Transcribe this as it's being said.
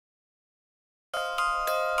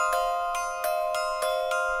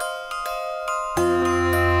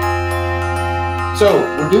So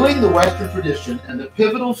we're doing the Western tradition, and the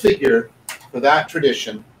pivotal figure for that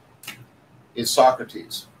tradition is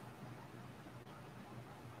Socrates.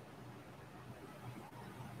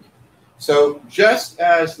 So just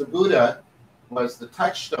as the Buddha was the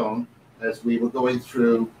touchstone as we were going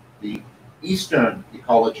through the Eastern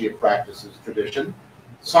ecology of practices tradition,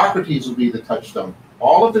 Socrates will be the touchstone.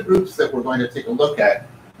 All of the groups that we're going to take a look at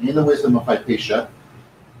in the wisdom of Hypatia,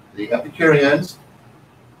 the Epicureans,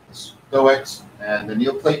 the Stoics, and the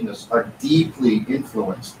Neo-Platonists are deeply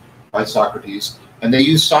influenced by Socrates, and they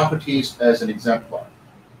use Socrates as an exemplar.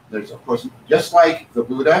 There's, of course, just like the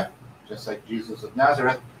Buddha, just like Jesus of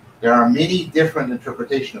Nazareth, there are many different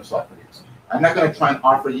interpretations of Socrates. I'm not going to try and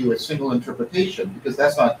offer you a single interpretation because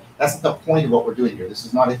that's not the point of what we're doing here. This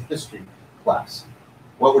is not a history class.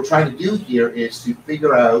 What we're trying to do here is to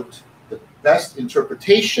figure out the best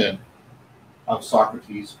interpretation of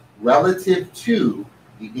Socrates relative to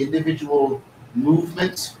the individual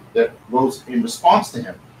movements that rose in response to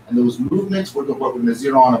him. And those movements, what we're going to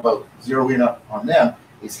zero in on them,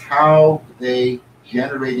 is how they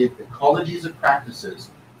generated ecologies of practices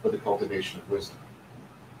for the cultivation of wisdom.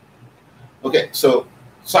 Okay, so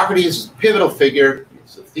Socrates is a pivotal figure.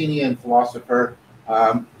 He's an Athenian philosopher.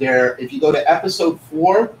 If you go to episode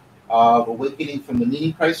 4 of Awakening from the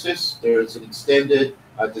Meaning Crisis, there's an extended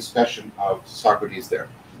discussion of Socrates there.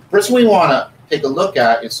 The person we want to take a look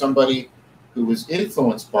at is somebody who was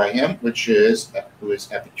influenced by him, who is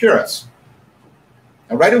Epicurus.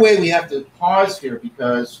 Now, right away, we have to pause here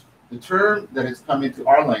because the term that has come into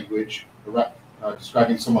our language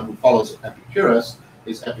describing someone who follows Epicurus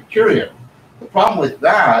is Epicurean. The problem with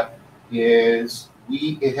that is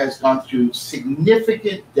it has gone through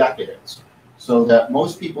significant decadence, so that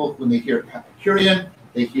most people, when they hear Epicurean,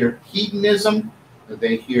 they hear hedonism,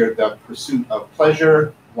 they hear the pursuit of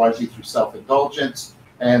pleasure, largely through self-indulgence,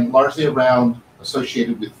 and largely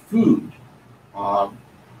associated with food. Now,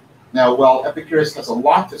 while Epicurus has a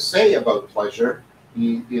lot to say about pleasure,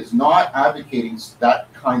 he is not advocating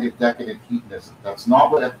that kind of decadent hedonism. That's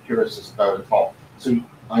not what Epicurus is about at all. So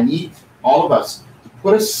I need all of us to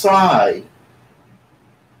put aside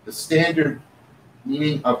the standard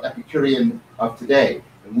meaning of Epicurean of today.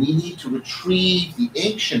 And we need to retrieve the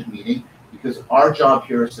ancient meaning, because our job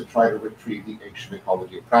here is to try to retrieve the ancient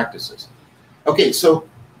ecology of practices. Okay, so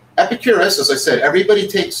Epicurus, as I said, everybody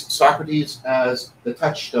takes Socrates as the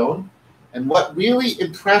touchstone. And what really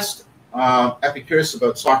impressed Epicurus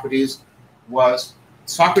about Socrates was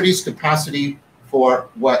Socrates' capacity for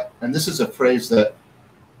what, and this is a phrase that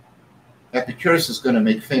Epicurus is going to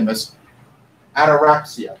make famous,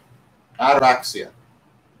 ataraxia. Ataraxia.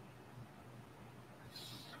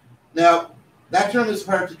 Now, that term is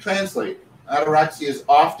hard to translate. Ataraxia is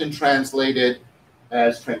often translated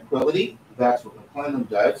as tranquility. That's what McClendon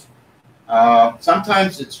does.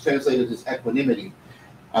 Sometimes it's translated as equanimity.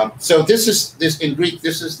 So this in Greek,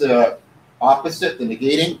 this is the opposite, the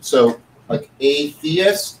negating. So like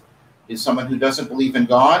atheist is someone who doesn't believe in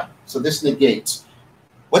God. So this negates.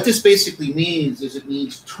 What this basically means is it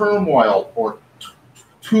means turmoil or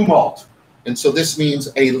tumult. And so this means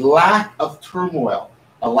a lack of turmoil,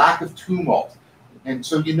 a lack of tumult. And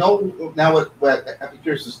so you know now what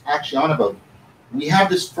Epicurus is actually on about. We have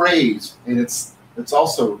this phrase, and it's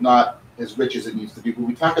also not as rich as it needs to be, but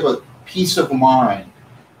we talk about peace of mind,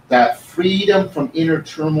 that freedom from inner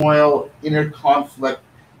turmoil, inner conflict.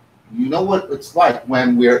 You know what it's like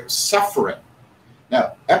when we're suffering.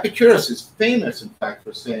 Now, Epicurus is famous, in fact,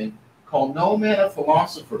 for saying, "Call no man a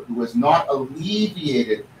philosopher who has not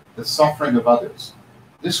alleviated the suffering of others."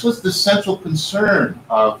 This was the central concern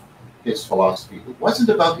of his philosophy. It wasn't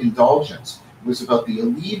about indulgence. It was about the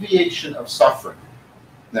alleviation of suffering.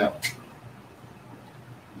 Now,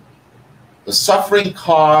 the suffering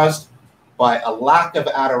caused by a lack of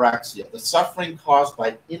ataraxia, the suffering caused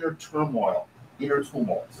by inner turmoil, inner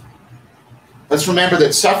tumult. Let's remember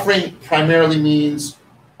that suffering primarily means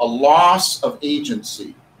a loss of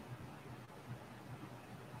agency.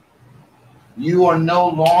 You are no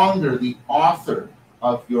longer the author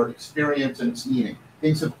of your experience and its meaning.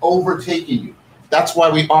 Things have overtaken you. That's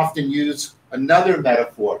why we often use another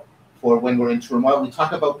metaphor for when we're in turmoil. We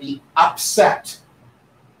talk about being upset.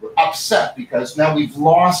 We're upset because now we've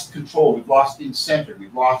lost control. We've lost being centered.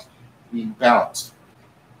 We've lost being balanced.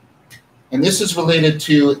 And this is related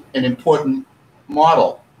to an important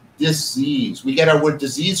model, disease. We get our word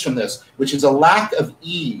disease from this, which is a lack of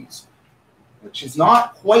ease, which is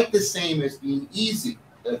not quite the same as being easy,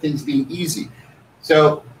 things being easy.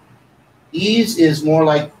 So ease is more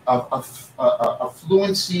like a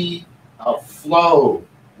fluency, a flow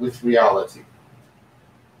with reality.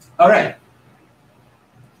 All right.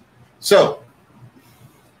 So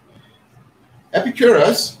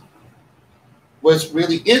Epicurus was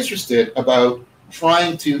really interested about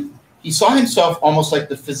trying to, he saw himself almost like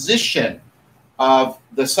the physician of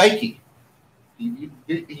the psyche.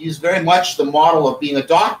 He's very much the model of being a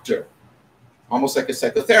doctor, almost like a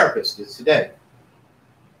psychotherapist is today.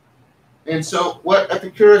 And so what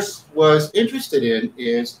Epicurus was interested in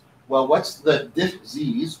is, well, what's the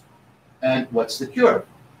disease and what's the cure?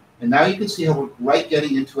 And now you can see how we're right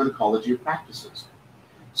getting into an ecology of practices.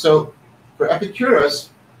 So for Epicurus,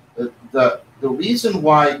 the reason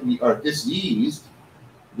why we are diseased,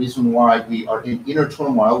 the reason why we are in inner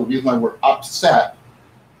turmoil, the reason why we're upset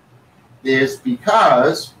is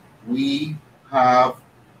because we have,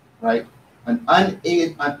 right,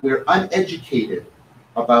 we're uneducated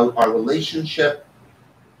about our relationship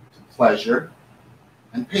to pleasure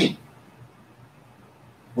and pain.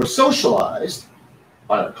 We're socialized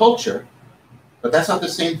by our culture, but that's not the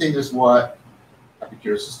same thing as what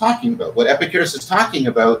Epicurus is talking about. What Epicurus is talking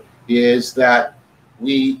about is that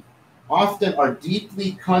we often are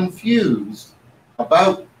deeply confused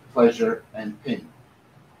about pleasure and pain.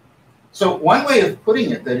 So one way of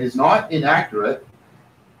putting it that is not inaccurate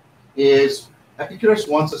is Epicurus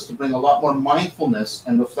wants us to bring a lot more mindfulness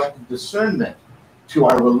and reflective discernment to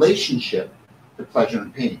our relationship to pleasure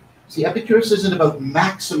and pain. See, Epicurus isn't about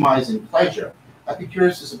maximizing pleasure.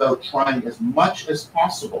 Epicurus is about trying as much as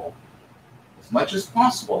possible,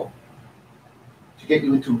 to get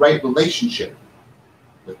you into right relationship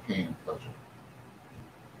with pain and pleasure.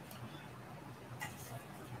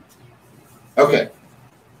 Okay.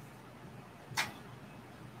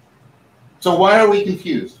 So why are we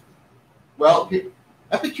confused? Well,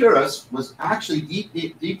 Epicurus was actually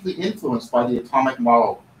deeply influenced by the atomic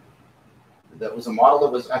model. That was a model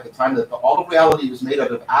that was at the time that all of reality was made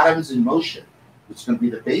out of atoms in motion, which is going to be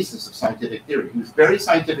the basis of scientific theory. He was very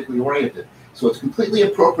scientifically oriented. So it's completely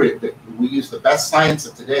appropriate that we use the best science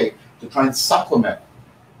of today to try and supplement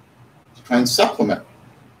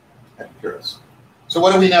Epicurus. So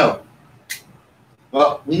what do we know?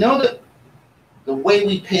 Well, we know that the way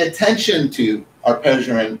we pay attention to our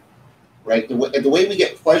pleasure and right, the way we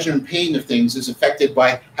get pleasure and pain of things is affected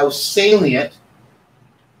by how salient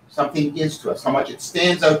something is to us, how much it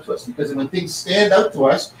stands out to us. Because when things stand out to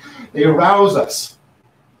us, they arouse us.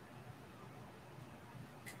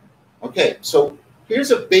 Okay, so here's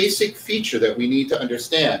a basic feature that we need to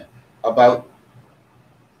understand about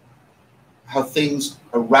how things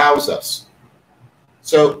arouse us.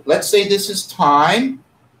 So let's say this is time.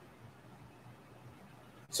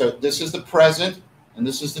 So this is the present, and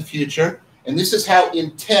this is the future, and this is how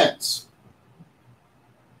intense,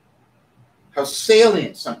 how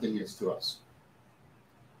salient something is to us.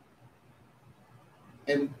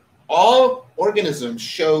 And all organisms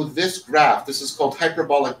show this graph. This is called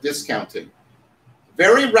hyperbolic discounting.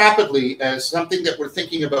 Very rapidly, as something that we're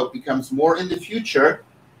thinking about becomes more in the future,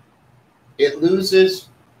 it loses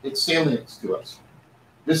its salience to us.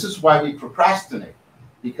 This is why we procrastinate,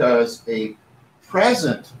 because a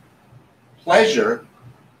present pleasure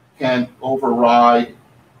can override,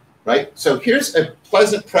 right? So here's a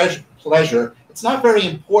pleasant pleasure. It's not very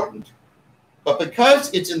important, but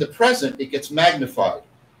because it's in the present, it gets magnified.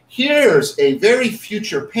 Here's a very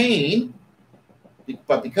future pain,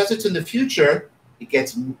 but because it's in the future, it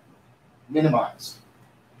gets minimized.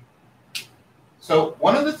 So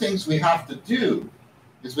one of the things we have to do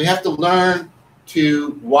is we have to learn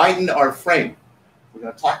to widen our frame. We're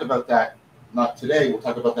going to talk about that, not today, we'll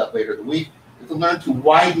talk about that later in the week. We have to learn to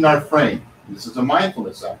widen our frame. And this is a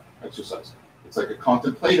mindfulness exercise. It's like a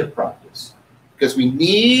contemplative practice, because we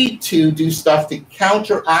need to do stuff to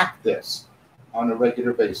counteract this on a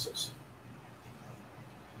regular basis.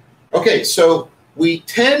 Okay, so we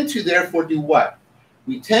tend to therefore do what?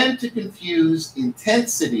 We tend to confuse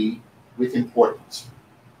intensity with importance.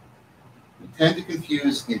 We tend to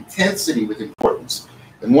confuse intensity with importance.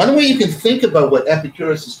 And one way you can think about what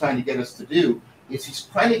Epicurus is trying to get us to do is he's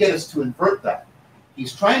trying to get us to invert that.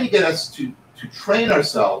 He's trying to get us to train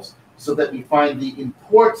ourselves so that we find the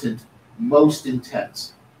important most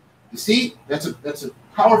intense. You see, that's a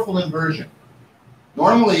powerful inversion.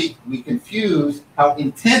 Normally, we confuse how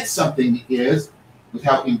intense something is with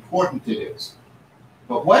how important it is.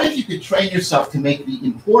 But what if you could train yourself to make the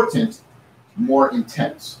important more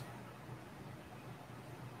intense?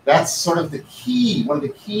 That's sort of the key, one of the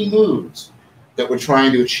key moves that we're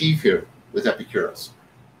trying to achieve here with Epicurus.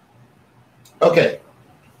 Okay.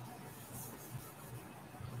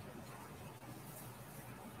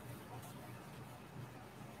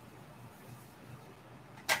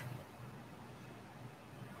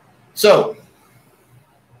 So,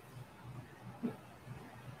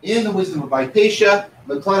 in the wisdom of Hypatia,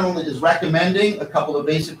 McLennan is recommending a couple of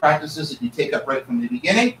basic practices that you take up right from the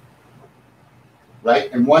beginning,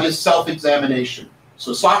 right? And one is self-examination.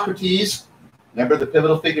 So Socrates, remember the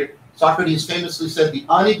pivotal figure, Socrates famously said, the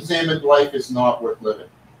unexamined life is not worth living.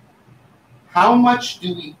 How much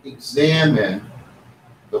do we examine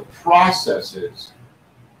the processes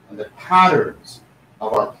and the patterns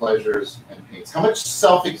of our pleasures and pains? How much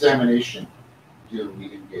self-examination do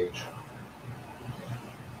we engage?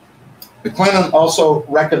 McLennan also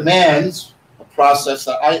recommends a process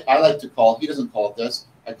that I like to call, he doesn't call it this,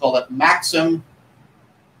 I call it maximization.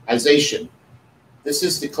 This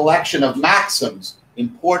is the collection of maxims,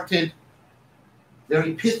 important,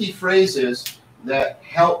 very pithy phrases that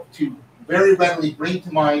help to very readily bring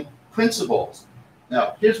to mind principles.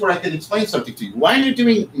 Now, here's where I can explain something to you. Why are you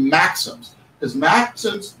doing maxims? Because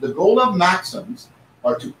maxims, the goal of maxims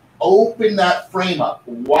are to open that frame up,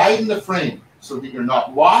 widen the frame so that you're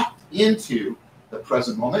not locked into the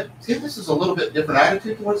present moment. See, this is a little bit different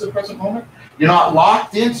attitude towards the present moment. You're not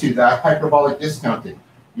locked into that hyperbolic discounting.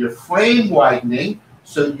 You're frame widening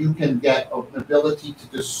so you can get an ability to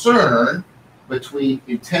discern between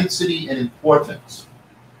intensity and importance.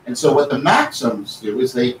 And so what the maxims do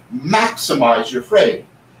is they maximize your frame.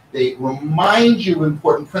 They remind you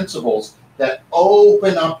important principles that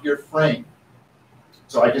open up your frame.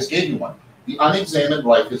 So I just gave you one. The unexamined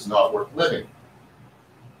life is not worth living.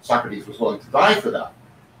 Socrates was willing to die for that.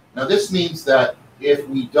 Now this means that if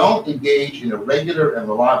we don't engage in a regular and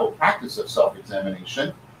reliable practice of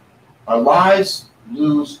self-examination, our lives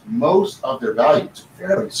lose most of their value. It's a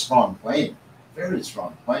very strong claim, very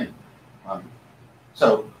strong claim.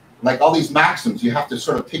 So like all these maxims, you have to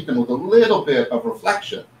sort of take them with a little bit of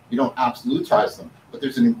reflection. You don't absolutize them, but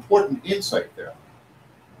there's an important insight there.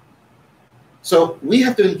 So we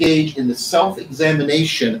have to engage in the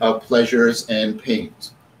self-examination of pleasures and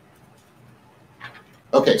pains.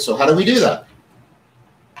 Okay, so how do we do that?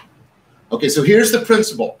 Okay, so here's the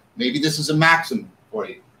principle. Maybe this is a maxim for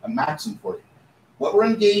you, What we're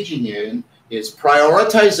engaging in is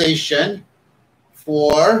prioritization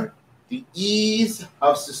for the ease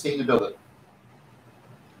of sustainability.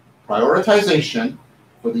 Prioritization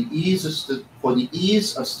for the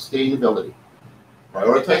ease of sustainability.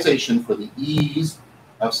 Prioritization for the ease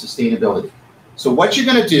of sustainability. So what you're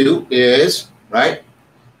going to do is, right,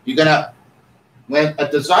 you're going to, when a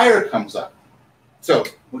desire comes up, so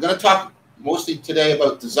we're going to talk mostly today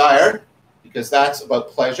about desire, because that's about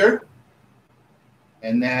pleasure.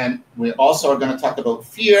 And then we also are going to talk about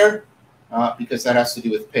fear, because that has to do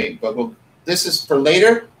with pain. But this is for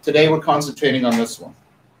later. Today we're concentrating on this one.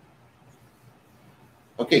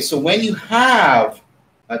 Okay, so when you have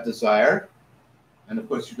a desire, and of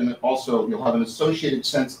course you'll have an associated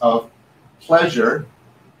sense of pleasure.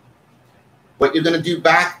 What you're going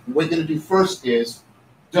to do first is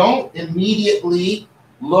don't immediately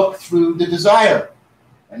look through the desire.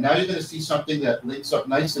 And now you're going to see something that links up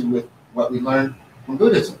nicely with what we learned from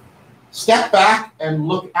Buddhism. Step back and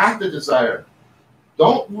look at the desire.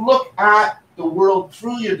 Don't look at the world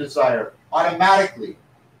through your desire automatically.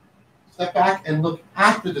 Step back and look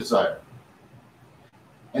at the desire.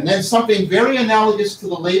 And then something very analogous to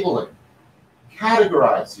the labeling.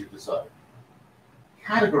 Categorize your desire.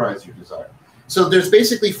 Categorize your desire. So there's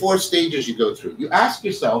basically 4 stages you go through. You ask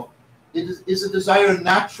yourself, is a desire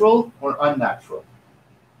natural or unnatural?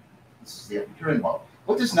 This is the Epicurean model.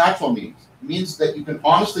 What does natural mean? It means that you can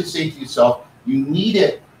honestly say to yourself, you need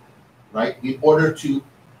it, right, in order to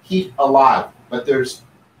keep alive. But there's,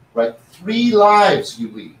 right, 3 lives you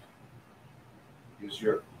lead. There's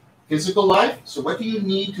your physical life. So what do you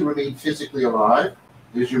need to remain physically alive?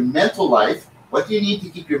 There's your mental life. What do you need to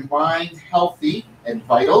keep your mind healthy and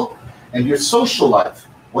vital? And your social life.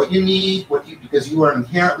 What you need, because you are an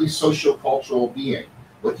inherently social cultural being.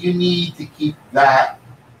 What do you need to keep that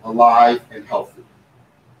alive and healthy?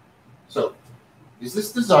 So, is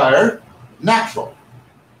this desire natural?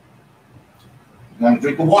 You want to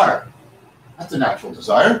drink of water. That's a natural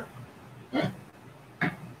desire. Okay?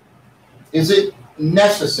 Is it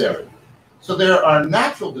necessary? So there are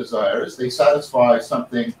natural desires. They satisfy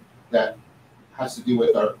something that has to do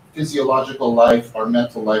with our physiological life, our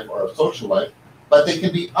mental life, or our social life, but they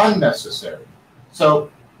can be unnecessary.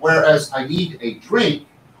 So whereas I need a drink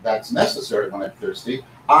that's necessary when I'm thirsty,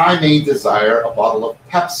 I may desire a bottle of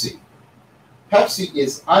Pepsi. Pepsi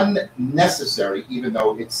is unnecessary even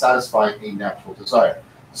though it's satisfying a natural desire.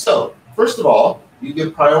 So first of all, you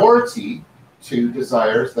give priority to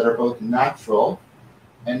desires that are both natural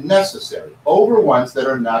and necessary over ones that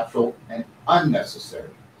are natural and unnecessary.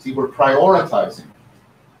 See, we're prioritizing.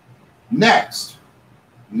 Next,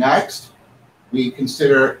 we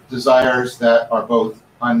consider desires that are both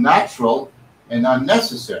unnatural and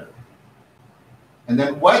unnecessary. And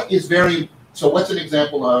then what's an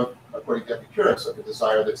example of, according to Epicurus, of a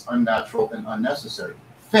desire that's unnatural and unnecessary?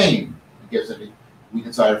 Fame. We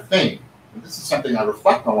desire fame. And this is something I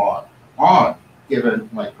reflect a lot on, given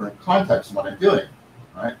my current context and what I'm doing,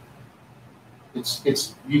 right?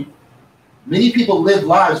 Many people live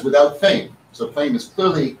lives without fame. So fame is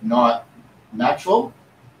clearly not natural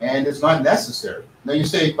and it's not necessary. Now you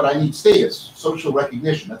say, but I need status, social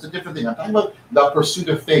recognition. That's a different thing. I'm talking about the pursuit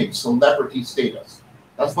of fame, celebrity status.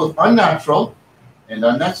 That's both unnatural and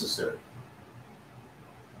unnecessary.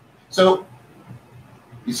 So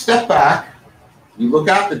you step back, you look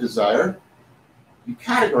at the desire, you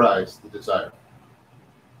categorize the desire.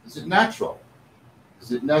 Is it natural?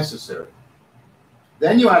 Is it necessary?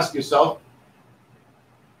 Then you ask yourself,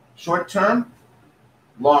 short term,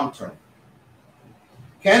 long term.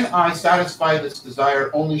 Can I satisfy this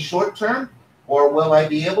desire only short term, or will I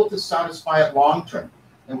be able to satisfy it long term?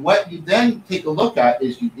 And what you then take a look at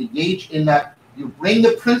is you engage in that, you bring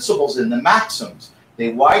the principles in, the maxims.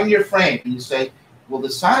 They widen your frame, and you say, will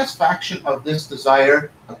the satisfaction of this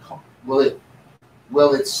desire, will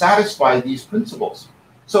it satisfy these principles?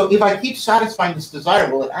 So if I keep satisfying this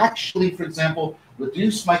desire, will it actually, for example,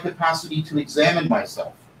 reduce my capacity to examine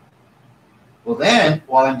myself? Well then,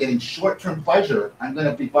 while I'm getting short-term pleasure, I'm going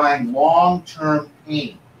to be buying long-term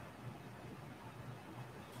pain.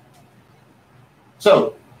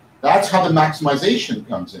 So that's how the maximization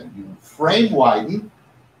comes in. You frame widen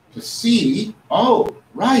to see, oh,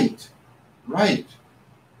 right.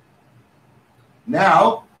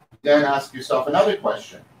 Now, then ask yourself another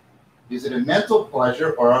question. Is it a mental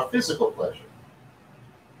pleasure or a physical pleasure?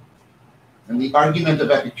 And the argument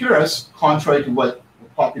of Epicurus, contrary to what the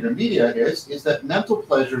popular media is that mental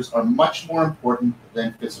pleasures are much more important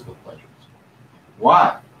than physical pleasures.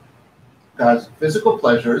 Why? Because physical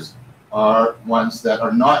pleasures are ones that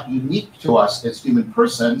are not unique to us as human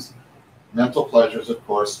persons. Mental pleasures, of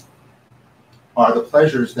course, are the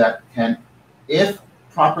pleasures that can, if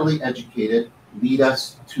properly educated, lead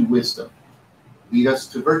us to wisdom, lead us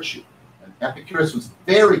to virtue. And Epicurus was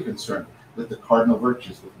very concerned with the cardinal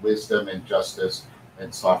virtues, with wisdom and justice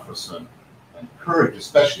and sophism and courage,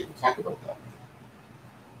 especially. We'll talk about that.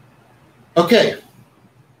 Okay,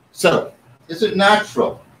 so is it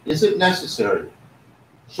natural? Is it necessary?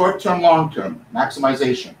 Short-term, long-term,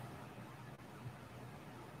 maximization.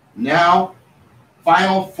 Now,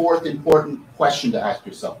 final fourth important question to ask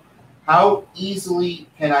yourself. How easily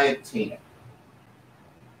can I obtain it?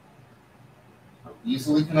 How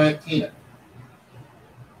easily can I obtain it?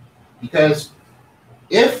 Because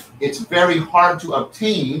if it's very hard to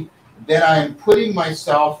obtain, then I am putting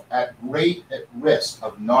myself at great risk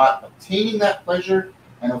of not obtaining that pleasure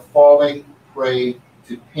and of falling prey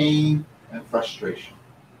to pain and frustration.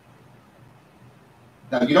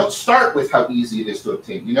 Now, you don't start with how easy it is to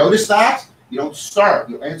obtain. You notice that? You don't start.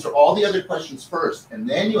 You answer all the other questions first, and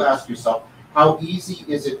then you ask yourself, how easy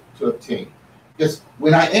is it to obtain? Because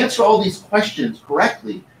when I answer all these questions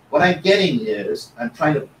correctly, what I'm getting is I'm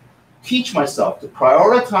trying to teach myself to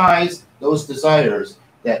prioritize those desires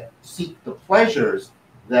that seek the pleasures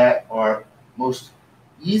that are most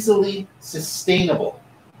easily sustainable.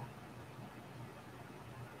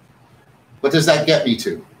 What does that get me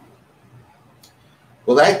to?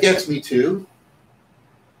 Well, that gets me to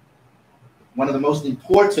one of the most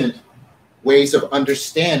important ways of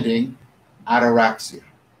understanding ataraxia.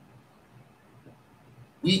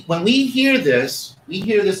 When we hear this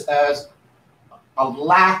as a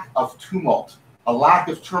lack of tumult, a lack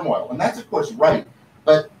of turmoil. And that's, of course, right.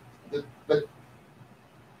 But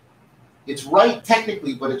it's right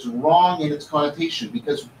technically, but it's wrong in its connotation,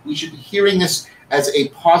 because we should be hearing this as a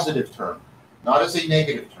positive term, not as a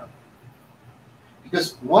negative term.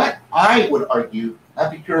 Because what I would argue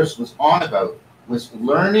Epicurus was on about was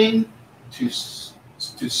learning to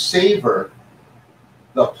savor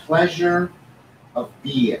the pleasure of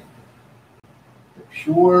being, the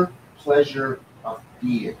pure pleasure of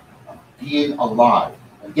being alive.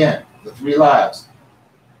 Again, the three lives: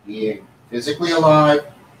 being physically alive,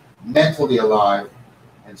 mentally alive,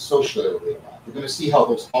 and socially alive. We're going to see how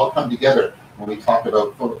those all come together when we talk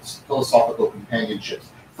about philosophical companionships.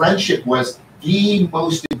 Friendship was the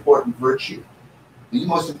most important virtue, the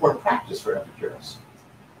most important practice for Epicurus.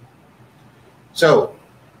 So,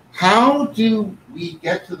 how do we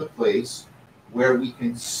get to the place where we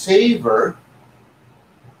can savor,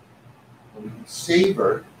 I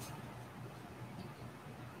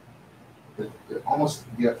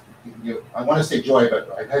want to say joy, but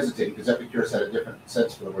I hesitate because Epicurus had a different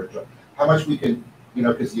sense for the word joy. How much we can you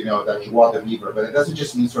know, because, you know, that joie de vivre, but it doesn't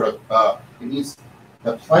just mean sort of, it means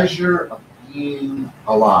the pleasure of being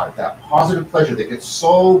alive, that positive pleasure that gets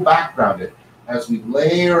so backgrounded as we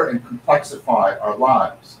layer and complexify our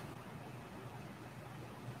lives.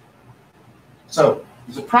 So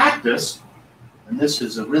there's a practice, and this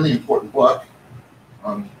is a really important book.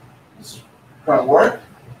 This is current work,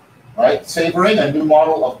 right? Savoring, a new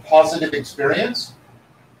model of positive experience.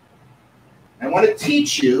 And I want to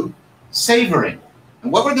teach you savoring.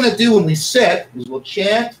 And what we're going to do when we sit is we'll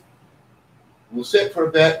chant, we'll sit for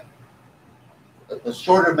a bit, a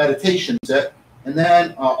shorter meditation sit, and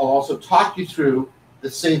then I'll also talk you through the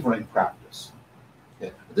savoring practice.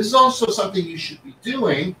 Okay. This is also something you should be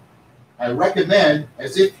doing, I recommend,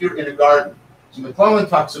 as if you're in a garden. So McClellan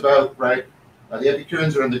talks about, right, the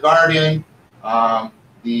Epicureans are in the garden.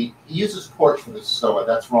 He uses porch for the stoa.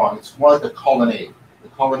 That's wrong. It's more like a colonnade. The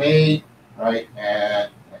colonnade, right, and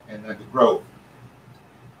then the grove.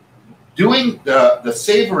 Doing the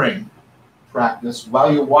savoring practice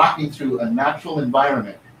while you're walking through a natural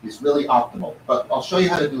environment is really optimal. But I'll show you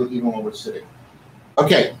how to do it even while we're sitting.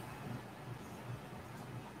 Okay.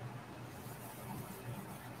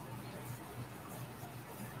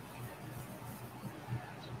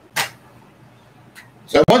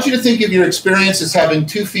 So I want you to think of your experience as having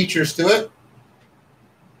two features to it.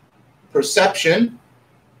 Perception.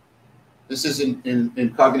 This is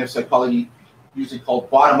in cognitive psychology usually called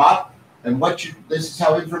bottom up. And this is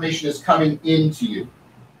how information is coming into you.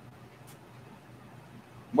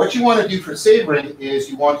 What you want to do for savoring is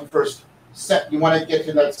you want to get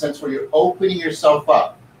to that sense where you're opening yourself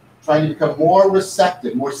up, trying to become more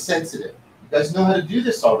receptive, more sensitive. You guys know how to do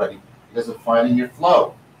this already because of finding your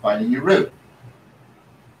flow, finding your root.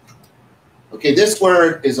 Okay, this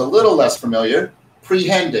word is a little less familiar.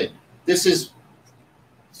 Prehending.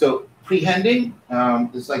 So prehending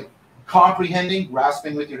is like comprehending,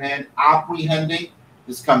 grasping with your hand, apprehending.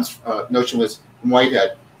 This notion was from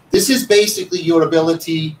Whitehead. This is basically your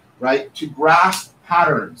ability, right, to grasp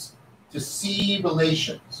patterns, to see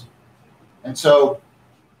relations. And so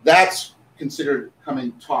that's considered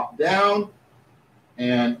coming top down,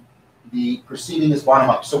 and the perceiving is bottom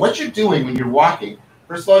up. So what you're doing when you're walking,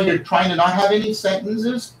 first of all, you're trying to not have any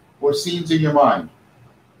sentences or scenes in your mind.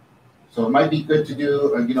 So it might be good to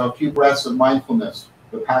do, a few breaths of mindfulness,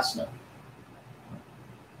 Vipassana.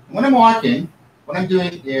 When I'm walking, what I'm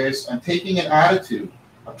doing is I'm taking an attitude.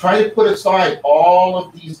 I'm trying to put aside all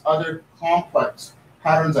of these other complex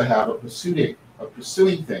patterns I have of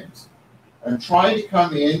pursuing things. I'm trying to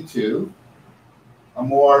come into a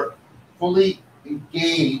more fully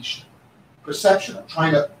engaged perception. I'm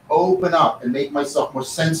trying to open up and make myself more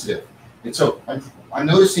sensitive. And so I'm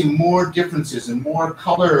noticing more differences and more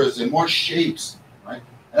colors and more shapes, right?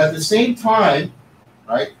 And at the same time,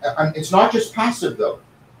 right, it's not just passive though.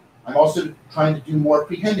 I'm also trying to do more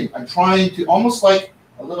prehending. I'm trying to, almost like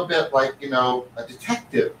a little bit like, a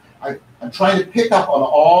detective. I'm trying to pick up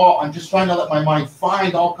on I'm just trying to let my mind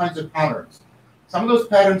find all kinds of patterns. Some of those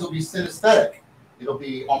patterns will be synesthetic. It'll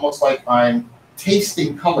be almost like I'm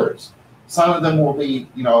tasting colors. Some of them will be,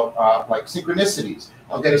 like synchronicities.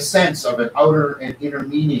 I'll get a sense of an outer and inner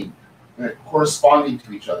meaning corresponding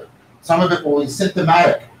to each other. Some of it will be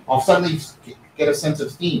symptomatic. I'll suddenly get a sense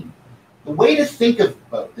of theme. The way to think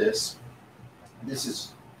about this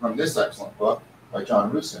is from this excellent book by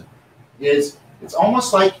John Rusin, is it's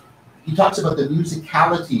almost like he talks about the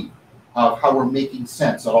musicality of how we're making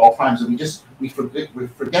sense at all times, and we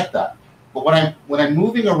forget that. But when I'm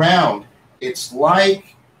moving around, it's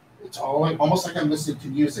almost like I'm listening to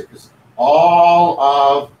music, because all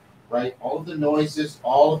of the noises,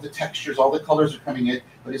 all of the textures, all the colors are coming in,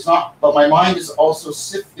 but my mind is also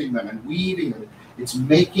sifting them and weaving them. It's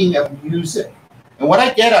making a music. And what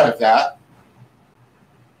I get out of that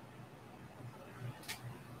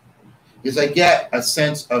is I get a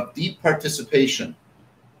sense of deep participation.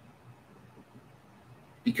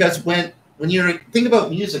 Because when you think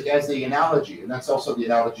about music as the analogy, and that's also the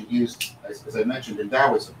analogy used, as I mentioned, in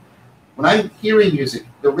Taoism, when I'm hearing music,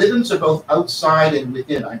 the rhythms are both outside and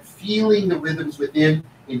within. I'm feeling the rhythms within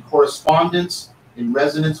in correspondence, in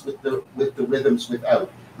resonance with the rhythms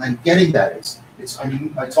without. And I'm getting that.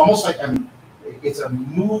 It's almost like it's a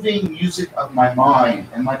moving music of my mind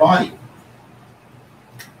and my body.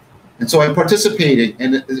 And so I'm participating,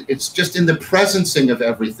 and it's just in the presencing of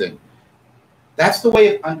everything. That's the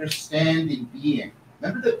way of understanding being.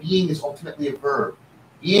 Remember that being is ultimately a verb.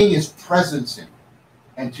 Being is presencing.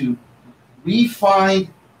 And to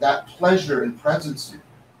refine that pleasure in presencing.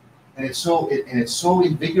 And it's so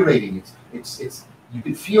invigorating. You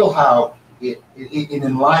can feel how it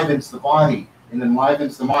enlivens the body. and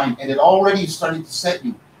enlivens the mind, and it already is starting to set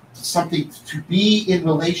you to something to be in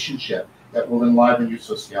relationship that will enliven your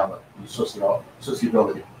sociability,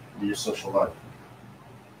 your social life.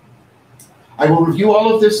 I will review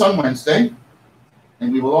all of this on Wednesday,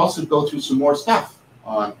 and we will also go through some more stuff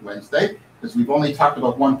on Wednesday, because we've only talked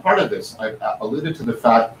about one part of this. I alluded to the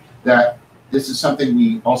fact that this is something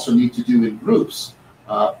we also need to do in groups.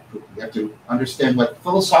 We have to understand what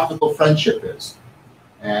philosophical friendship is.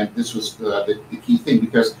 And this was the key thing,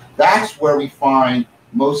 because that's where we find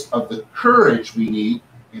most of the courage we need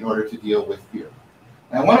in order to deal with fear.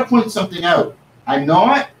 And I want to point something out. I'm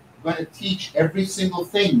not going to teach every single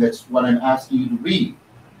thing that's what I'm asking you to read.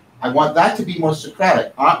 I want that to be more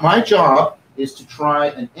Socratic. My job is to try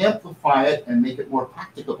and amplify it and make it more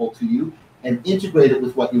practicable to you and integrate it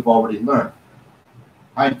with what you've already learned.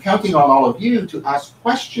 I'm counting on all of you to ask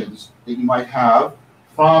questions that you might have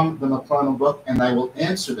from the McClellan book, and I will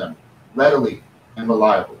answer them readily and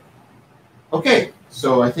reliably. Okay,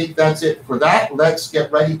 so I think that's it for that. Let's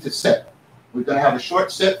get ready to sit. We're going to have a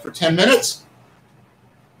short sit for 10 minutes.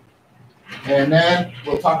 And then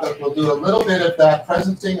we'll do a little bit of that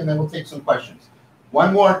presencing, and then we'll take some questions.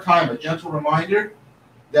 One more time, a gentle reminder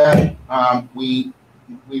that we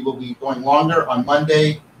will be going longer on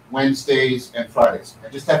Monday, Wednesdays, and Fridays. I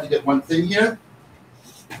just have to get one thing here.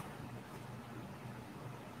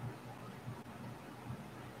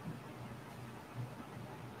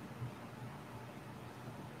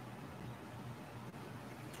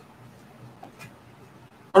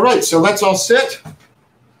 All right, so let's all sit.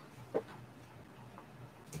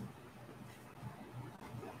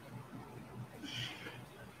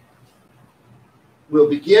 We'll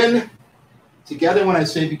begin together. When I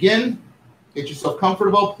say begin, get yourself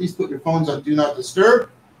comfortable. Please put your phones on Do Not Disturb.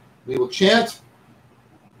 We will chant.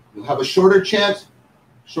 We'll have a shorter chant,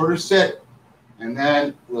 shorter sit, and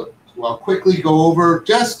then we'll quickly go over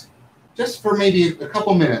just for maybe a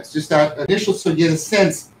couple minutes, just that initial, so you get a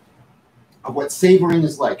sense of what savoring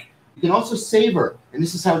is like. You can also savor, and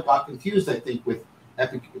this is how it got confused, I think, with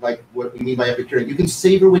like what we mean by Epicurean. You can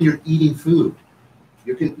savor when you're eating food.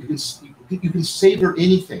 You can savor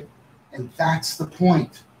anything, and that's the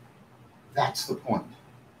point. That's the point.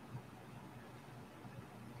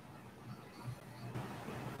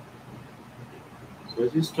 So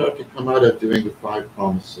as you start to come out of doing the 5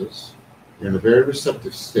 promises, you're in a very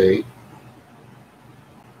receptive state.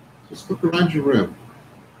 Just look around your room.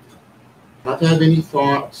 Not to have any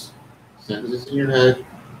thoughts, sentences in your head,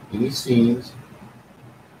 any scenes.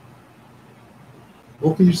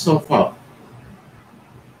 Open yourself up.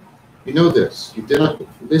 You know this. You did it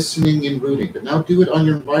listening and rooting, but now do it on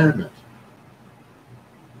your environment.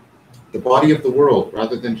 The body of the world,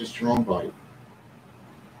 rather than just your own body.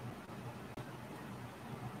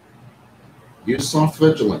 Use soft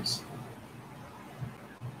vigilance.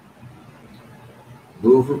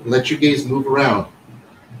 Move. Let your gaze move around.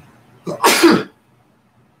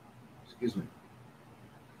 Excuse me.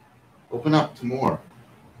 Open up to more.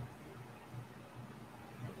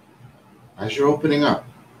 As you're opening up,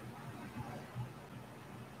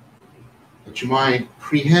 let your mind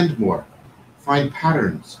prehend more. Find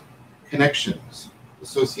patterns, connections,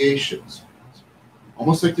 associations.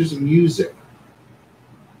 Almost like there's a music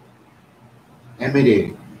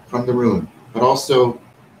emanating from the room, but also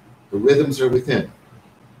the rhythms are within.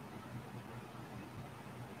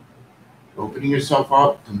 Opening yourself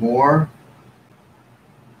up to more,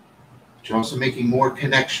 but you're also making more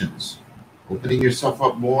connections. Opening yourself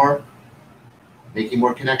up more, making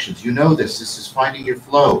more connections. You know this. This is finding your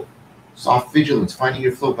flow. Soft vigilance, finding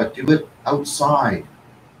your flow, but do it outside.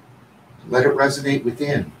 Let it resonate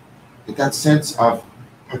within. Get that sense of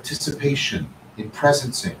participation in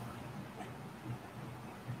presencing.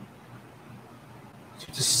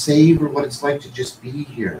 To savor what it's like to just be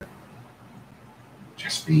here.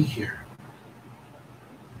 Just be here.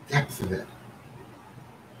 Depth of it.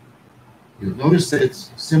 You'll notice that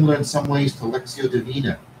it's similar in some ways to Lectio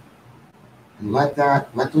Divina. And let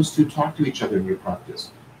those two talk to each other in your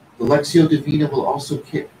practice. The Lectio Divina will also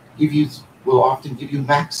often give you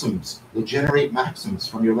maxims. Will generate maxims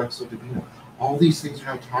from your Lectio Divina. All these things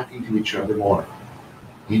are now talking to each other more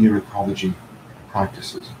in your ecology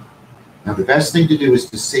practices. Now, the best thing to do is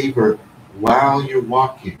to savor while you're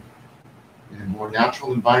walking in a more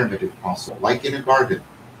natural environment, if possible, like in a garden,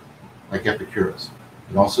 like Epicurus.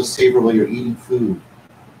 And also savor while you're eating food.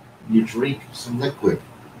 You drink some liquid.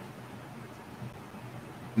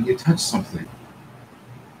 When you touch something.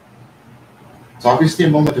 It's obviously a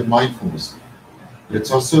moment of mindfulness, but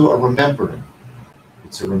it's also a remembering.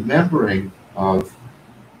 It's a remembering of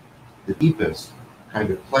the deepest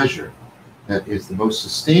kind of pleasure that is the most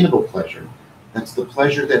sustainable pleasure, That's the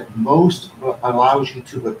pleasure that most allows you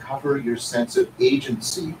to recover your sense of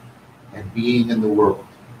agency and being in the world.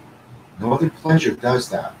 No other pleasure does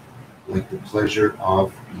that like the pleasure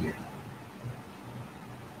of being.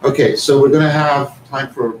 Okay, so we're going to have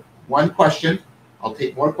time for one question. I'll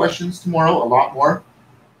take more questions tomorrow, a lot more.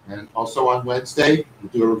 And also on Wednesday,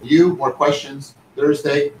 we'll do a review, more questions.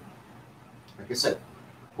 Thursday, like I said,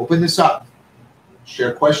 open this up.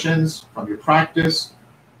 Share questions from your practice,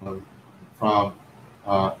 from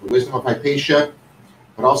the wisdom of Hypatia,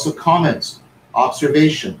 but also comments,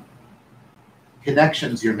 observation,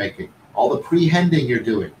 connections you're making, all the prehending you're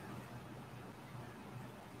doing.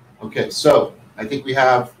 Okay, so I think we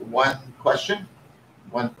have one question.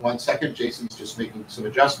 One second. Jason's just making some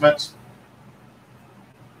adjustments.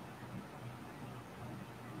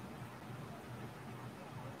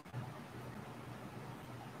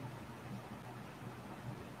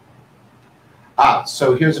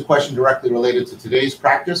 So here's a question directly related to today's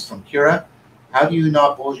practice from Kira. How do you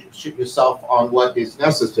not bullshit yourself on what is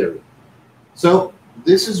necessary? So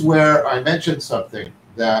this is where I mentioned something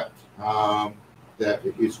that that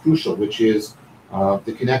is crucial, which is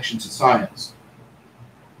the connection to science.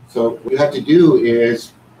 So what you have to do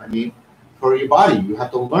is, for your body, you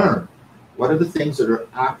have to learn what are the things that are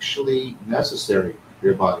actually necessary for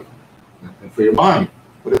your body and for your mind.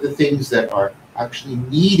 What are the things that are actually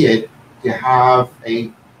needed to have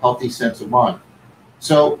a healthy sense of mind?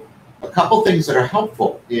 So a couple things that are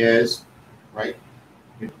helpful is, right,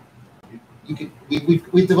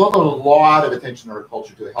 we've devoted a lot of attention in our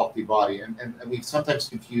culture to a healthy body, and we sometimes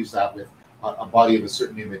confuse that with a body of a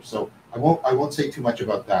certain image. So I won't say too much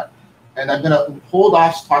about that. And I'm going to hold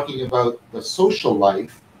off talking about the social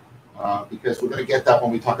life because we're going to get that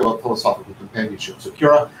when we talk about philosophical companionship. So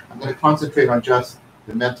Kira, I'm going to concentrate on just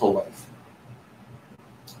the mental life.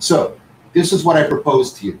 So this is what I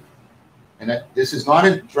propose to you. And this is not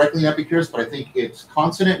directly Epicurus, but I think it's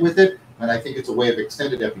consonant with it, and I think it's a way of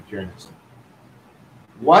extended Epicureanism.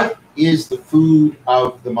 What is the food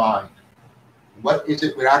of the mind? What is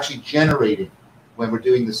it we're actually generating when we're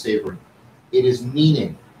doing the savoring? It is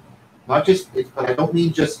meaning. Not just, but I don't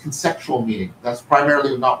mean just conceptual meaning. That's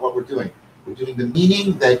primarily not what we're doing. We're doing the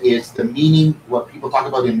meaning that is the meaning, what people talk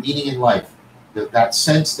about in meaning in life. That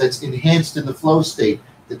sense that's enhanced in the flow state,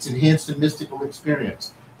 that's enhanced in mystical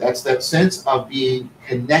experience. That's that sense of being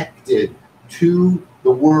connected to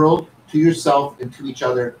the world, to yourself, and to each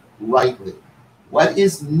other rightly. What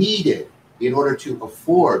is needed in order to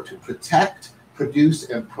afford, to protect, produce,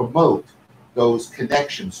 and promote those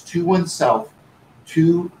connections to oneself,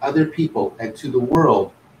 to other people, and to the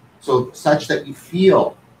world, so such that you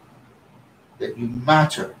feel that you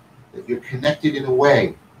matter, that you're connected in a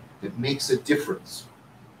way that makes a difference.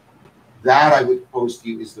 That, I would pose to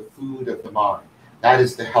you, is the food of the mind. That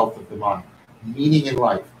is the health of the mind. Meaning in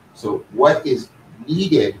life. So what is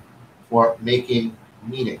needed for making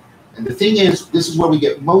meaning? And the thing is, this is where we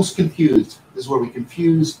get most confused. This is where we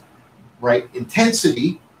confuse, right,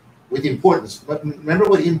 intensity with importance. But remember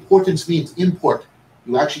what importance means. Import.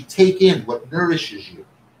 You actually take in what nourishes you.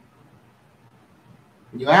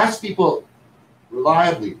 When you ask people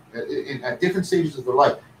reliably at different stages of their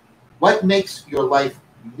life, what makes your life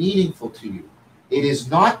meaningful to you? It is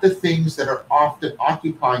not the things that are often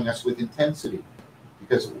occupying us with intensity.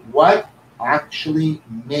 Because what actually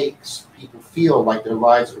makes people feel like their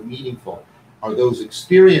lives are meaningful are those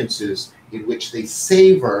experiences in which they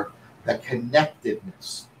savor the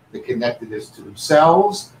connectedness to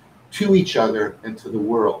themselves, to each other, and to the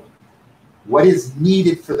world. What is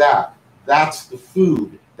needed for that? That's the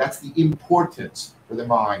food. That's the importance for the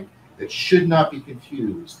mind that should not be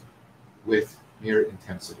confused with mere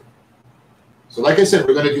intensity. So like I said,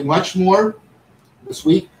 we're going to do much more this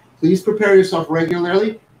week. Please prepare yourself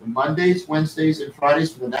regularly. The Mondays, Wednesdays, and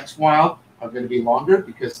Fridays for the next while are going to be longer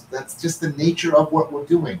because that's just the nature of what we're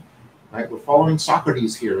doing. Right? We're following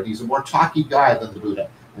Socrates here, and he's a more talky guy than the Buddha.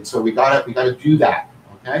 And so we gotta do that.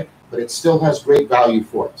 Okay? But it still has great value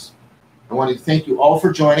for us. I want to thank you all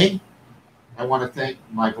for joining. I want to thank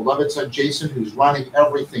my beloved son Jason, who's running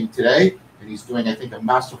everything today, and he's doing, I think, a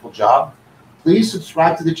masterful job. Please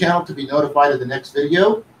subscribe to the channel to be notified of the next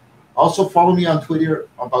video. Also follow me on Twitter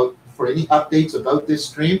for any updates about this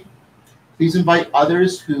stream. Please invite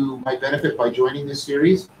others who might benefit by joining this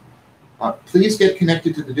series. Please get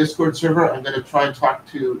connected to the Discord server. I'm going to try and talk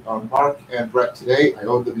to Mark and Brett today. I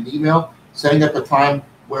owe them an email, setting up a time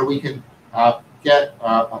where we can get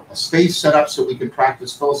a space set up so we can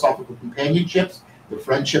practice philosophical companionships, the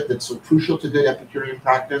friendship that's so crucial to good Epicurean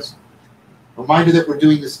practice. Reminder that we're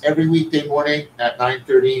doing this every weekday morning at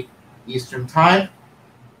 9:30 Eastern Time.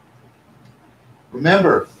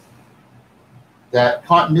 Remember, that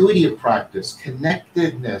continuity of practice,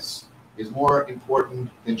 connectedness is more important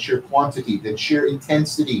than sheer quantity, than sheer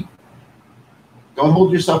intensity. Don't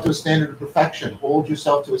hold yourself to a standard of perfection. Hold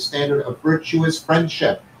yourself to a standard of virtuous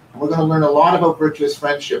friendship. And we're going to learn a lot about virtuous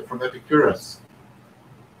friendship from Epicurus.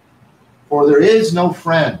 For there is no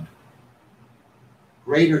friend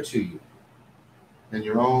greater to you than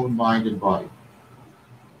your own mind and body.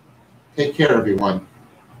 Take care, everyone.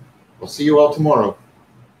 We'll see you all tomorrow.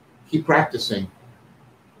 Keep practicing.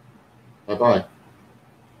 Bye-bye.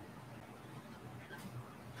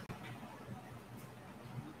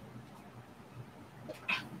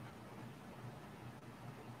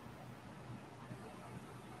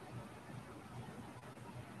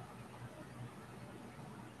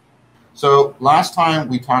 So last time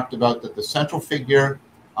we talked about that the central figure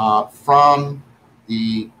from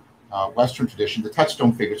the Western tradition, the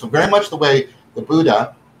touchstone figure. So very much the way the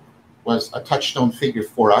Buddha was a touchstone figure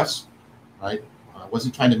for us, right?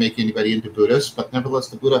 Wasn't trying to make anybody into Buddhists, but nevertheless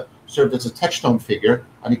the Buddha served as a touchstone figure,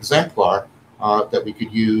 an exemplar that we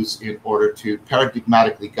could use in order to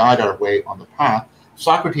paradigmatically guide our way on the path.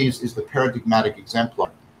 Socrates is the paradigmatic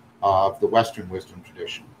exemplar of the Western wisdom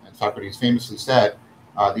tradition. And Socrates famously said,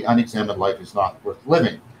 the unexamined life is not worth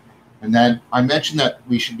living. And then I mentioned that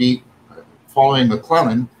we should be following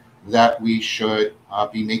McClellan, that we should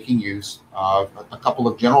be making use of a couple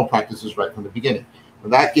of general practices right from the beginning.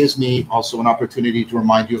 And that gives me also an opportunity to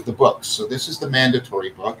remind you of the books. So this is the mandatory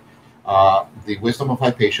book, The Wisdom of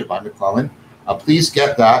Hypatia by McClellan. Please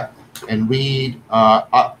get that and read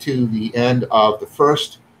up to the end of the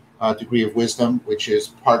first degree of wisdom, which is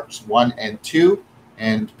parts 1 and 2,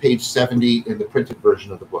 and page 70 in the printed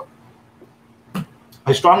version of the book.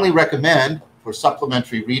 I strongly recommend for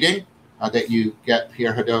supplementary reading that you get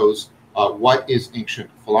Pierre Hadot's What is Ancient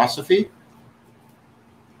Philosophy?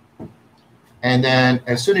 And then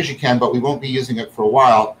as soon as you can, but we won't be using it for a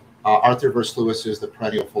while, Arthur verse Lewis's The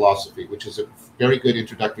Perennial Philosophy, which is a very good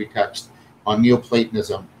introductory text on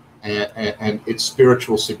Neo-Platonism and its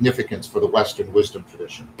spiritual significance for the Western wisdom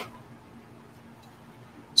tradition.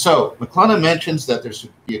 So McClellan mentions that there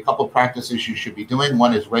should be a couple practices you should be doing.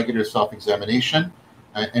 One is regular self-examination.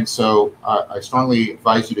 And so I strongly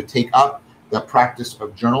advise you to take up the practice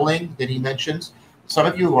of journaling that he mentions. Some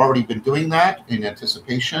of you have already been doing that in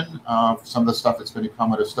anticipation of some of the stuff that's going to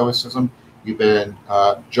come out of Stoicism. You've been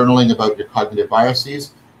journaling about your cognitive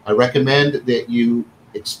biases. I recommend that you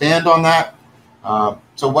expand on that.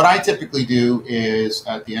 So what I typically do is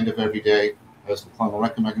at the end of every day, as McClellan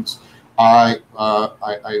recommends, I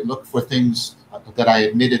look for things that I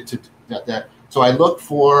admitted to. So I look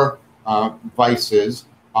for vices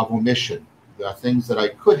of omission, the things that I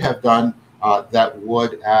could have done that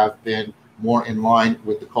would have been more in line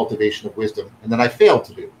with the cultivation of wisdom, and that I failed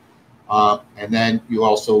to do. And then you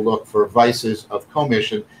also look for vices of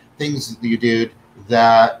commission, things that you did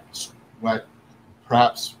that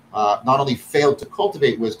perhaps not only failed to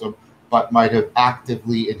cultivate wisdom, but might have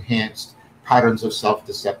actively enhanced patterns of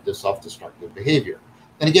self-deceptive, self-destructive behavior.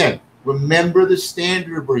 And again, remember the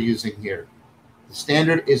standard we're using here. The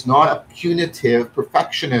standard is not a punitive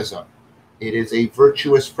perfectionism. It is a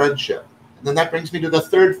virtuous friendship. And then that brings me to the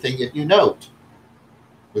third thing that you note.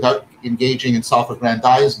 Without engaging in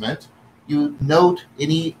self-aggrandizement, you note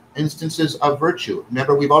any instances of virtue.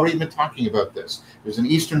 Remember, we've already been talking about this. There's an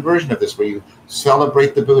Eastern version of this where you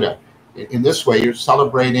celebrate the Buddha. In this way, you're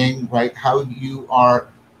celebrating, right, how you are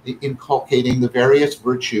inculcating the various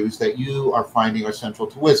virtues that you are finding are central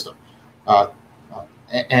to wisdom.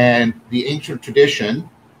 And the ancient tradition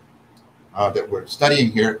that we're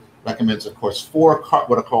studying here recommends, of course,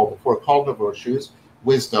 what are called the four cardinal virtues: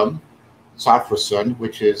 wisdom, sophron,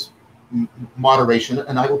 which is moderation,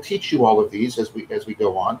 and I will teach you all of these as we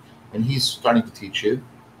go on, and he's starting to teach you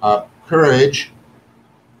courage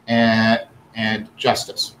and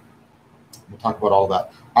justice. We'll talk about all of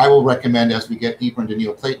that. I will recommend, as we get deeper into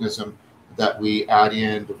Neo-Platonism, that we add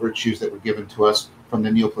in the virtues that were given to us from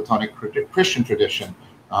the Neo-Platonic Christian tradition,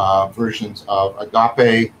 versions of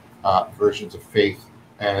agape, versions of faith,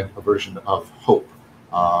 and a version of hope.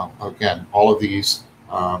 Again, all of these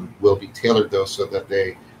will be tailored, though, so that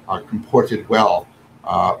they are comported well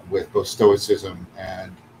with both Stoicism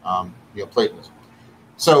and Neo-Platonism.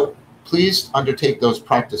 So please undertake those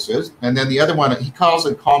practices. And then the other one, he calls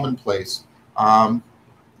it commonplace.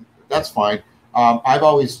 That's fine. I've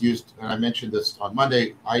always used, and I mentioned this on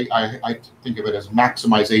Monday, I think of it as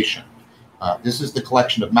maximization. This is the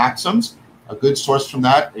collection of maxims. A good source from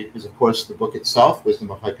that is, of course, the book itself,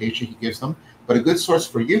 Wisdom of Hypatia, he gives them. But a good source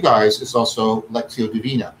for you guys is also Lectio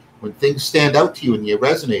Divina. When things stand out to you and you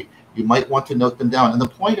resonate, you might want to note them down. And the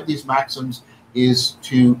point of these maxims is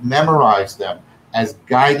to memorize them, as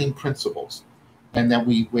guiding principles, and then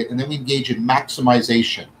we engage in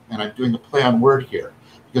maximization. And I'm doing a play on word here,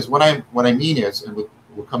 because what I mean is, and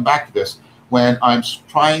we'll come back to this, when I'm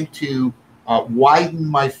trying to widen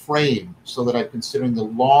my frame so that I'm considering the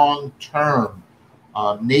long-term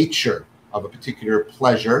nature of a particular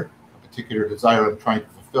pleasure, a particular desire I'm trying to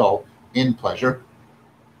fulfill in pleasure,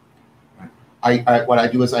 what I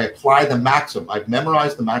do is I apply the maxim. I've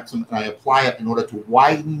memorized the maxim, and I apply it in order to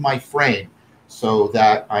widen my frame so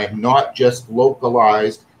that I am not just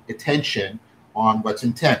localized attention on what's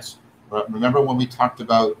intense. Remember when we talked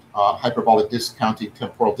about hyperbolic discounting,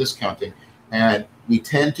 temporal discounting, and we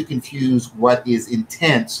tend to confuse what is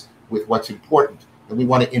intense with what's important. And we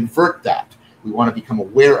want to invert that. We want to become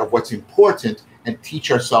aware of what's important and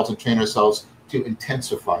teach ourselves and train ourselves to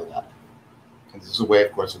intensify that. And this is a way,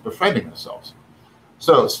 of course, of befriending ourselves.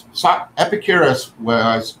 So Epicurus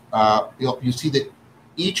was, you see that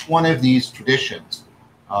each one of these traditions,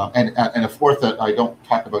 and a fourth that I don't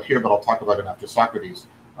talk about here, but I'll talk about it after Socrates,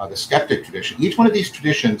 the skeptic tradition. Each one of these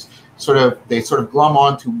traditions sort of glom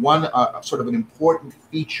onto one sort of an important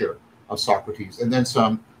feature of Socrates, and then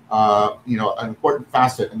some, an important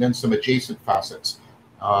facet, and then some adjacent facets.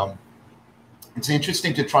 It's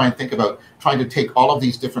interesting to try and think about trying to take all of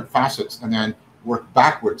these different facets and then work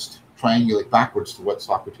backwards, triangulate backwards to what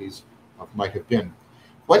Socrates might have been.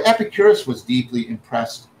 What Epicurus was deeply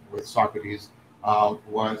impressed with Socrates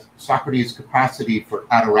was Socrates' capacity for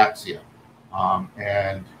ataraxia.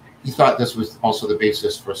 And he thought this was also the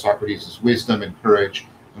basis for Socrates' wisdom and courage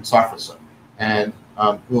and sophrism. And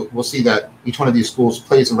we'll see that each one of these schools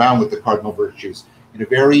plays around with the cardinal virtues in a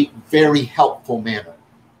very, very helpful manner.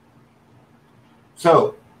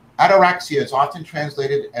 So ataraxia is often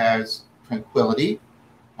translated as tranquility,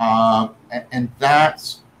 and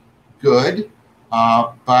that's good,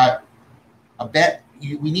 but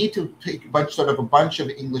we need to take a bunch of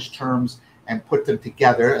English terms and put them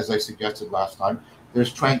together, as I suggested last time.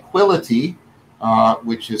 There's tranquility,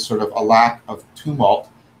 which is sort of a lack of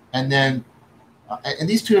tumult, and then and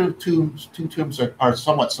these two terms are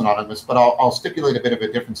somewhat synonymous, but I'll stipulate a bit of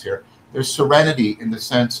a difference here. There's serenity in the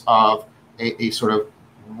sense of a sort of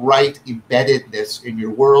right embeddedness in your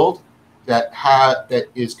world that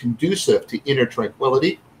is conducive to inner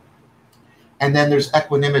tranquility, and then there's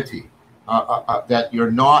equanimity, that you're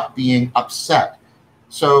not being upset.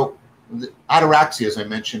 So the ataraxia, as I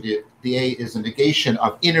mentioned, the A is a negation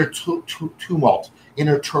of inner tumult,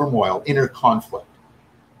 inner turmoil, inner conflict.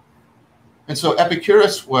 And so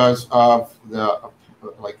Epicurus was of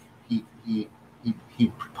he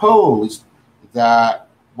proposed that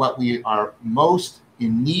what we are most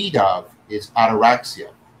in need of is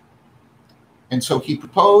ataraxia. And so he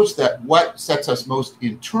proposed that what sets us most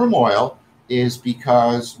in turmoil is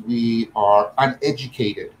because we are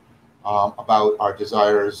uneducated about our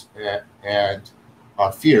desires and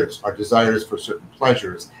our fears, our desires for certain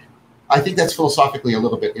pleasures. I think that's philosophically a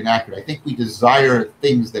little bit inaccurate. I think we desire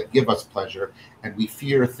things that give us pleasure, and we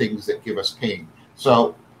fear things that give us pain.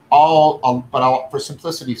 So for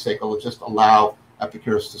simplicity's sake, I'll just allow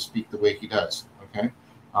Epicurus to speak the way he does. Okay,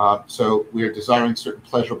 so we're desiring certain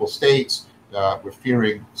pleasurable states. We're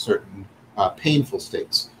fearing certain painful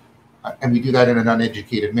states, and we do that in an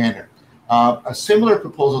uneducated manner. A similar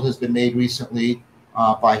proposal has been made recently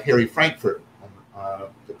by Harry Frankfurt,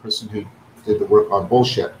 the person who did the work on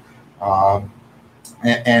bullshit.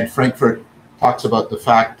 And Frankfurt talks about the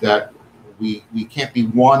fact that we can't be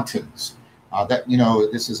wantons. That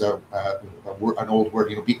this is an old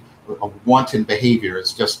word. A wanton behavior.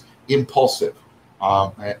 It's just impulsive,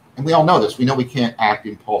 and we all know this. We know we can't act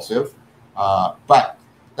impulsive, but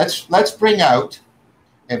let's bring out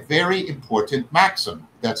a very important maxim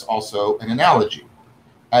that's also an analogy.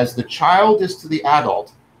 As the child is to the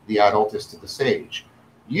adult is to the sage.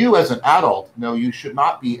 You as an adult know you should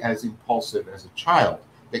not be as impulsive as a child,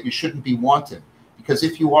 that you shouldn't be wanton, because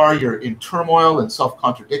if you are, you're in turmoil and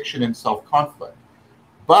self-contradiction and self-conflict.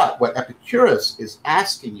 But what Epicurus is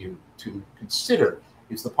asking you to consider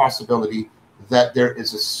is the possibility that there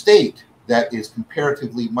is a state that is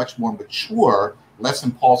comparatively much more mature, less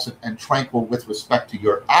impulsive and tranquil with respect to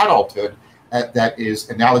your adulthood, that is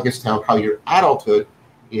analogous to how your adulthood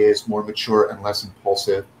is more mature and less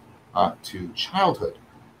impulsive to childhood.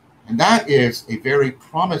 And that is a very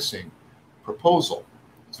promising proposal.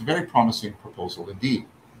 It's a very promising proposal indeed.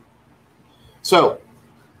 So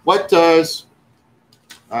what does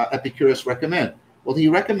Epicurus recommend? Well, he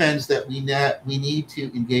recommends that we need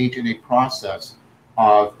to engage in a process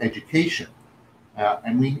of education.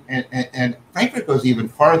 And Frankfurt goes even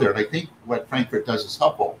farther, and I think what Frankfurt does is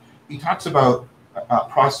helpful. He talks about a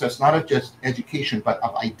process not of just education, but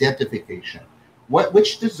of identification.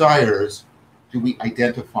 which desires do we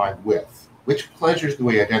identify with? Which pleasures do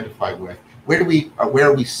we identify with? Where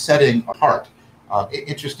are we setting our heart?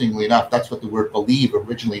 Interestingly enough, that's what the word believe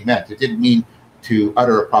originally meant. It didn't mean to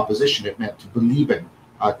utter a proposition. It meant to believe in,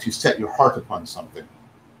 to set your heart upon something.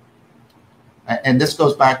 And this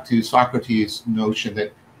goes back to Socrates' notion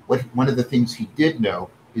that one of the things he did know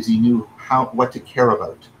is he knew what to care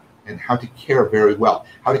about and how to care very well,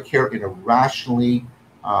 how to care in a rationally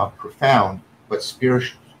profound but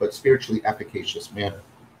spiritually efficacious manner.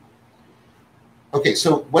 Okay,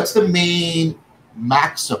 so what's the main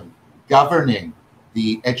maxim governing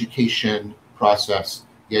the education process,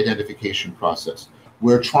 the identification process?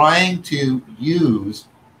 We're trying to use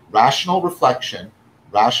rational reflection,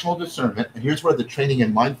 rational discernment, and here's where the training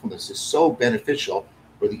in mindfulness is so beneficial,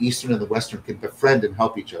 where the Eastern and the Western can befriend and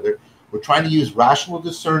help each other. We're trying to use rational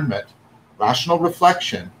discernment, rational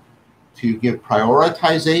reflection to give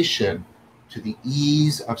prioritization to the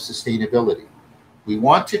ease of sustainability. We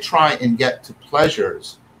want to try and get to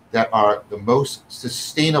pleasures that are the most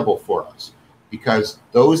sustainable for us, because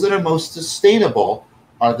those that are most sustainable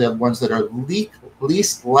are the ones that are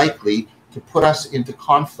least likely to put us into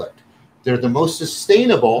conflict. They're the most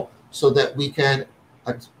sustainable so that we can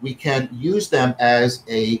use them as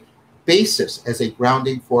a basis, as a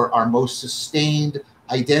grounding for our most sustained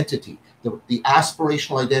identity, the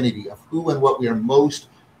aspirational identity of who and what we are most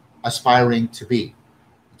aspiring to be.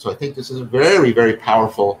 So I think this is a very, very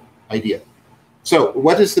powerful idea. So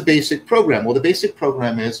what is the basic program? Well, the basic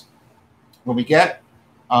program is when we get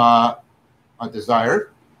a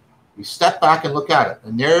desire, we step back and look at it.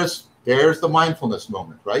 And there's the mindfulness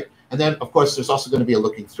moment, right? And then, of course, there's also going to be a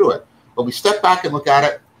looking through it. But we step back and look at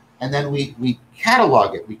it, and then we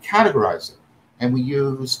catalog it, we categorize it, and we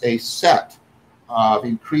use a set of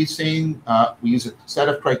we use a set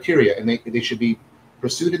of criteria, and they should be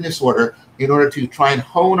pursued in this order in order to try and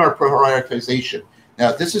hone our prioritization.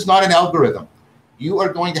 Now, this is not an algorithm. You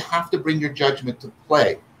are going to have to bring your judgment to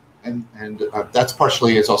play. And that's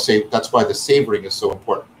partially, as I'll say, that's why the savoring is so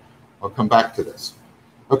important. I'll come back to this.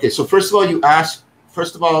 Okay, so first of all, you ask,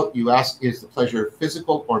 is the pleasure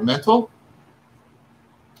physical or mental?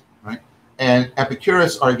 Right? And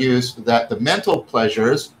Epicurus argues that the mental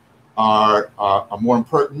pleasures are more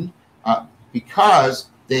important because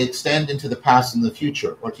they extend into the past and the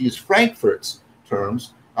future. Or to use Frankfurt's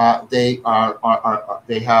terms, they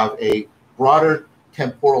have a broader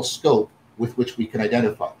temporal scope with which we can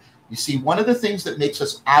identify. You see, one of the things that makes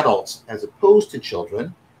us adults as opposed to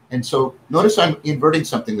children, and so notice I'm inverting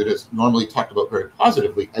something that is normally talked about very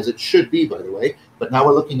positively, as it should be, by the way, but now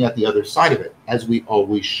we're looking at the other side of it, as we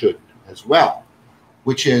always should as well,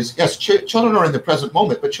 which is, yes, children are in the present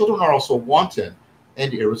moment, but children are also wanton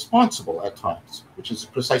and irresponsible at times, which is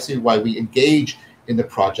precisely why we engage in the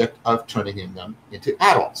project of turning them into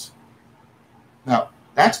adults. Now,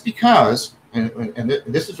 that's because, and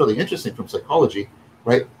this is really interesting from psychology,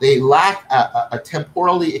 right? They lack a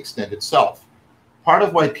temporally extended self. Part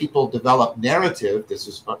of why people develop narrative, this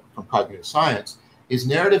is from cognitive science, is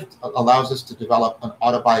narrative allows us to develop an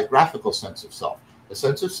autobiographical sense of self, a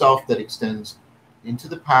sense of self that extends into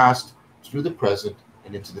the past, through the present,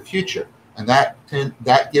 and into the future. And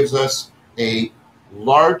that gives us a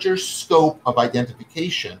larger scope of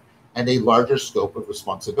identification and a larger scope of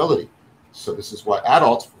responsibility. So this is why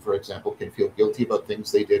adults, for example, can feel guilty about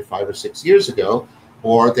things they did 5 or 6 years ago,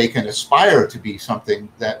 or they can aspire to be something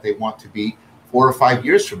that they want to be 4 or 5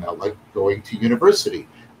 years from now, like going to university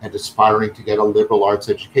and aspiring to get a liberal arts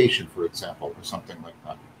education, for example, or something like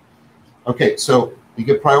that. Okay, so we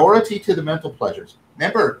give priority to the mental pleasures.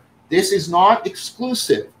 Remember, this is not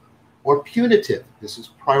exclusive or punitive. This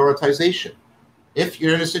is prioritization. If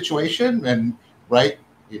you're in a situation and, right,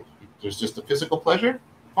 there's just a physical pleasure,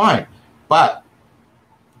 fine. But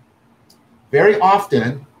very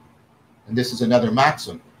often, and this is another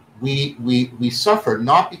maxim, we suffer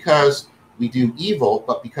not because we do evil,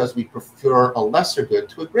 but because we prefer a lesser good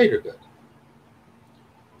to a greater good.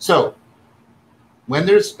 So when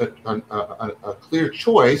there's a clear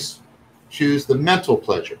choice, choose the mental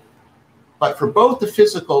pleasure. But for both the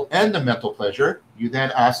physical and the mental pleasure, you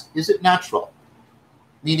then ask, is it natural?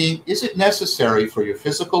 Meaning, is it necessary for your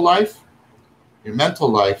physical life, your mental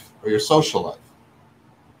life, or your social life?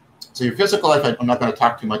 So your physical life, I'm not going to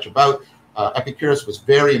talk too much about. Epicurus was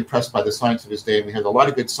very impressed by the science of his day, and we have a lot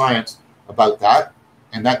of good science about that.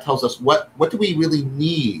 And that tells us what do we really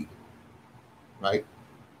need, right,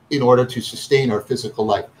 in order to sustain our physical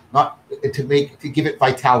life, not to give it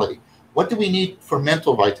vitality. What do we need for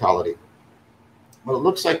mental vitality? Well, it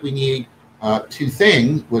looks like we need two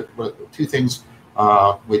things,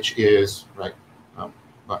 which is, right,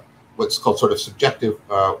 what's called sort of subjective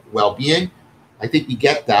well-being. I think we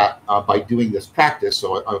get that by doing this practice.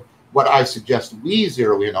 So what I suggest we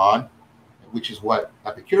zero in on, which is what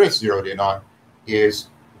Epicurus zeroed in on, is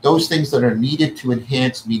those things that are needed to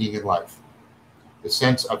enhance meaning in life. The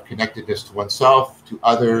sense of connectedness to oneself, to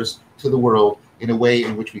others, to the world, in a way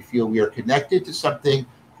in which we feel we are connected to something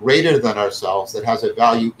greater than ourselves that has a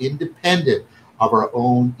value independent of our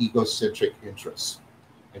own egocentric interests.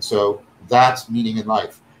 And so that's meaning in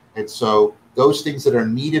life. And so those things that are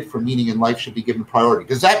needed for meaning in life should be given priority.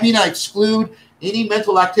 Does that mean I exclude any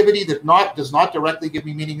mental activity that does not directly give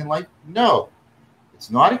me meaning in life? No, it's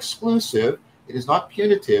not exclusive. It is not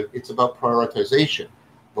punitive. It's about prioritization.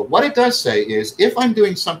 But what it does say is, if I'm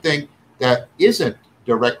doing something that isn't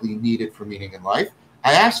directly needed for meaning in life,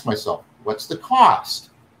 I ask myself, what's the cost?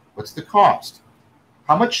 What's the cost?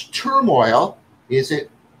 How much turmoil is it,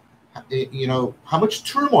 how much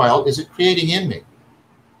turmoil is it creating in me?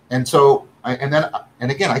 And so,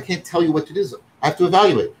 and again, I can't tell you what to do. I have to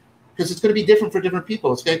evaluate, because it's going to be different for different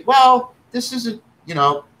people. It's like, well, this isn't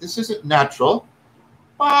natural,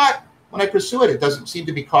 but when I pursue it, it doesn't seem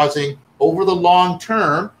to be causing, over the long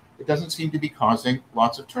term, it doesn't seem to be causing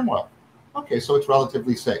lots of turmoil. Okay, so it's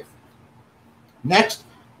relatively safe. Next,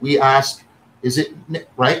 we ask, is it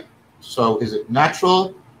right? So is it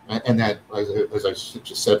natural? And then, as I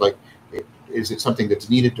just said, like, is it something that's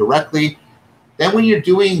needed directly? Then when you're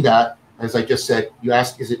doing that, as I just said, you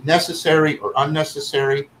ask, is it necessary or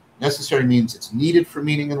unnecessary? Necessary means it's needed for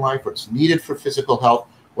meaning in life, or it's needed for physical health,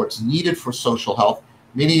 or it's needed for social health.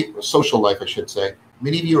 Social life, I should say.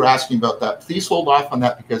 Many of you are asking about that. Please hold off on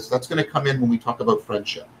that, because that's going to come in when we talk about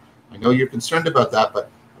friendship. I know you're concerned about that, but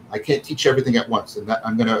I can't teach everything at once, and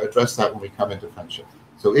I'm going to address that when we come into friendship.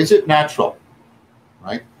 So is it natural,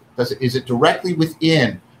 right? Is it directly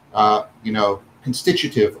within,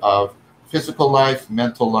 constitutive of physical life,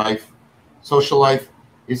 mental life, social life?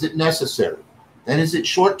 Is it necessary? Then is it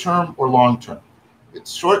short-term or long-term? If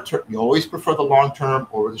it's short-term, you always prefer the long-term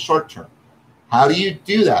over the short-term. How do you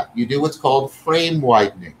do that? You do what's called frame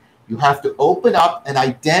widening. You have to open up and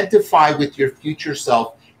identify with your future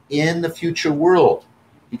self in the future world,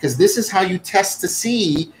 because this is how you test to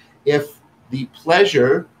see if the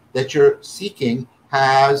pleasure that you're seeking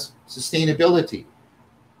has sustainability.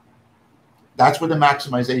 That's where the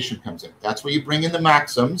maximization comes in. That's where you bring in the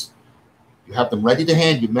maxims. You have them ready to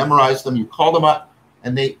hand, you memorize them, you call them up,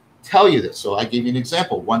 and they tell you this. So I gave you an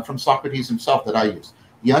example, one from Socrates himself that I use.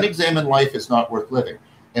 The unexamined life is not worth living.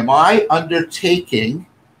 Am I undertaking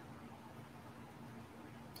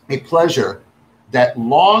a pleasure that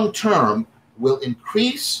long-term will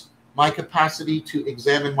increase my capacity to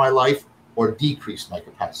examine my life or decrease my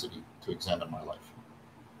capacity to examine my life?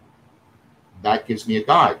 That gives me a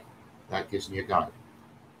guide. That gives me a guide.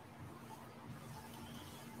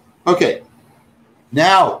 Okay.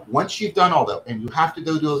 Now, once you've done all that, and you have to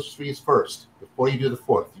do those threes first before you do the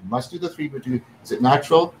fourth. You must do the three, but is it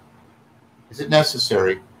natural? Is it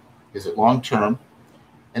necessary? Is it long-term?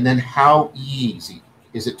 And then how easy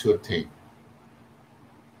is it to obtain?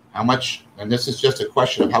 How much, and this is just a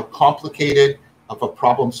question of how complicated of a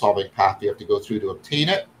problem-solving path you have to go through to obtain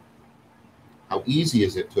it. How easy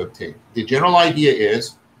is it to obtain? The general idea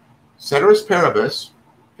is, ceteris paribus,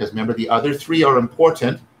 because remember the other three are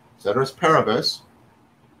important, ceteris paribus,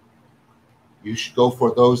 you should go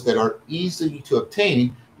for those that are easy to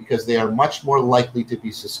obtain, because they are much more likely to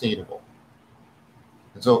be sustainable.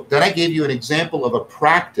 And so then I gave you an example of a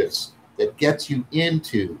practice that gets you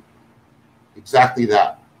into exactly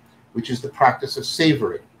that, which is the practice of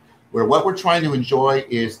savoring, where what we're trying to enjoy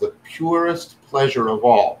is the purest pleasure of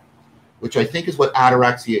all, which I think is what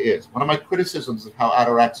ataraxia is. One of my criticisms of how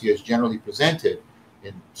ataraxia is generally presented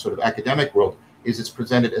in sort of academic world is it's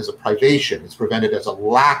presented as a privation. It's presented as a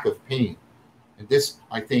lack of pain. And this,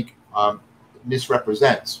 I think,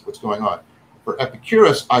 misrepresents what's going on. For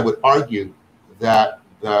Epicurus, I would argue that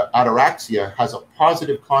the ataraxia has a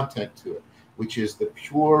positive content to it, which is the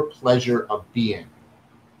pure pleasure of being.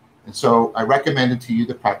 And so I recommended to you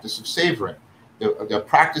the practice of savoring, the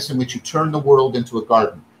practice in which you turn the world into a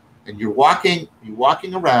garden. And you're walking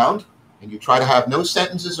around, and you try to have no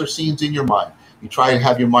sentences or scenes in your mind. You try to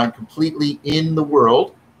have your mind completely in the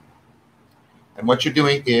world. And what you're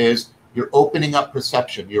doing is you're opening up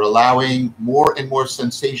perception. You're allowing more and more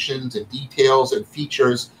sensations and details and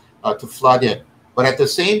features to flood in. But at the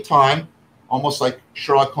same time, almost like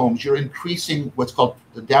Sherlock Holmes, you're increasing what's called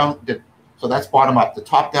so that's bottom up, the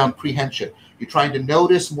top-down prehension. You're trying to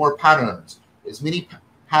notice more patterns, as many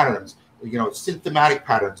patterns, systematic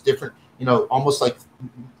patterns, different, almost like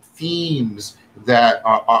themes that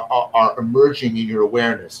are emerging in your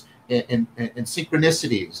awareness, and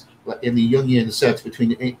synchronicities, in the Jungian sense,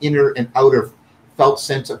 between an inner and outer felt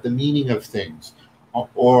sense of the meaning of things,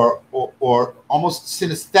 or almost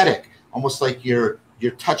synesthetic, almost like you're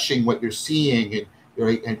touching what you're seeing,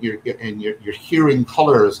 and you're hearing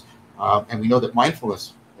colors, and we know that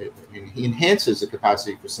mindfulness enhances the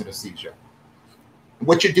capacity for synesthesia.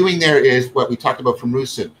 What you're doing there is what we talked about from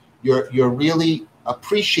Rusin. You're really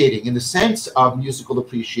appreciating, in the sense of musical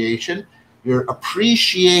appreciation, you're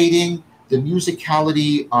appreciating the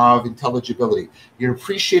musicality of intelligibility. You're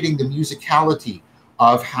appreciating the musicality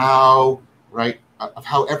of how, of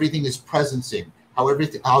how everything is presencing,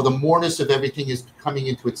 how the moreness of everything is coming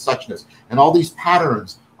into its suchness. And all these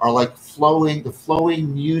patterns are like the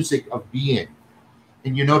flowing music of being.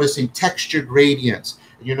 And you're noticing texture gradients,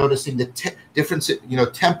 and you're noticing the difference,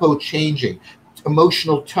 tempo changing,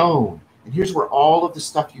 emotional tone. And here's where all of the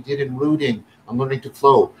stuff you did in rooting on learning to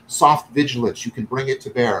flow, soft vigilance, you can bring it to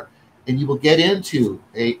bear. And you will get into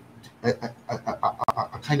a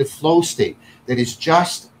kind of flow state that is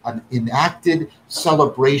just an enacted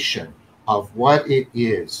celebration of what it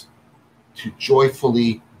is to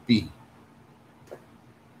joyfully be.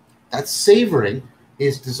 That savoring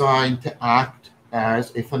is designed to act as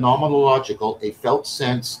a phenomenological, a felt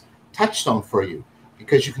sense touchstone for you,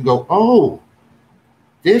 because you can go, oh,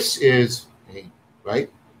 this is a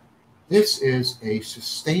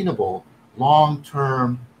sustainable,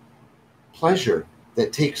 long-term pleasure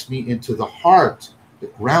that takes me into the heart, the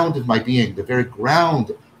ground of my being, the very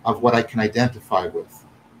ground of what I can identify with.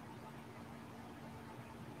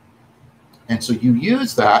 And so you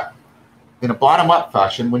use that in a bottom-up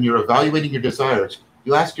fashion when you're evaluating your desires.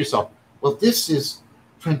 You ask yourself, well, this is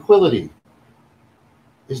tranquility.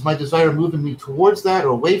 Is my desire moving me towards that or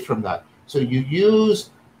away from that? So you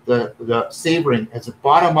use the savoring as a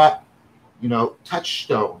bottom-up,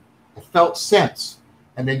 touchstone, a felt sense.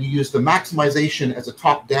 And then you use the maximization as a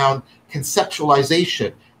top-down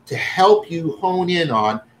conceptualization to help you hone in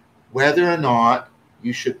on whether or not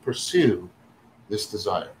you should pursue this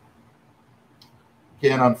desire.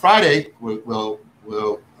 Okay, and on Friday, we'll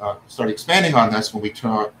start expanding on this when we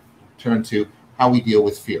turn to how we deal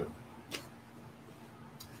with fear.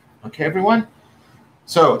 Okay, everyone?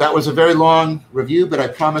 So that was a very long review, but I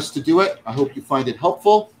promised to do it. I hope you find it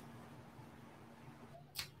helpful.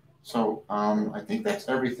 So I think that's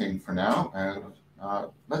everything for now. And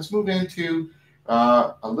let's move into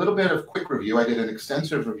a little bit of quick review. I did an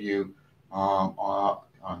extensive review on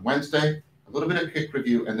Wednesday, a little bit of quick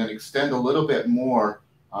review, and then extend a little bit more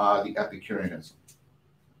the Epicureanism.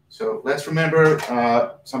 So let's remember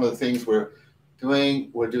some of the things we're doing.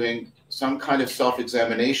 We're doing some kind of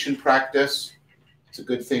self-examination practice. It's a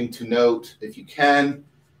good thing to note if you can,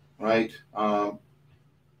 right? The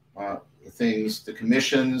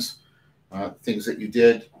commissions, things that you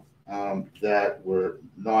did that were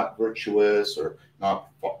not virtuous or not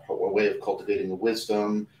a way of cultivating the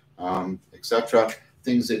wisdom, etc.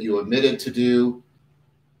 Things that you omitted to do.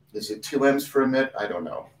 Is it 2 M's for omit? I don't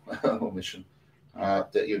know. Omission.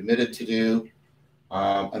 That you admitted to do.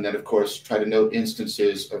 And then, of course, try to note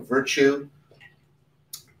instances of virtue.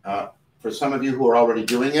 For some of you who are already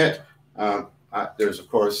doing it, there's, of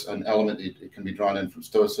course, an element it can be drawn in from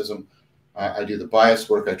Stoicism. I do the bias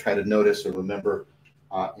work. I try to notice or remember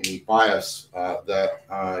any bias that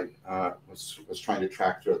I was trying to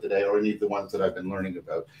track throughout the day, or any of the ones that I've been learning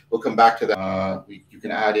about. We'll come back to that. You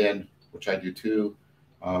can add in, which I do too,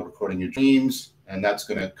 recording your dreams, and that's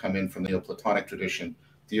going to come in from the Neo-Platonic tradition,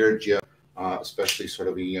 theurgia, especially sort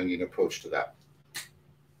of a Jungian approach to that.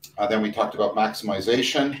 Then we talked about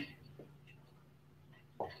maximization.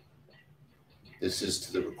 This is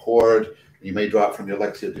to the record. You may draw it from your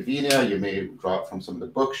Lectio Divina. You may draw it from some of the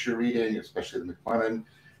books you're reading, especially the McLennan,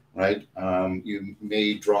 right? You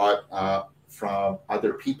may draw it from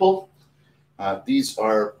other people. These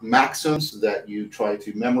are maxims that you try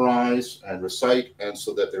to memorize and recite, and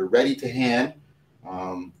so that they're ready to hand.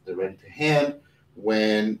 They're ready to hand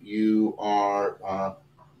when you are,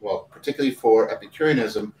 well, particularly for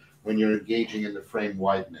Epicureanism, when you're engaging in the frame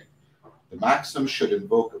widening. The maxim should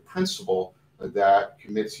invoke a principle that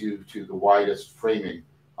commits you to the widest framing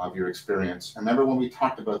of your experience. And remember when we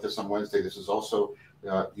talked about this on Wednesday, this is also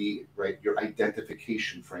your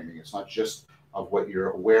identification framing. It's not just of what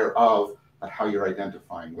you're aware of, but how you're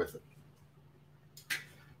identifying with it.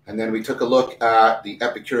 And then we took a look at the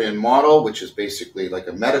Epicurean model, which is basically like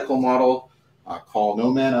a medical model. Call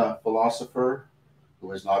no man a philosopher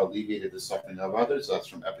who has not alleviated the suffering of others. That's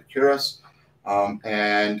from Epicurus.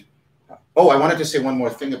 Oh, I wanted to say one more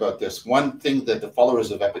thing about this. One thing that the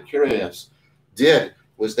followers of Epicurus did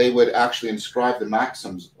was they would actually inscribe the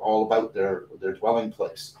maxims all about their dwelling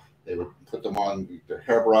place. They would put them on their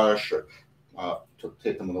hairbrush or to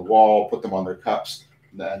take them on the wall, put them on their cups.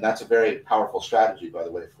 And that's a very powerful strategy, by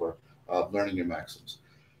the way, for learning your maxims.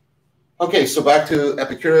 Okay, so back to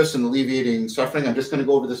Epicurus and alleviating suffering. I'm just going to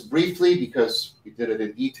go over this briefly because we did it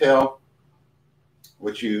in detail.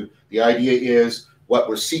 The idea is what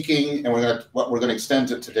we're seeking, and what we're going to extend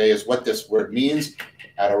to today is what this word means,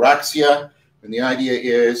 ataraxia. And the idea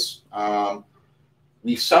is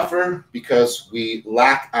we suffer because we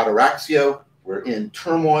lack ataraxia. We're in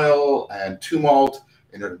turmoil and tumult,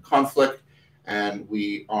 and in conflict, and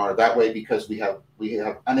we are that way because we have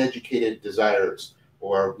uneducated desires,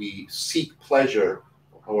 or we seek pleasure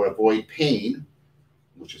or avoid pain,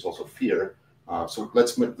 which is also fear. So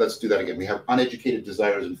let's do that again. We have uneducated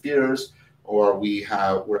desires and fears, or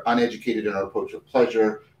we're uneducated in our approach of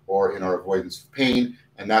pleasure or in our avoidance of pain,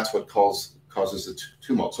 and that's what causes the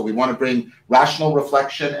tumult. So we want to bring rational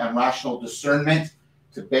reflection and rational discernment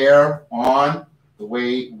to bear on the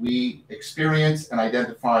way we experience and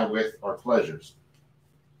identify with our pleasures.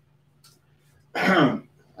 And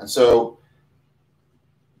so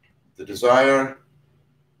the desire,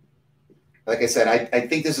 like I said, I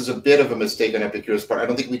think this is a bit of a mistake on Epicurus' part. I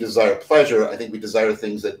don't think we desire pleasure. I think we desire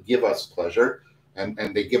things that give us pleasure, and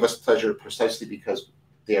they give us pleasure precisely because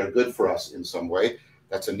they are good for us in some way.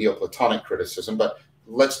 That's a Neo-Platonic criticism, but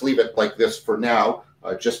let's leave it like this for now,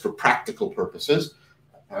 just for practical purposes.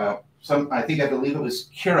 I believe it was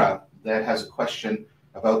Kira that has a question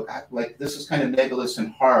about, like, this is kind of nebulous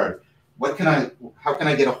and hard. How can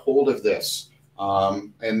I get a hold of this?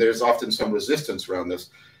 And there's often some resistance around this.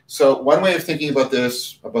 So one way of thinking about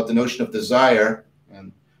this, about the notion of desire,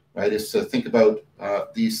 is to think about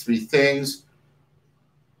these three things.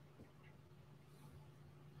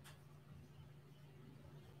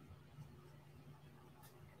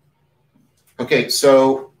 Okay,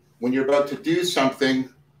 so when you're about to do something,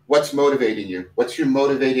 what's motivating you? What's your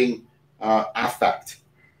motivating affect?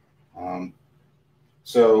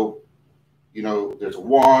 So, there's a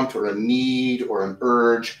want or a need or an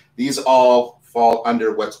urge. These all fall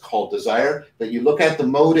under what's called desire. But you look at the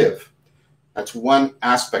motive. That's one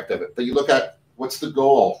aspect of it. But you look at what's the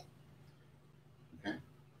goal. Okay.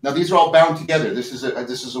 Now, these are all bound together. This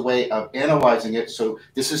is a way of analyzing it. So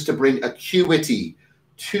this is to bring acuity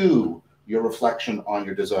to your reflection on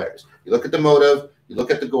your desires. You look at the motive, you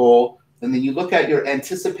look at the goal, and then you look at your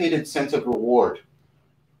anticipated sense of reward.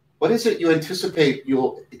 What is it you anticipate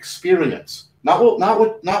you'll experience? Not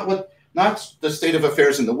the state of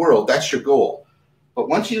affairs in the world. That's your goal. But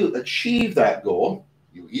once you achieve that goal,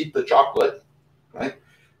 you eat the chocolate, right?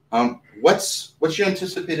 What's your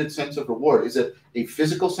anticipated sense of reward? Is it a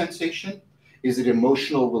physical sensation? Is it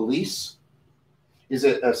emotional release? Is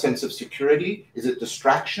it a sense of security? Is it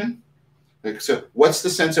distraction? So what's the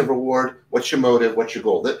sense of reward? What's your motive? What's your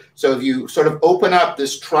goal? So if you sort of open up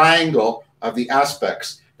this triangle of the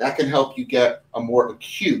aspects, that can help you get a more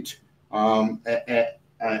acute and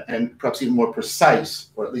perhaps even more precise,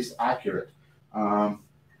 or at least accurate,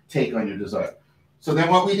 take on your desire. So then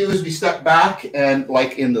what we do is we step back, and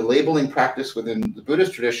like in the labeling practice within the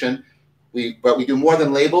Buddhist tradition, but we do more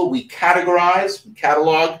than label. We categorize, we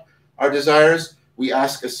catalog our desires. We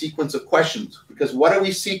ask a sequence of questions, because what are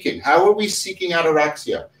we seeking? How are we seeking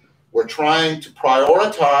ataraxia? We're trying to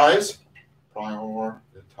prioritize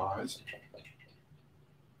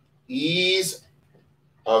ease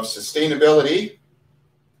of sustainability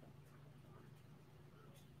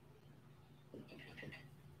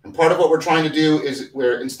and part of what we're trying to do is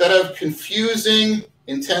instead of confusing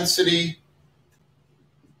intensity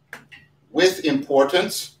with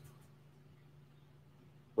importance,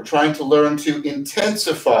 we're trying to learn to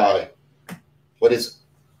intensify what is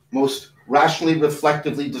most rationally,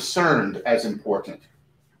 reflectively discerned as important.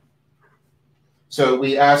 So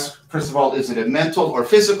we ask, first of all, is it a mental or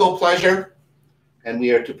physical pleasure? And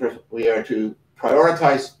we are to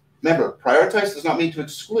prioritize. Remember, prioritize does not mean to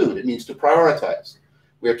exclude. It means to prioritize.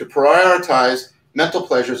 We are to prioritize mental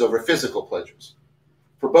pleasures over physical pleasures.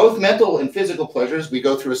 For both mental and physical pleasures, we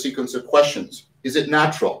go through a sequence of questions. Is it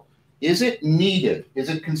natural? Is it needed? Is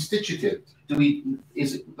it constitutive?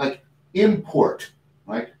 Is it like import,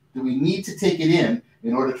 right? Do we need to take it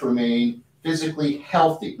in order to remain physically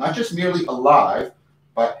healthy? Not just merely alive,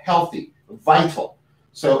 but healthy, vital.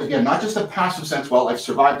 So again, not just a passive sense, well, I've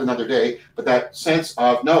survived another day, but that sense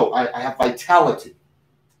of, no, I have vitality.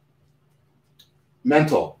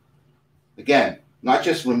 Mental. Again, not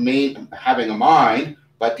just having a mind,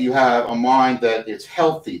 but do you have a mind that is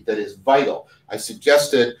healthy, that is vital? I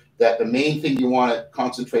suggested that the main thing you want to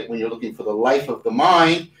concentrate when you're looking for the life of the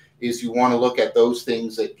mind is you want to look at those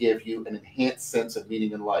things that give you an enhanced sense of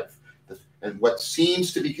meaning in life. And what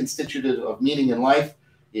seems to be constitutive of meaning in life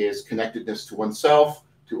is connectedness to oneself,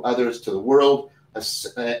 to others, to the world,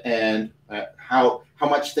 and how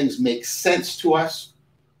much things make sense to us,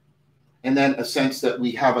 and then a sense that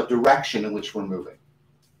we have a direction in which we're moving.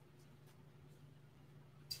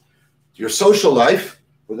 Your social life,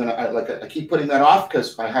 we're going to, I keep putting that off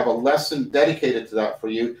because I have a lesson dedicated to that for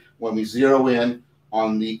you when we zero in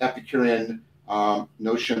on the Epicurean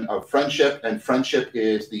notion of friendship, and friendship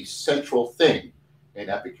is the central thing in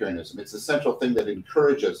Epicureanism. It's the central thing that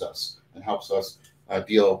encourages us and helps us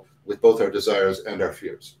deal with both our desires and our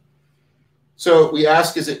fears. So we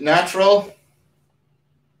ask, is it natural?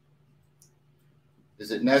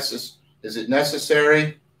 Is it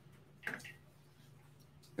necessary?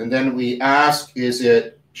 And then we ask, is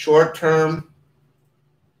it short-term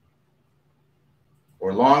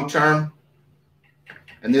or long-term?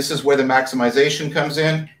 And this is where the maximization comes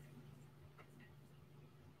in.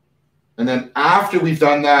 And then after we've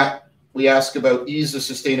done that, we ask about ease of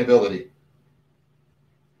sustainability.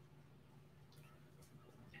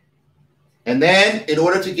 And then, in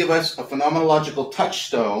order to give us a phenomenological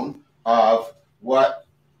touchstone of what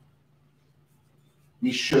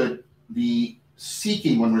we should be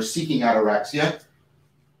seeking when we're seeking ataraxia,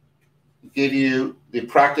 we give you the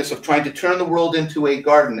practice of trying to turn the world into a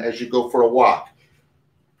garden as you go for a walk.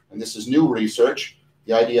 And this is new research,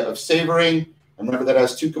 the idea of savoring. And remember that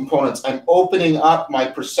has two components. I'm opening up my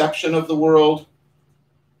perception of the world,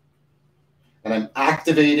 and I'm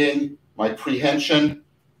activating my prehension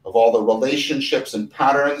of all the relationships and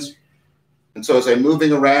patterns. And so as I'm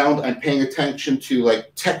moving around, I'm paying attention to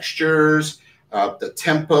like textures, the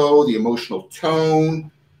tempo, the emotional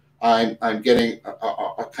tone. I'm getting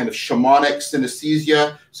a kind of shamanic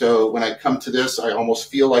synesthesia. So when I come to this, I almost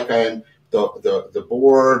feel like I'm the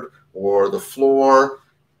board or the floor.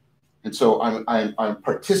 And so I'm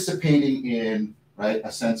participating in, right,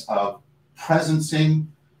 a sense of presencing.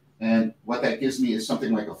 And what that gives me is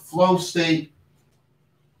something like a flow state.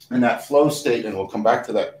 And that flow state, and we'll come back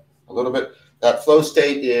to that a little bit, that flow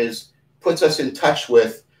state puts us in touch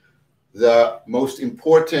with the most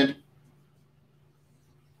important,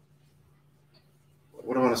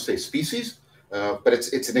 what do I want to say, species? But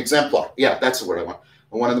it's an exemplar. Yeah, that's the word I want.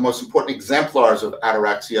 And one of the most important exemplars of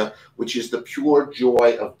ataraxia, which is the pure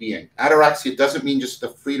joy of being. Ataraxia doesn't mean just the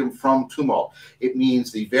freedom from tumult. It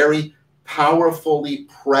means the very powerfully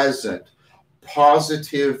present,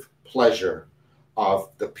 positive pleasure of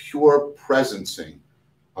the pure presencing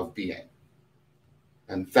of being.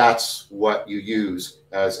 And that's what you use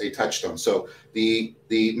as a touchstone. So the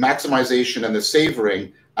maximization and the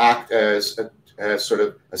savoring act as sort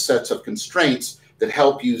of a set of constraints that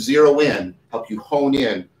help you zero in, help you hone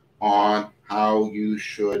in on how you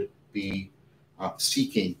should be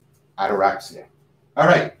seeking ataraxia. All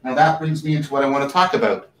right, now that brings me into what I want to talk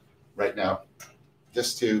about right now,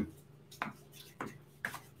 just to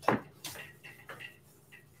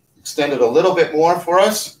extend it a little bit more for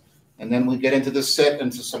us, and then we get into the sit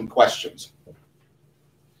into some questions.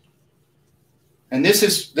 And this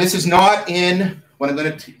is not in, what I'm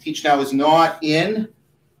going to teach now is not in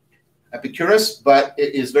Epicurus, but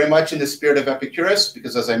it is very much in the spirit of Epicurus,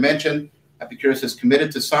 because as I mentioned, Epicurus is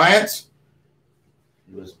committed to science.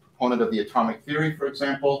 He was a proponent of the atomic theory, for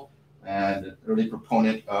example, and an early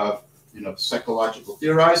proponent of psychological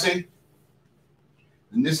theorizing.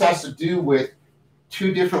 And this has to do with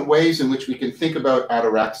two different ways in which we can think about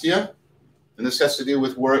ataraxia. And this has to do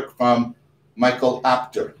with work from Michael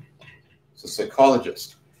Apter, he's a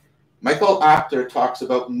psychologist. Michael Apter talks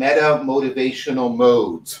about meta-motivational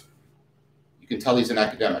modes. You can tell he's an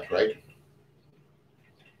academic, right?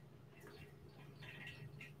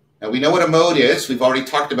 Now we know what a mode is. We've already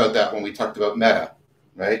talked about that when we talked about meta,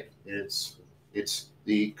 right? It's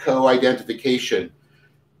the co-identification.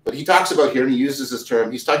 But he talks about here, and he uses this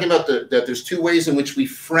term, he's talking about that there's two ways in which we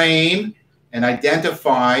frame and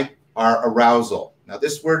identify our arousal. Now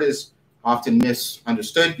this word is often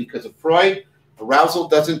misunderstood because of Freud. Arousal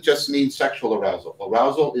doesn't just mean sexual arousal.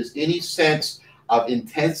 Arousal is any sense of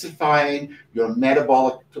intensifying your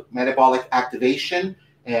metabolic activation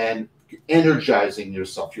and energizing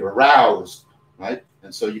yourself. You're aroused, right?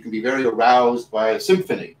 And so you can be very aroused by a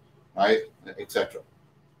symphony, right, etc.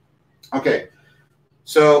 Okay,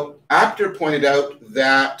 so Apter pointed out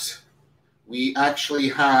that we actually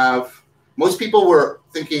have, most people were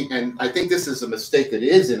thinking, and I think this is a mistake that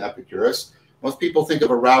is in Epicurus, most people think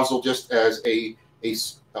of arousal just as a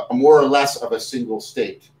more or less of a single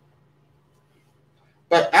state.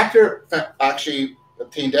 But Apter actually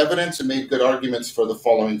obtained evidence and made good arguments for the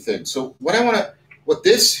following thing. So what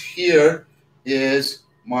this here is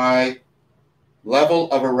my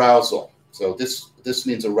level of arousal. So this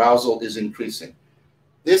means arousal is increasing.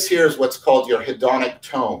 This here is what's called your hedonic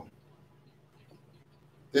tone.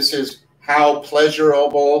 This is how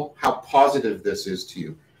pleasurable, how positive this is to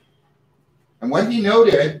you. And what he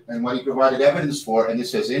noted, and what he provided evidence for, and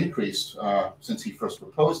this has increased since he first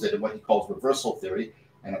proposed it, and what he calls reversal theory,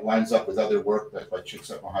 and it lines up with other work by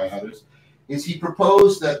Csikszentmihalyi and others, is he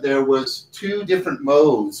proposed that there was two different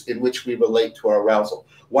modes in which we relate to our arousal.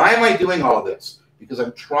 Why am I doing all this? Because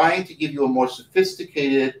I'm trying to give you a more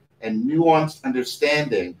sophisticated and nuanced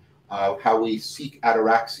understanding of how we seek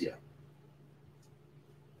ataraxia.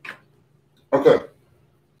 Okay.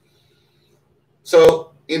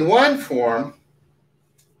 So in one form,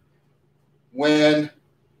 when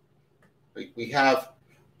we have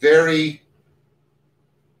very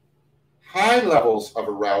high levels of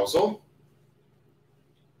arousal,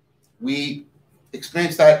 we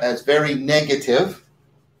experience that as very negative.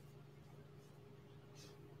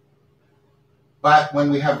 But when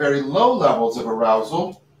we have very low levels of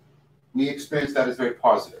arousal, we experience that as very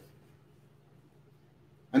positive.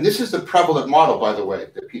 And this is the prevalent model, by the way,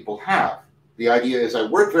 that people have. The idea is I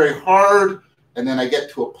work very hard, and then I get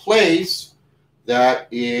to a place that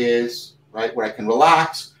is, right, where I can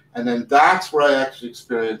relax, and then that's where I actually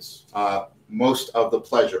experience most of the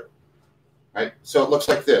pleasure, right? So it looks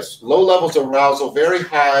like this. Low levels of arousal, very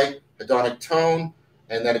high hedonic tone,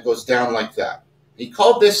 and then it goes down like that. He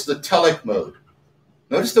called this the telic mode.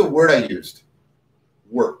 Notice the word I used,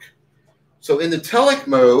 work. So in the telic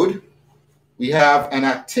mode, we have an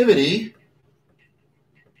activity,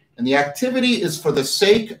 and the activity is for the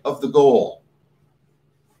sake of the goal.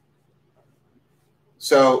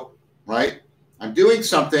 So, right, I'm doing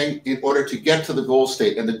something in order to get to the goal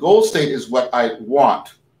state, and the goal state is what I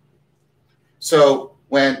want. So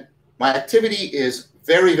when my activity is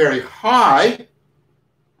very, very high,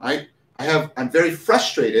 right, I'm very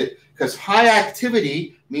frustrated because high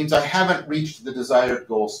activity means I haven't reached the desired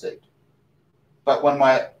goal state. But when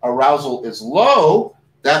my arousal is low,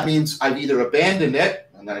 that means I've either abandoned it,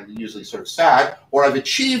 and then I'm usually sort of sad, or I've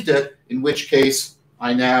achieved it, in which case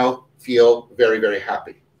I now feel very, very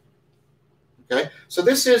happy. Okay? So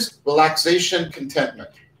this is relaxation, contentment.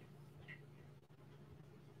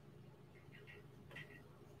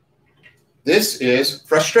 This is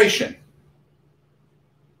frustration.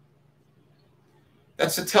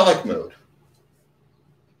 That's the telic mode.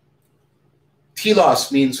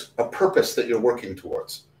 Telos means a purpose that you're working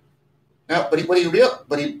towards. Now, but he pointed out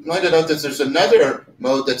that there's another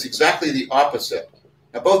mode that's exactly the opposite.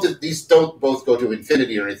 Now, both of these don't both go to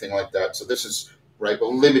infinity or anything like that. So this is, right, but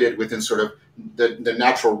limited within sort of the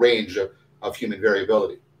natural range of human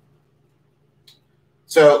variability.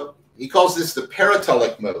 So he calls this the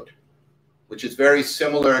paratelic mode, which is very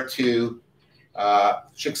similar to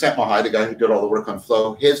Csikszentmihalyi, the guy who did all the work on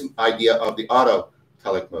flow, his idea of the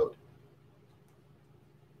autotelic mode.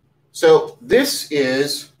 So this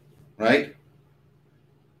is, right,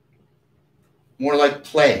 more like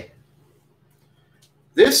play.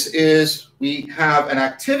 This is, we have an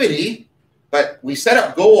activity, but we set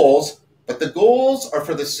up goals, but the goals are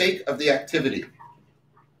for the sake of the activity.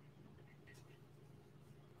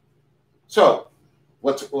 So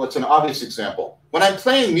what's an obvious example? When I'm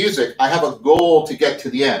playing music, I have a goal to get to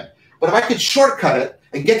the end. But if I could shortcut it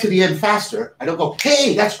and get to the end faster, I don't go,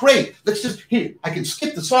 hey, that's great. Let's just, here, I can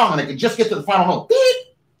skip the song and I can just get to the final note.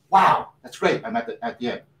 Beep! Wow, that's great. I'm at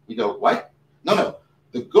the end. You go, what? No.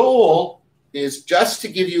 The goal is just to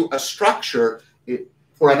give you a structure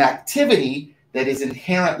for an activity that is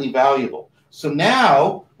inherently valuable. So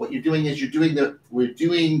now what you're doing is we're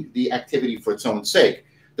doing the activity for its own sake.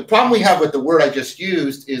 The problem we have with the word I just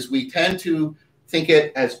used is we tend to think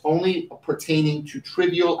it as only pertaining to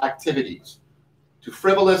trivial activities, to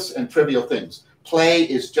frivolous and trivial things. Play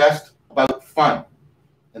is just about fun,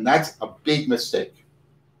 and that's a big mistake.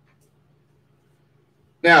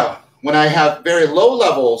 Now, when I have very low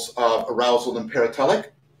levels of arousal in paratelic,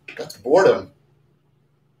 that's boredom.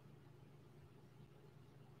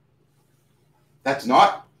 That's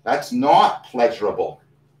not pleasurable.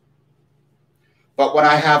 But when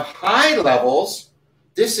I have high levels,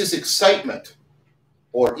 this is excitement,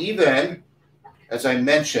 or even, as I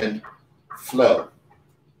mentioned, flow.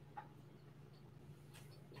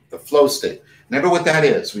 The flow state. Remember what that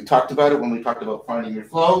is. We talked about it when we talked about finding your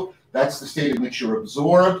flow. That's the state in which you're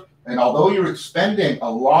absorbed. And although you're expending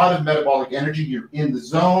a lot of metabolic energy, you're in the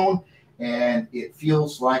zone, and it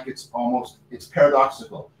feels like it's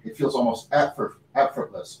paradoxical. It feels almost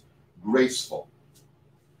effortless, graceful.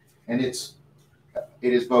 And it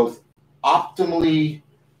is both optimally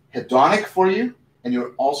hedonic for you, and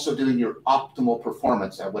you're also doing your optimal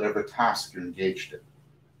performance at whatever task you're engaged in.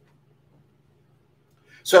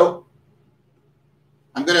 So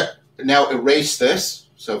I'm going to now erase this.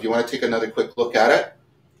 So if you want to take another quick look at it,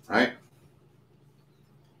 right?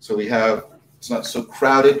 So we have, it's not so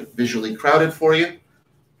crowded, visually crowded for you.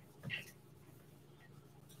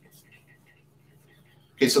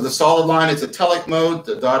 Okay, so the solid line is the telic mode.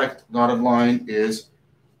 The dotted line is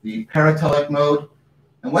the paratelic mode.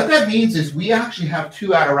 And what that means is we actually have two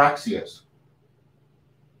ataraxias.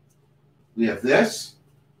 We have this,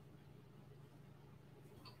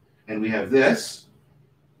 and we have this.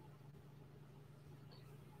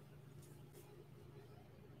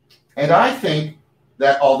 And I think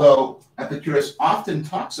that although Epicurus often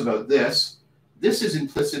talks about this, this is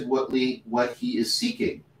implicitly what he is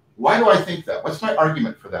seeking. Why do I think that? What's my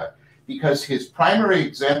argument for that? Because his primary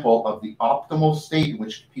example of the optimal state in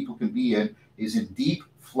which people can be in is in deep,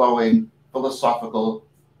 flowing, philosophical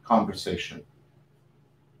conversation.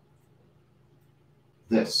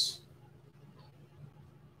 This.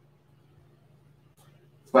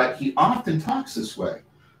 But he often talks this way.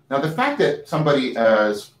 Now, the fact that somebody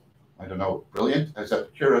as, I don't know, brilliant as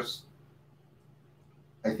Epicurus,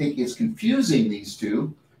 I think is confusing these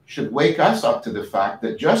two, should wake us up to the fact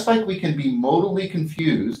that just like we can be modally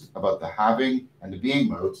confused about the having and the being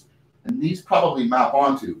modes, and these probably map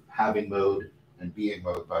onto having mode and being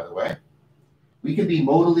mode, by the way, we can be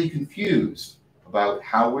modally confused about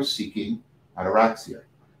how we're seeking ataraxia.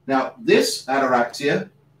 Now, this ataraxia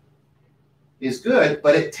is good,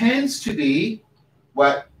 but it tends to be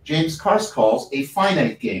what James Carse calls a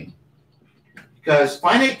finite game. Because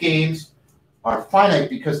finite games are finite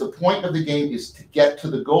because the point of the game is to get to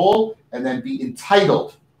the goal and then be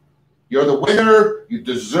entitled. You're the winner, you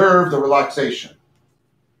deserve the relaxation.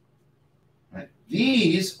 Right?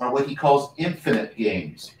 These are what he calls infinite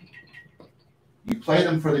games. You play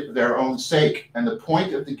them for their own sake, and the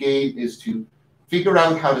point of the game is to figure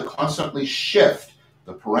out how to constantly shift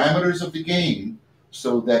the parameters of the game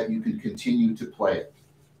so that you can continue to play it.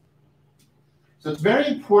 So it's very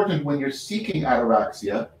important when you're seeking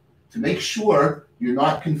ataraxia to make sure you're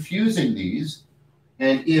not confusing these,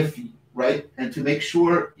 and and to make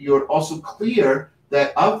sure you're also clear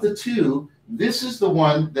that of the two, this is the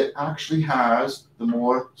one that actually has the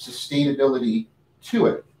more sustainability to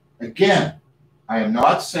it. Again, I am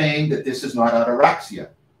not saying that this is not ataraxia.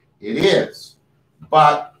 It is.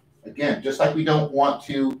 But again, just like we don't want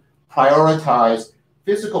to prioritize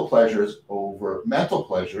physical pleasures over mental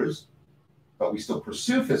pleasures, but we still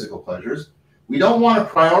pursue physical pleasures, we don't want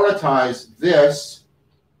to prioritize this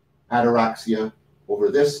ataraxia over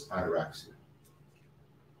this ataraxia.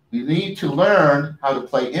 We need to learn how to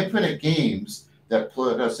play infinite games that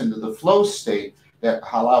put us into the flow state that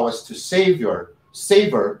allow us to savor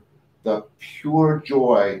the pure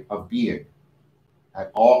joy of being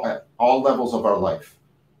at all levels of our life,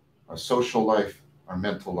 our social life, our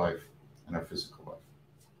mental life, and our physical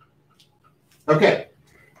life. Okay,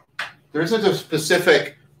 there isn't a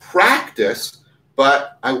specific practice,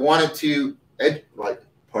 but I wanted to,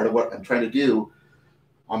 part of what I'm trying to do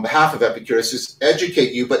on behalf of Epicurus is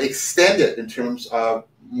educate you, but extend it in terms of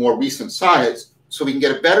more recent science so we can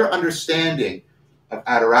get a better understanding of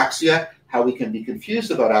ataraxia, how we can be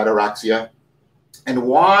confused about ataraxia, and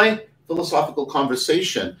why philosophical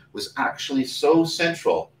conversation was actually so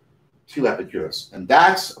central to Epicurus. And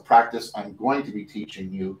that's a practice I'm going to be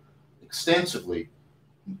teaching you extensively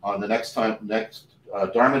on the next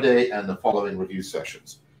Dharma Day and the following review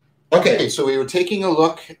sessions. Okay, so we were taking a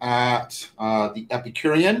look at the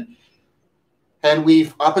Epicurean,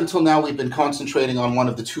 and up until now, we've been concentrating on one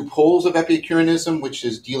of the two poles of Epicureanism, which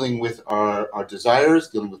is dealing with our desires,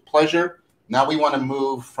 dealing with pleasure. Now we want to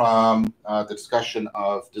move from the discussion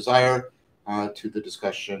of desire to the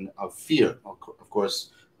discussion of fear. Of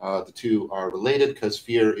course, the two are related because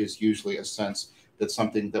fear is usually a sense that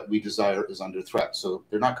something that we desire is under threat. So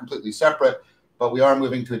they're not completely separate, but we are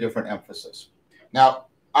moving to a different emphasis. Now,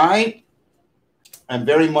 I am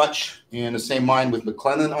very much in the same mind with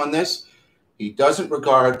McLennan on this. He doesn't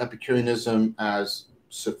regard Epicureanism as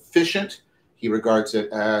sufficient. He regards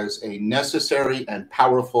it as a necessary and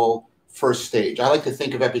powerful first stage. I like to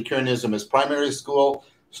think of Epicureanism as primary school,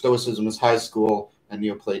 Stoicism as high school, and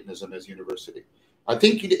Neo-Platonism as university. I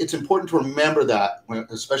think it's important to remember that,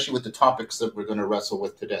 especially with the topics that we're going to wrestle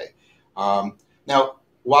with today. Now,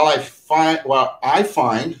 while I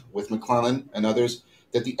find with McLennan and others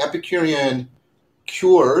that the Epicurean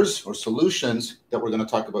cures or solutions that we're going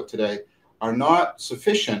to talk about today are not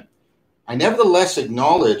sufficient, I nevertheless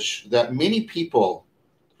acknowledge that many people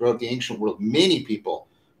throughout the ancient world, many people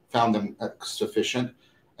found them sufficient.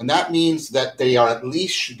 And that means that they are at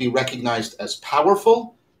least should be recognized as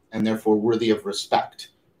powerful and therefore worthy of respect.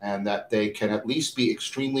 and that they can at least be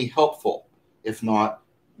extremely helpful, if not,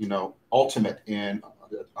 ultimate in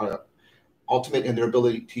their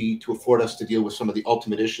ability to afford us to deal with some of the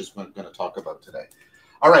ultimate issues we're going to talk about today.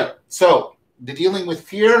 All right, so the dealing with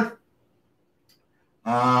fear.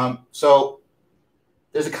 So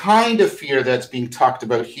there's a kind of fear that's being talked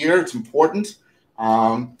about here. It's important.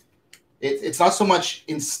 It's not so much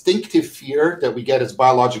instinctive fear that we get as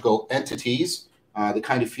biological entities, the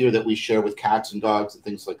kind of fear that we share with cats and dogs and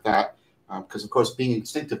things like that. Because, of course, being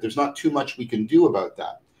instinctive, there's not too much we can do about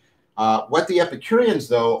that. What the Epicureans,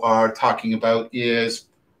 though, are talking about is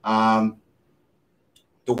the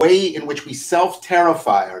way in which we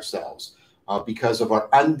self-terrify ourselves because of our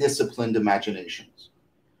undisciplined imaginations.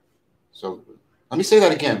 So let me say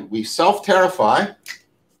that again. We self-terrify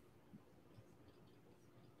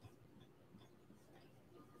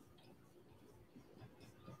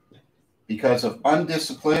because of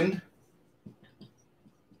undisciplined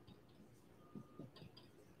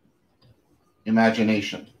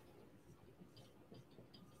imagination.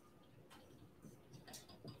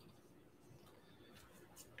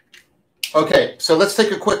 Okay, so let's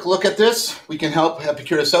take a quick look at this. We can help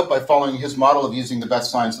Epicurus out by following his model of using the best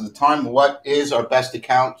science of the time. What is our best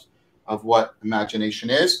account of what imagination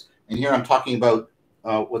is? And here I'm talking about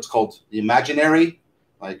what's called the imaginary,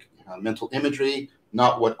 like mental imagery,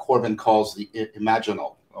 not what Corbin calls the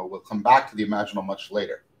imaginal. We'll come back to the imaginal much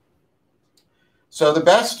later. So the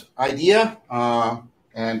best idea,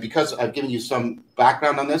 and because I've given you some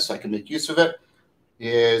background on this, I can make use of it,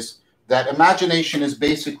 is that imagination is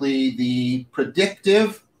basically the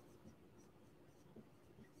predictive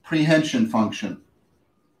prehension function.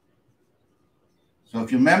 So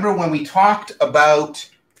if you remember when we talked about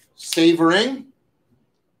savoring,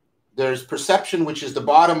 there's perception, which is the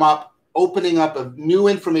bottom-up opening up of new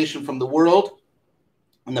information from the world,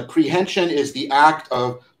 and the prehension is the act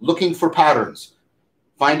of looking for patterns,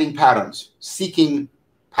 finding patterns, seeking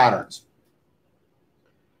patterns.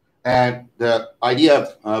 And the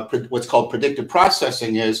idea of what's called predictive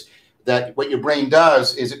processing is that what your brain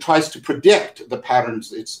does is it tries to predict the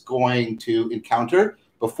patterns it's going to encounter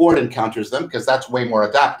before it encounters them, because that's way more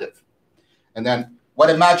adaptive. And then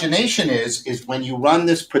what imagination is when you run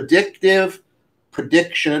this predictive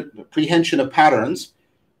prehension of patterns,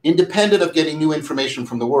 independent of getting new information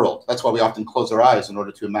from the world. That's why we often close our eyes in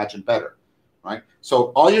order to imagine better, right?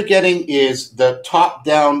 So all you're getting is the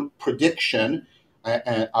top-down prediction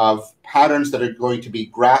of patterns that are going to be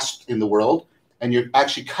grasped in the world, and you're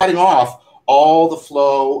actually cutting off all the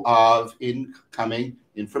flow of incoming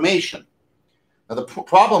information. Now, the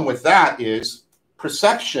problem with that is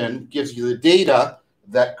perception gives you the data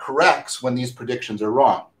that corrects when these predictions are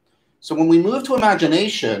wrong. So when we move to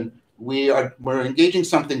imagination, we're engaging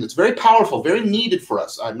something that's very powerful, very needed for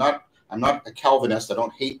us. I'm not a Calvinist. I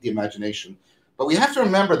don't hate the imagination, but we have to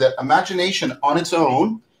remember that imagination on its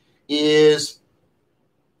own is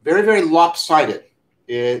very, very lopsided.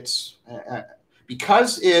 It's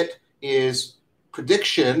because it is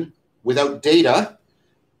prediction without data.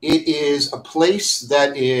 It is a place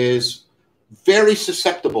that is very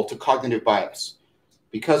susceptible to cognitive bias,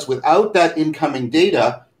 because without that incoming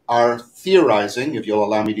data, our theorizing, if you'll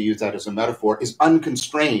allow me to use that as a metaphor, is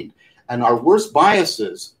unconstrained, and our worst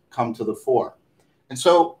biases come to the fore. And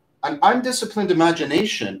so an undisciplined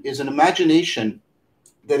imagination is an imagination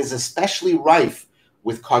that is especially rife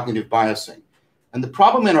with cognitive biasing. And the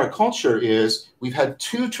problem in our culture is we've had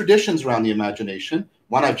two traditions around the imagination.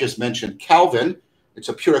 One I've just mentioned, Calvin. It's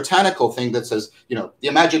a puritanical thing that says, the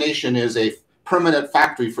imagination is a permanent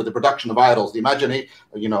factory for the production of idols. The imagination,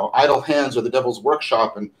 idle hands are the devil's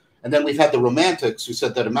workshop. And then we've had the Romantics who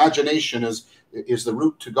said that imagination is the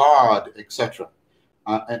route to God, etc.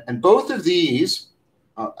 And both of these,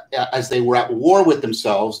 as they were at war with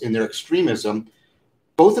themselves in their extremism,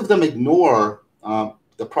 both of them ignore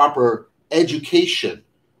the proper education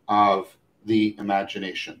of the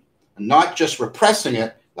imagination, and not just repressing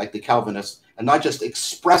it like the Calvinists, and not just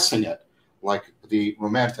expressing it like the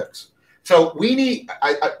Romantics. So we need,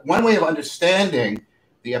 one way of understanding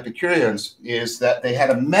the Epicureans is that they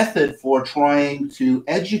had a method for trying to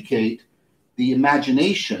educate the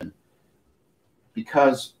imagination,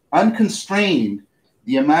 because unconstrained,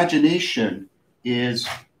 the imagination is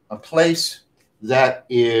a place that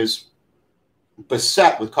is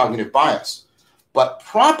beset with cognitive bias. But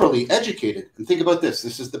properly educated, and think about this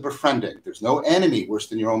is the befriending. There's no enemy worse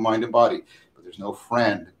than your own mind and body, but there's no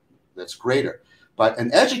friend that's greater. But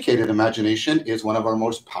an educated imagination is one of our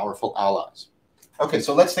most powerful allies. Okay,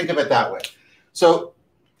 so let's think of it that way. So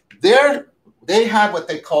they had what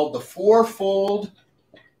they called the fourfold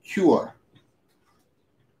cure.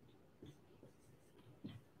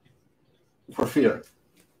 for fear.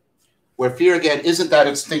 Where fear, again, isn't that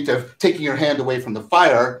instinctive taking your hand away from the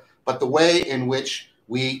fire, but the way in which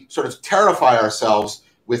we sort of terrify ourselves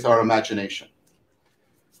with our imagination.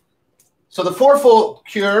 So the fourfold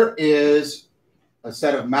cure is a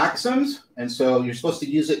set of maxims, and so you're supposed to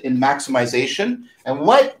use it in maximization. And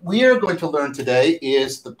what we are going to learn today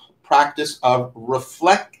is the practice of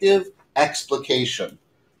reflective explication.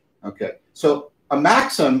 Okay, so a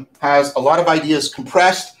maxim has a lot of ideas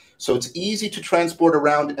compressed, so it's easy to transport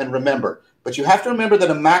around and remember. But you have to remember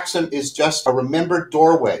that a maxim is just a remembered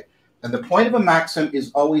doorway. And the point of a maxim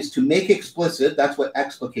is always to make explicit. That's what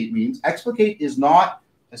explicate means. Explicate is not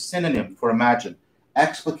a synonym for imagine.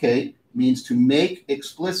 Explicate means to make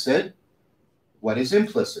explicit what is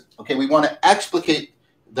implicit. Okay, we want to explicate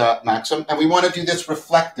the maxim, and we want to do this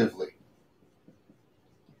reflectively.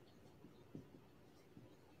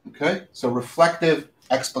 Okay, so reflective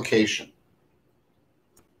explication.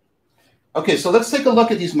 Okay, so let's take a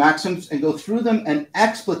look at these maxims and go through them and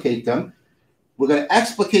explicate them. We're going to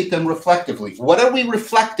explicate them reflectively. What are we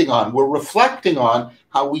reflecting on? We're reflecting on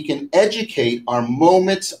how we can educate our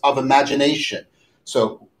moments of imagination.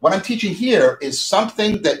 So what I'm teaching here is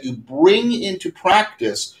something that you bring into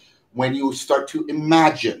practice when you start to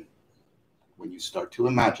imagine. When you start to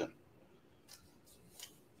imagine.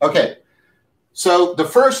 Okay, so the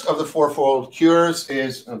first of the fourfold cures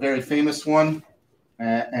is a very famous one,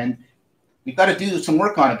 and we've got to do some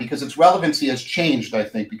work on it because its relevancy has changed, I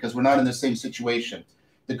think, because we're not in the same situation.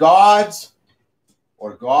 The gods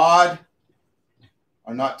or God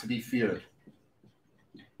are not to be feared.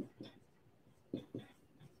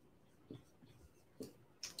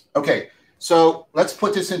 Okay, so let's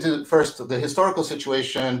put this into first the historical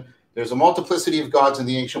situation. There's a multiplicity of gods in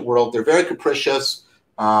the ancient world. They're very capricious.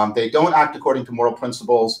 They don't act according to moral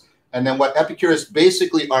principles. And then what Epicurus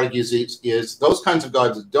basically argues is those kinds of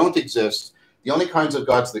gods don't exist. The only kinds of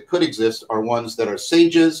gods that could exist are ones that are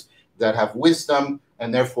sages, that have wisdom,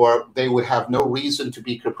 and therefore they would have no reason to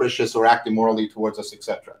be capricious or act immorally towards us,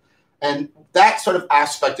 etc. And that sort of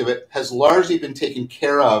aspect of it has largely been taken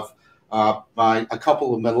care of by a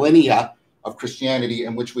couple of millennia of Christianity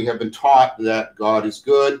in which we have been taught that God is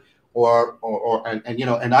good,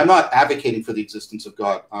 and I'm not advocating for the existence of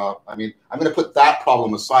God. I mean, I'm going to put that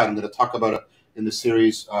problem aside. I'm going to talk about it in the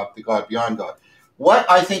series The God Beyond God. What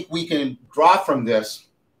I think we can draw from this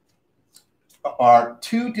are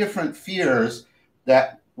two different fears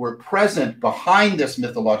that were present behind this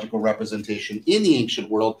mythological representation in the ancient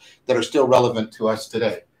world that are still relevant to us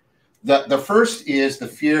today. The first is the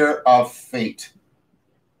fear of fate,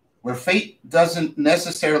 where fate doesn't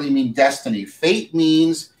necessarily mean destiny. Fate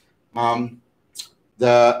means how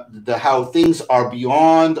things are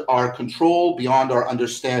beyond our control, beyond our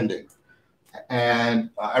understanding. And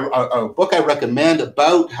a book I recommend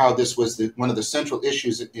about how this was one of the central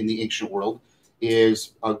issues in the ancient world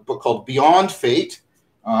is a book called Beyond Fate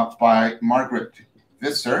by Margaret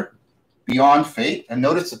Visser, Beyond Fate. And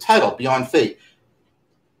notice the title, Beyond Fate.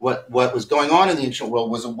 What was going on in the ancient world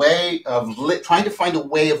was a way of trying to find a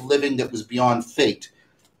way of living that was beyond fate.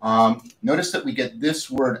 Notice that we get this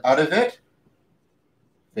word out of it,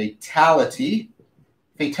 fatality.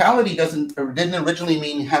 Fatality didn't originally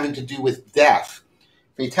mean having to do with death.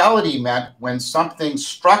 Fatality meant when something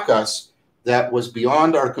struck us that was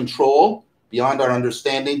beyond our control, beyond our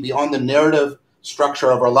understanding, beyond the narrative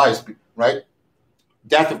structure of our lives, right?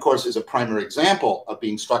 Death, of course, is a primary example of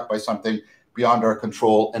being struck by something beyond our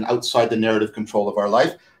control and outside the narrative control of our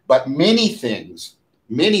life. But many things,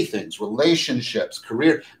 relationships,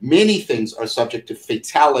 career, many things are subject to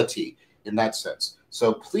fatality in that sense.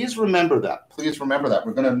 So please remember that. Please remember that.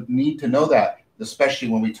 We're going to need to know that, especially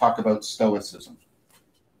when we talk about Stoicism.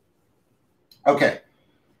 Okay,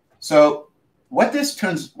 so what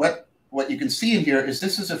you can see in here is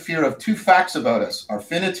this is a fear of two facts about us: our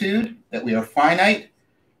finitude, that we are finite,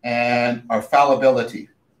 and our fallibility,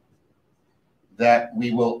 that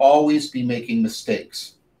we will always be making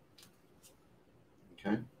mistakes.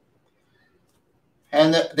 Okay.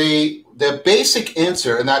 And the basic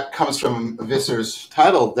answer, and that comes from Visser's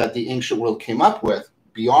title that the ancient world came up with,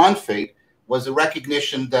 Beyond Fate, was a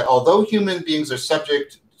recognition that although human beings are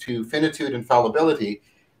subject to finitude and fallibility,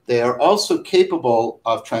 they are also capable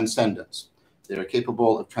of transcendence. They are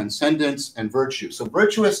capable of transcendence and virtue. So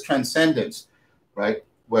virtuous transcendence, right,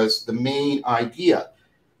 was the main idea.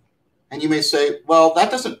 And you may say, well,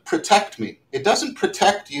 that doesn't protect me. It doesn't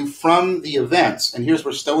protect you from the events. And here's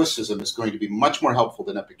where Stoicism is going to be much more helpful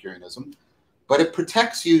than Epicureanism. But it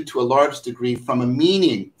protects you to a large degree from the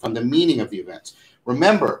meaning of the events.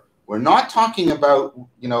 Remember, we're not talking about,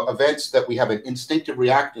 events that we have an instinctive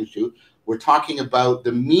reaction to. We're talking about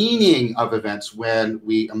the meaning of events when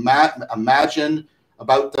we imagine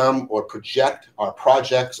about them or project our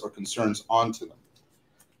projects or concerns onto them.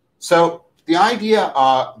 So the idea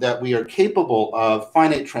that we are capable of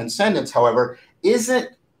finite transcendence, however,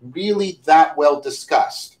 isn't really that well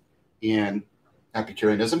discussed in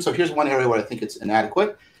Epicureanism. So here's one area where I think it's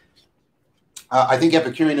inadequate. I think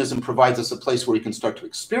Epicureanism provides us a place where we can start to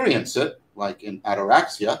experience it, like in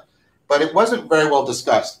ataraxia, but it wasn't very well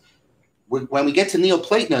discussed. When we get to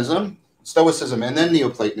Neo-Platonism, Stoicism, and then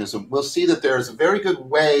Neo-Platonism, we'll see that there is a very good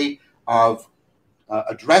way of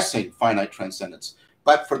addressing finite transcendence.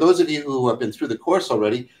 But for those of you who have been through the course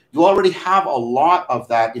already, you already have a lot of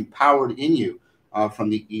that empowered in you from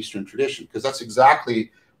the Eastern tradition, because that's exactly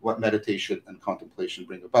what meditation and contemplation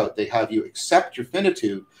bring about. They have you accept your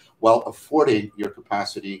finitude while affording your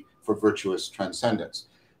capacity for virtuous transcendence.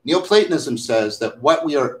 Neoplatonism says that what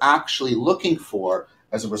we are actually looking for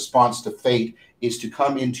as a response to fate is to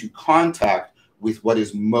come into contact with what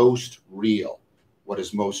is most real, what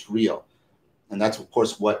is most real. And that's, of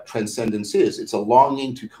course, what transcendence is. It's a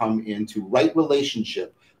longing to come into right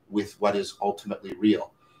relationship with what is ultimately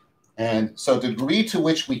real. And so the degree to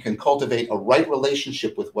which we can cultivate a right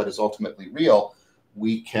relationship with what is ultimately real,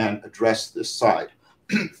 we can address this side.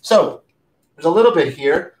 So there's a little bit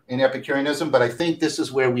here in Epicureanism, but I think this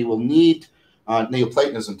is where we will need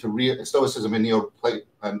Neoplatonism to Stoicism and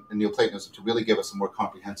Neoplatonism to really give us a more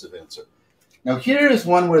comprehensive answer. Now here is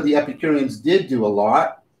one where the Epicureans did do a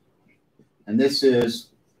lot, and this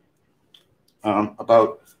is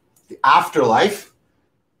about the afterlife.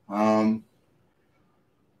 And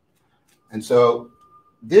so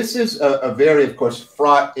this is a very, of course,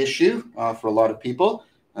 fraught issue for a lot of people.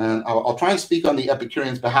 And I'll try and speak on the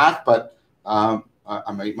Epicureans' behalf, but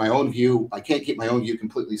my own view, I can't keep my own view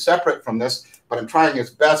completely separate from this, but I'm trying its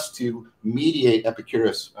best to mediate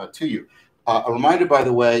Epicurus to you. A reminder, by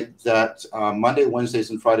the way, that Monday, Wednesdays,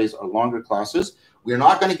 and Fridays are longer classes. We're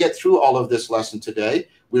not going to get through all of this lesson today.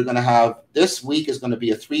 We're going to have, this week is going to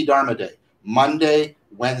be a 3 Dharma day. Monday,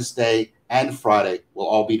 Wednesday, and Friday will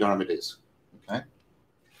all be Dharma days. Okay.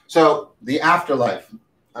 So the afterlife.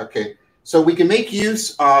 Okay. So we can make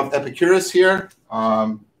use of Epicurus here.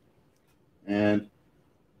 And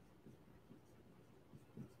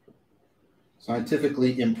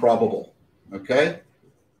scientifically improbable. Okay.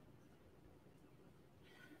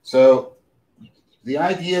 So the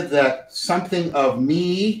idea that something of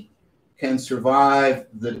me can survive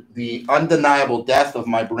the undeniable death of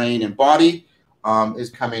my brain and body is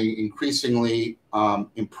becoming increasingly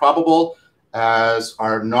improbable as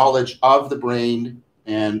our knowledge of the brain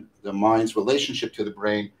and the mind's relationship to the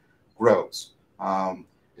brain grows.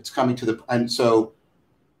 It's coming to the,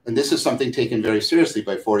 and this is something taken very seriously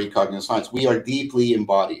by 4E cognitive science. We are deeply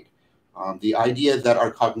embodied. The idea that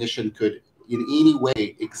our cognition could in any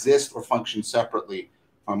way exist or function separately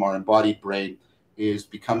from our embodied brain is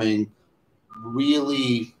becoming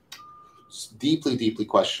really deeply, deeply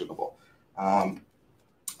questionable.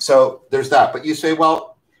 So there's that. But you say,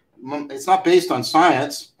 well, it's not based on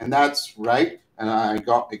science, and that's right, and I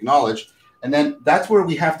acknowledge. And then that's where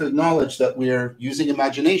we have to acknowledge that we're using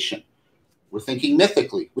imagination. We're thinking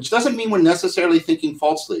mythically, which doesn't mean we're necessarily thinking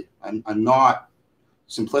falsely. I'm not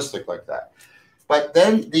simplistic like that. But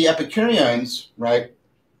then the Epicureans, right,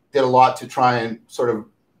 did a lot to try and sort of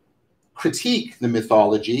critique the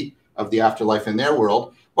mythology of the afterlife in their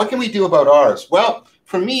world. What can we do about ours? Well,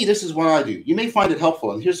 for me, this is what I do. You may find it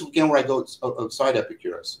helpful. And here's again where I go outside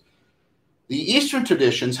Epicurus. The Eastern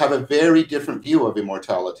traditions have a very different view of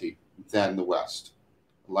immortality than the West,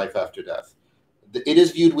 life after death. It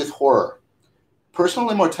is viewed with horror. Personal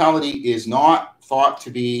immortality is not thought to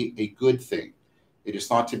be a good thing. It is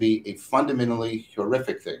thought to be a fundamentally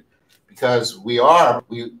horrific thing, because we are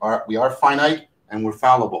finite and we're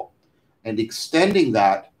fallible, and extending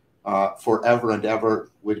that forever and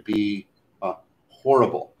ever would be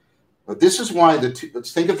horrible. But this is why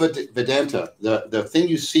let's think of Vedanta. The thing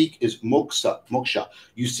you seek is moksha.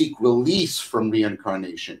 You seek release from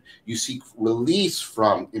reincarnation. You seek release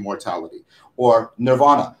from immortality, or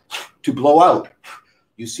nirvana, to blow out.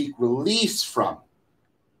 You seek release from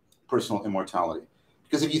personal immortality.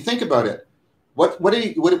 Because if you think about it, what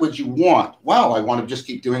would you want? Well, I want to just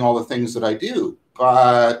keep doing all the things that I do,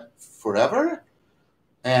 but forever?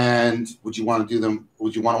 And would you want to do them?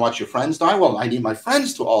 Would you want to watch your friends die? Well, I need my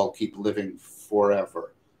friends to all keep living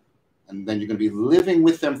forever. And then you're going to be living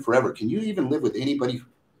with them forever. Can you even live with anybody,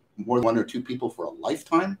 more than 1 or 2 people, for a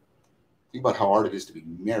lifetime? Think about how hard it is to be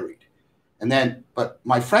married. And then, but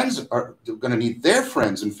my friends are going to need their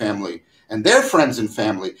friends and family. and their friends and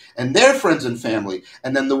family, and their friends and family,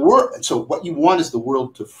 and then the world. So what you want is the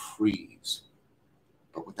world to freeze.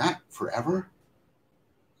 But would that forever?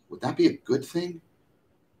 Would that be a good thing?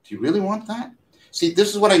 Do you really want that? See, this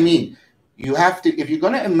is what I mean. You have to, if you're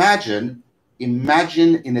going to imagine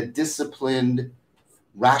in a disciplined,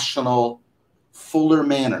 rational, fuller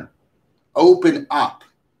manner. Open up.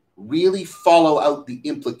 Really follow out the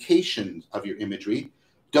implications of your imagery.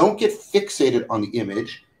 Don't get fixated on the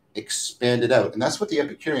image. Expand it out. And that's what the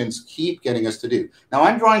Epicureans keep getting us to do. Now,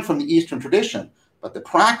 I'm drawing from the Eastern tradition, but the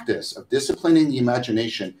practice of disciplining the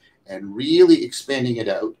imagination and really expanding it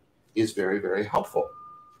out is very, very helpful.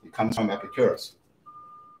 It comes from Epicurus.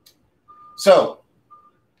 So,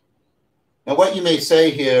 now what you may say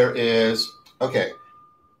here is, okay,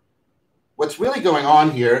 what's really going on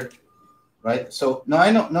here, right? So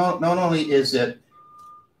not only is it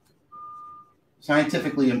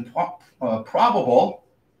scientifically probable,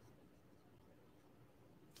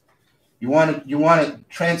 you want to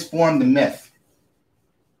transform the myth.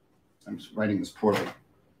 I'm just writing this poorly.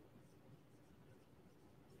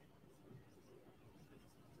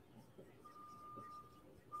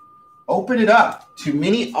 Open it up to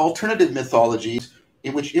many alternative mythologies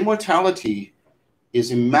in which immortality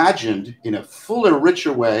is imagined in a fuller,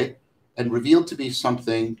 richer way and revealed to be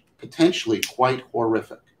something potentially quite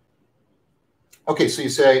horrific. Okay, so you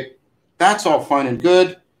say, that's all fine and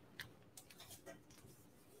good.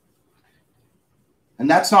 And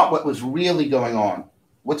that's not what was really going on.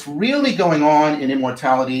 What's really going on in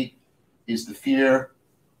immortality is the fear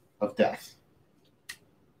of death.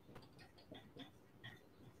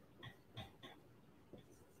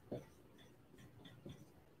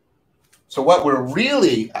 So what we're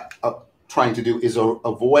really trying to do is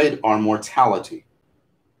avoid our mortality.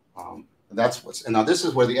 That's what's, and now this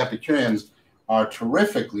is where the Epicureans are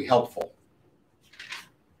terrifically helpful.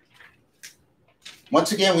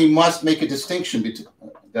 Once again, we must make a distinction between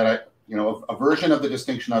a version of the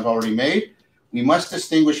distinction I've already made. We must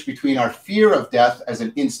distinguish between our fear of death as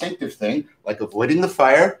an instinctive thing, like avoiding the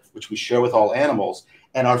fire, which we share with all animals,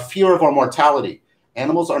 and our fear of our mortality.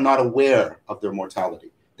 Animals are not aware of their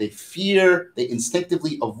mortality. They fear, they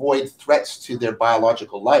instinctively avoid threats to their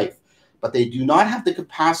biological life, but they do not have the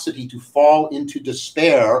capacity to fall into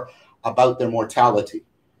despair about their mortality.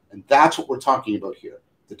 And that's what we're talking about here,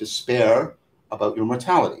 the despair about your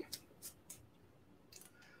mortality.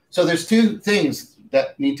 So there's two things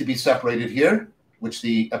that need to be separated here, which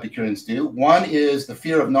the Epicureans do. One is the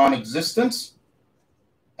fear of non-existence,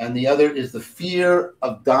 and the other is the fear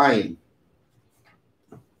of dying.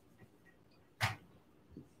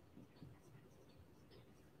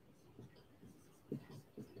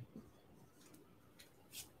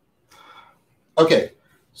 Okay,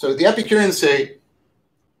 so the Epicureans say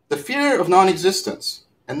the fear of non-existence.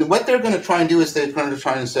 And what they're going to try and do is they're going to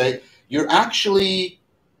try and say, you're actually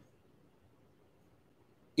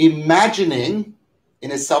imagining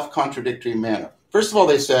in a self-contradictory manner. First of all,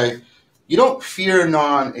 they say, you don't fear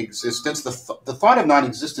non-existence. The thought of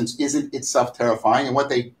non-existence isn't itself terrifying. And what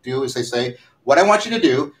they do is they say, what I want you to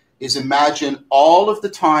do is imagine all of the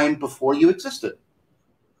time before you existed.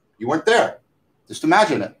 You weren't there. Just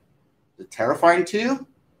imagine it. Is it terrifying to you?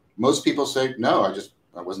 Most people say, no,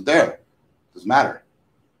 I wasn't there. Doesn't matter.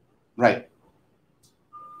 Right.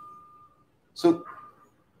 So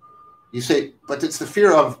you say, but it's the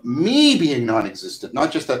fear of me being non-existent,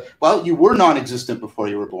 not just that, well, you were non-existent before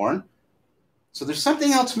you were born. So there's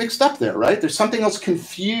something else mixed up there, right? There's something else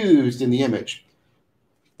confused in the image.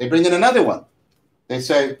 They bring in another one. They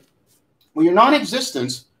say, well, your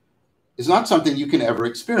non-existence is not something you can ever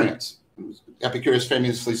experience. Epicurus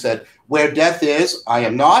famously said, where death is, I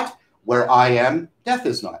am not. Where I am, death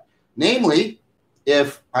is not. Namely,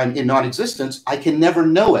 if I'm in non-existence, I can never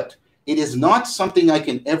know it. It is not something I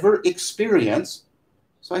can ever experience,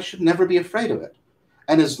 so I should never be afraid of it.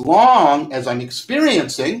 And as long as I'm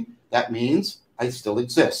experiencing, that means I still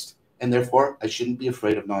exist, and therefore I shouldn't be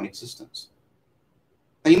afraid of non-existence.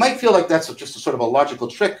 Now, you might feel like that's just a sort of a logical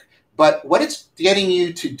trick, but what it's getting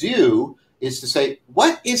you to do is to say,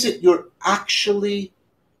 what is it you're actually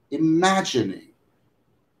imagining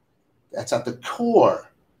that's at the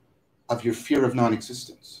core of your fear of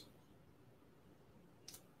non-existence?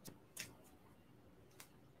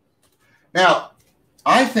 Now,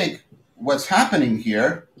 I think what's happening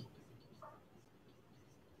here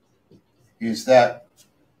is that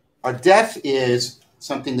our death is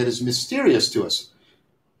something that is mysterious to us.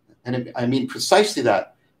 And I mean precisely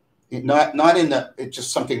that. Not in that it's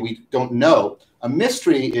just something we don't know. A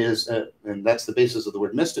mystery is, and that's the basis of the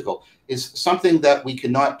word mystical, is something that we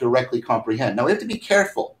cannot directly comprehend. Now, we have to be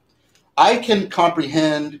careful. I can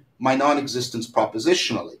comprehend my non-existence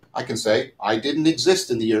propositionally. I can say, I didn't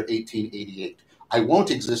exist in the year 1888. I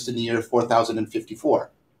won't exist in the year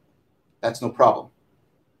 4054. That's no problem.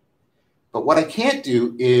 But what I can't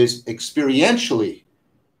do is experientially,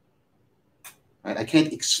 right? I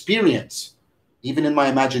can't experience, even in my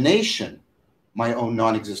imagination, my own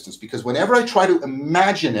non-existence. Because whenever I try to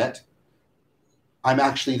imagine it, I'm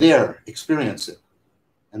actually there, experiencing.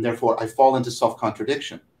 And therefore, I fall into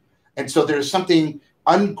self-contradiction. And so there's something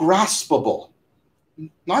ungraspable,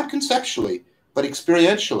 not conceptually, but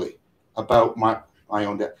experientially about my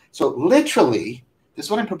own death. So literally, this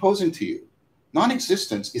is what I'm proposing to you.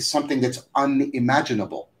 Non-existence is something that's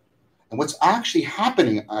unimaginable. And what's actually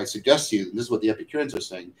happening, I suggest to you, and this is what the Epicureans are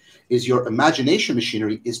saying, is your imagination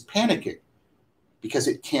machinery is panicking because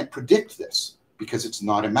it can't predict this, because it's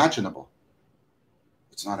not imaginable.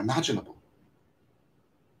 It's not imaginable.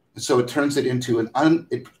 And so it turns it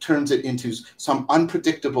into some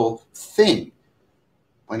unpredictable thing,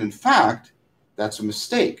 when in fact, that's a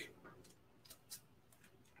mistake.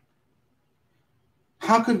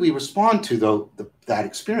 How could we respond to that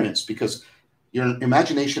experience? Because your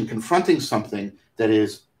imagination confronting something that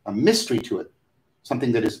is a mystery to it,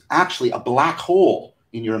 something that is actually a black hole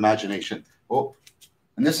in your imagination. Oh,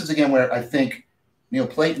 and this is again where I think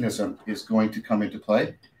Neo-Platonism is going to come into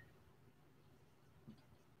play.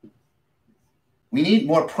 We need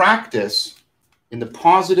more practice in the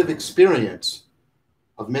positive experience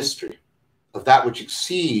of mystery, of that which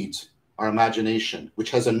exceeds our imagination,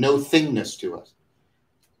 which has a no-thingness to us.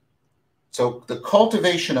 So the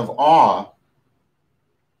cultivation of awe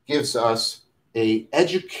gives us an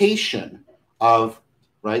education of,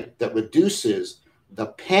 right, that reduces the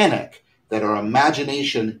panic that our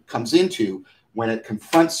imagination comes into when it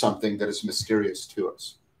confronts something that is mysterious to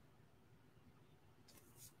us.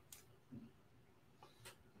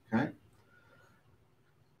 Okay.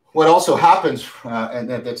 What also happens, and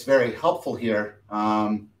that's very helpful here,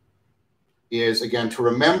 is again to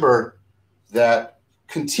remember that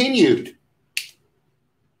continued,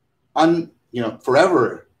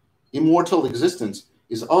 forever immortal existence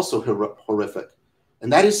is also horrific,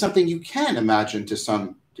 and that is something you can imagine to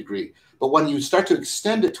some degree. But when you start to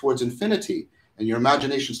extend it towards infinity, and your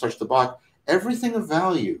imagination starts to block everything of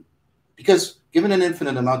value, because given an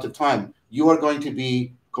infinite amount of time, you are going to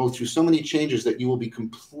go through so many changes that you will be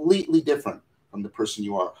completely different from the person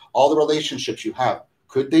you are. All the relationships you have,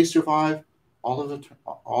 could they survive all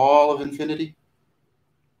of infinity?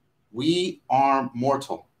 We are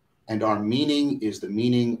mortal, and our meaning is the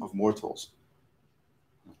meaning of mortals.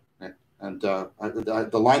 And the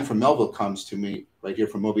line from Melville comes to me right here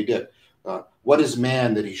from Moby Dick. What is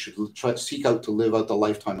man that he should seek out to live out the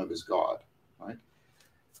lifetime of his God? Right?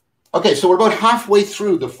 Okay, so we're about halfway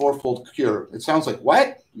through the fourfold cure. It sounds like,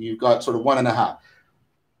 what? You've got sort of 1.5.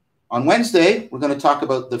 On Wednesday, we're going to talk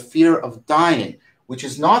about the fear of dying, which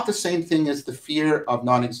is not the same thing as the fear of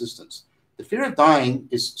non-existence. The fear of dying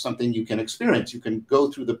is something you can experience. You can go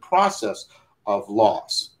through the process of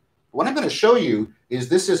loss. What I'm going to show you is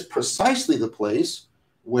this is precisely the place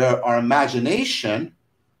where our imagination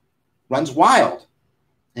runs wild.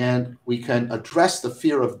 And we can address the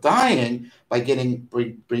fear of dying by bringing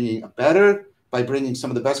some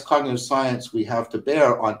of the best cognitive science we have to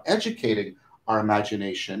bear on educating our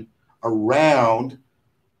imagination around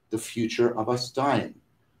the future of us dying.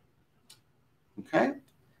 Okay?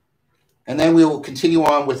 And then we will continue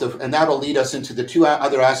on with, and that'll lead us into the two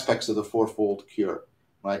other aspects of the fourfold cure,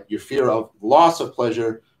 right? Your fear of loss of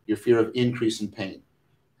pleasure, your fear of increase in pain.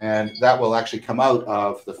 And that will actually come out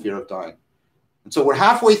of the fear of dying. And so we're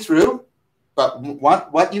halfway through, but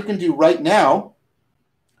what you can do right now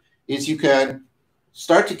is you can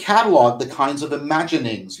start to catalog the kinds of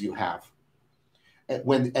imaginings you have.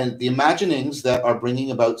 And the imaginings that are bringing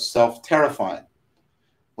about self-terrifying.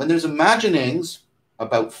 When there's imaginings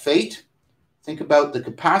about fate, think about the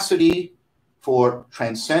capacity for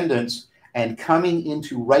transcendence and coming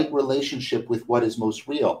into right relationship with what is most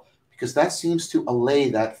real, because that seems to allay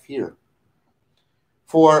that fear.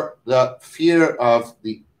 For the fear of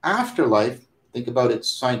the afterlife, think about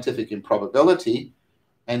its scientific improbability,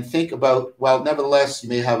 and think about, well, nevertheless, you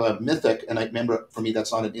may have a mythic, and I remember, for me,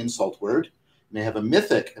 that's not an insult word, you may have a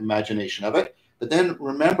mythic imagination of it, but then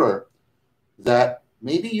remember that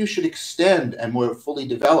maybe you should extend and more fully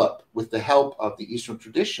develop, with the help of the Eastern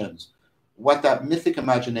traditions, what that mythic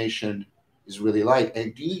imagination is really like.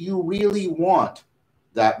 And do you really want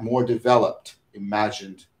that more developed,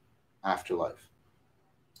 imagined afterlife?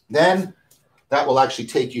 Then that will actually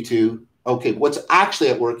take you to, okay, what's actually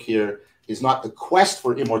at work here is not the quest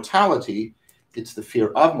for immortality, it's the fear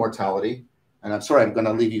of mortality. And I'm sorry, I'm going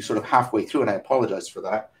to leave you sort of halfway through, and I apologize for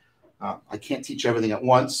that. I can't teach everything at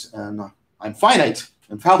once, and I'm finite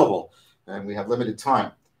and fallible, and we have limited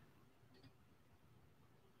time.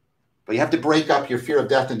 But you have to break up your fear of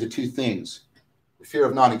death into two things. The fear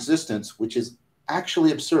of non-existence, which is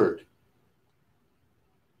actually absurd.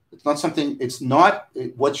 It's not something, it's not,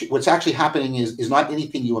 what's actually happening is not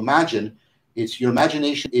anything you imagine. It's your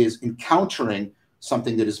imagination is encountering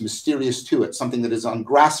something that is mysterious to it, something that is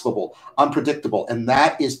ungraspable, unpredictable, and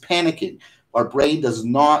that is panicking. Our brain does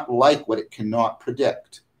not like what it cannot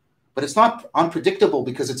predict. But it's not unpredictable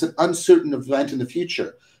because it's an uncertain event in the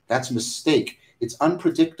future. That's a mistake. It's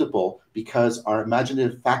unpredictable because our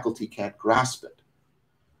imaginative faculty can't grasp it.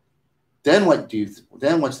 Then what's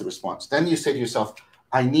the response? Then you say to yourself,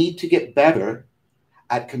 I need to get better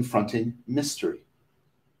at confronting mystery.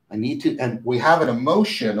 I need to, and we have an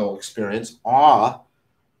emotional experience, awe,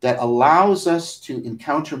 that allows us to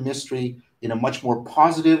encounter mystery in a much more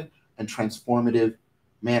positive and transformative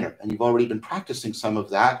manner. And you've already been practicing some of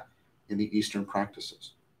that in the Eastern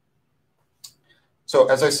practices. So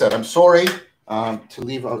as I said, I'm sorry to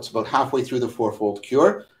leave out, it's about halfway through the fourfold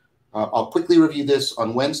cure. I'll quickly review this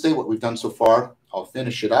on Wednesday, what we've done so far. I'll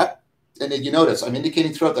finish it up. And then you notice I'm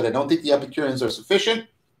indicating throughout that I don't think the Epicureans are sufficient.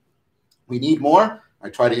 We need more. I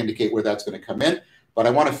try to indicate where that's going to come in. But I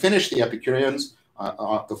want to finish the Epicureans,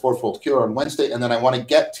 the fourfold cure on Wednesday. And then I want to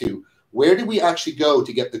get to where do we actually go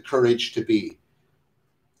to get the courage to be?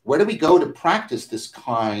 Where do we go to practice this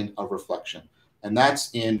kind of reflection? And that's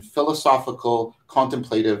in philosophical,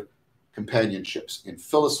 contemplative companionships, in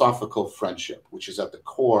philosophical friendship, which is at the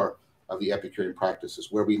core of the Epicurean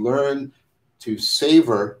practices, where we learn to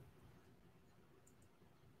savor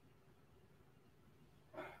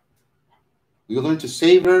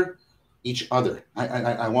each other.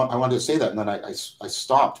 I wanted to say that, and then I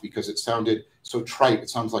stopped because it sounded so trite. It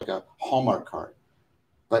sounds like a Hallmark card.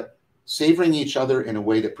 But savoring each other in a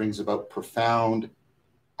way that brings about profound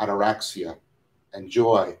ataraxia and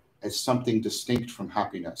joy as something distinct from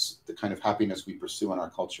happiness, the kind of happiness we pursue in our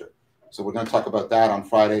culture. So we're going to talk about that on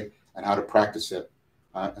Friday and how to practice it.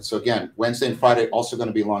 And so again, Wednesday and Friday also going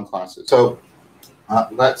to be long classes. So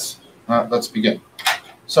let's begin.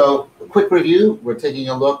 So a quick review, we're taking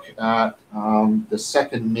a look at the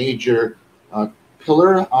second major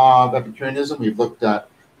pillar of Epicureanism. We've looked at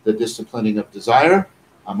the disciplining of desire.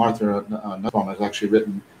 Martha Nussbaum has actually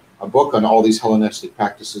written a book on all these Hellenistic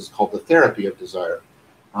practices called The Therapy of Desire.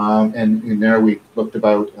 And in there we looked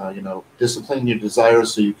about, disciplining your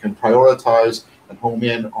desires so you can prioritize and home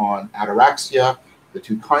in on ataraxia, the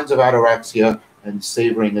two kinds of ataraxia, and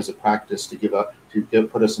savoring as a practice to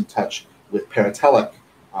put us in touch with paratelic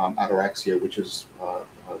ataraxia, which is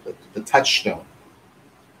the touchstone.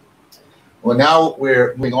 Well, now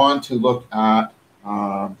we're moving on to look at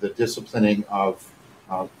the disciplining of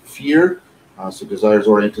fear. So desires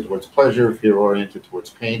oriented towards pleasure, fear oriented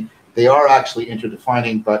towards pain. They are actually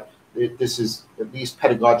interdefining, but this is at least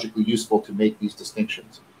pedagogically useful to make these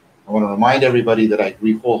distinctions. I want to remind everybody that I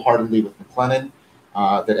agree wholeheartedly with McLennan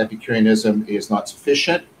that Epicureanism is not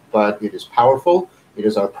sufficient, but it is powerful. It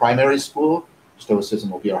is our primary school.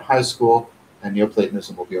 Stoicism will be our high school, and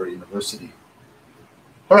Neo-Platonism will be our university.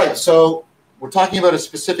 All right, so we're talking about a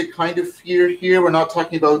specific kind of fear here. We're not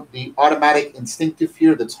talking about the automatic instinctive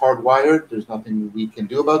fear that's hardwired. There's nothing we can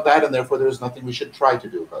do about that, and therefore there's nothing we should try to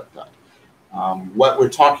do about that. What we're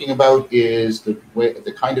talking about is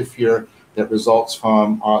the kind of fear that results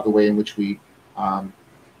from the way in which we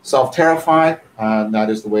self-terrify, and that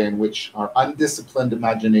is the way in which our undisciplined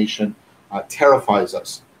imagination terrifies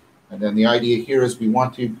us. And then the idea here is we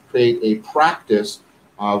want to create a practice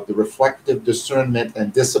of the reflective discernment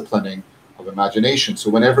and disciplining of imagination. So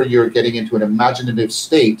whenever you're getting into an imaginative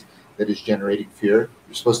state that is generating fear,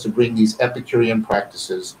 you're supposed to bring these Epicurean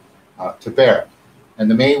practices to bear. And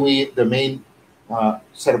the main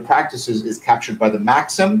set of practices is captured by the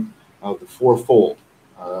maxim of the fourfold.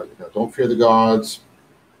 Don't fear the gods,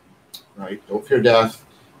 right? Don't fear death.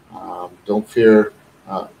 Don't fear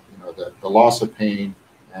the loss of pain.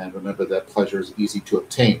 And remember that pleasure is easy to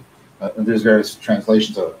obtain. And there's various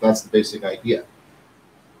translations of it. That's the basic idea.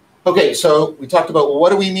 Okay, so we talked about, well,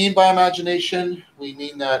 what do we mean by imagination? We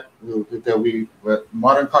mean that what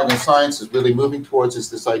modern cognitive science is really moving towards is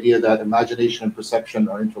this idea that imagination and perception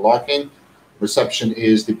are interlocking. Perception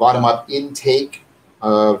is the bottom-up intake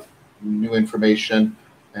of new information,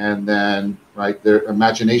 and then their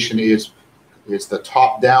imagination is the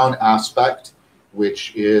top-down aspect,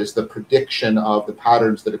 which is the prediction of the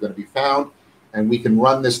patterns that are going to be found. And we can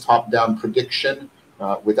run this top-down prediction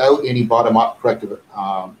without any bottom-up corrective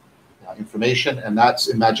information, and that's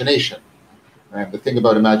imagination. And the thing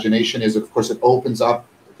about imagination is, of course, it opens up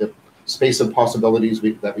the space of possibilities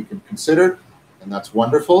that we can consider, and that's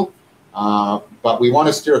wonderful. But we want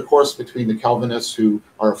to steer a course between the Calvinists who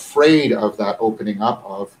are afraid of that opening up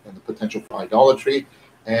and the potential for idolatry,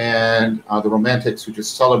 and the Romantics who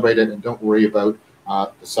just celebrate it and don't worry about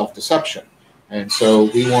the self-deception. And so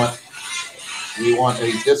we want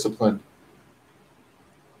a disciplined.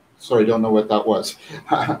 Sorry, don't know what that was.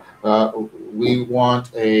 We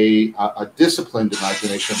want a disciplined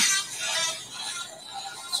imagination.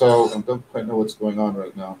 So I don't quite know what's going on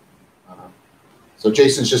right now. So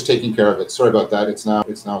Jason's just taking care of it. Sorry about that. It's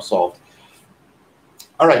now solved.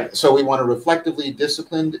 All right. So we want a reflectively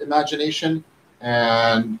disciplined imagination.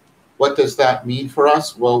 And what does that mean for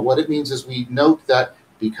us? Well, what it means is we note that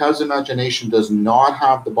because imagination does not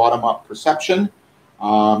have the bottom-up perception,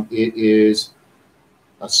 it is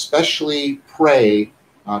especially prey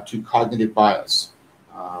to cognitive bias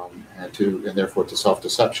and therefore to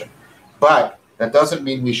self-deception. But that doesn't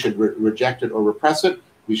mean we should reject it or repress it.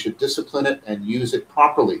 We should discipline it and use it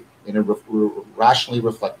properly in a rationally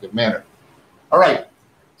reflective manner. All right,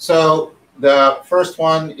 so the first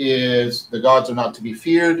one is the gods are not to be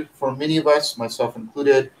feared. For many of us, myself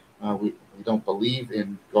included, we don't believe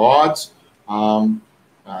in gods. I'm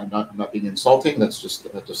not being insulting, that's just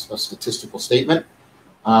a statistical statement.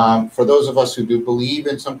 For those of us who do believe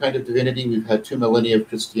in some kind of divinity, we've had 2 millennia of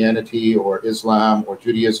Christianity or Islam or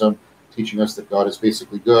Judaism teaching us that God is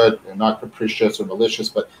basically good and not capricious or malicious,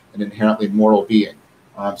 but an inherently moral being.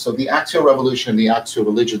 So the axial revolution and the axial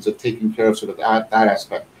religions have taken care of sort of that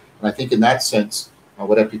aspect. And I think in that sense,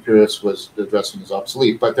 what Epicurus was addressing is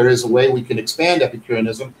obsolete. But there is a way we can expand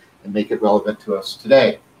Epicureanism and make it relevant to us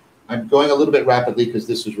today. I'm going a little bit rapidly because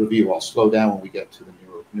this is review. I'll slow down when we get to the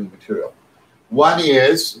new material. One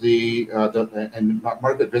is and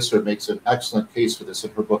Margaret Visser makes an excellent case for this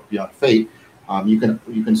in her book Beyond Fate. You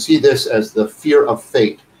can see this as the fear of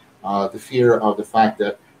fate, the fear of the fact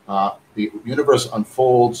that the universe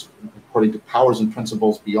unfolds according to powers and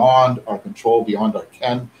principles beyond our control, beyond our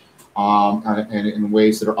ken, and in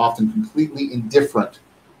ways that are often completely indifferent,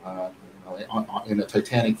 in a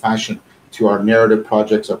titanic fashion, to our narrative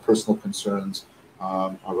projects, our personal concerns,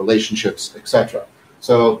 our relationships, etc.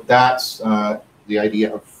 So that's the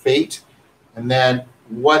idea of fate. And then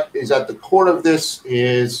what is at the core of this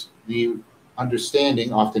is the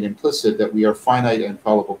understanding, often implicit, that we are finite and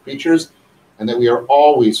fallible creatures, and that we are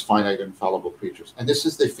always finite and fallible creatures. And this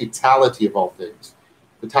is the fatality of all things.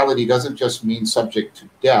 Fatality doesn't just mean subject to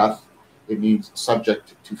death, it means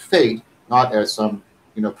subject to fate, not as some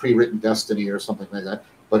pre-written destiny or something like that,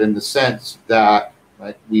 but in the sense that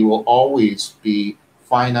we will always be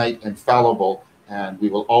finite and fallible, and we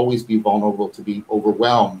will always be vulnerable to being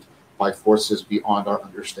overwhelmed by forces beyond our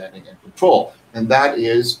understanding and control. And that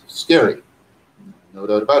is scary, no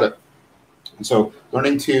doubt about it. And so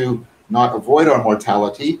learning to not avoid our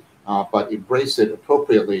mortality, but embrace it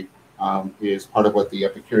appropriately is part of what the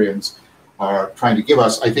Epicureans are trying to give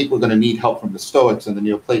us. I think we're going to need help from the Stoics and the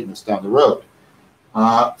Neo-Platonists down the road.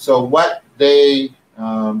 So what they're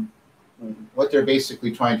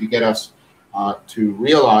basically trying to get us to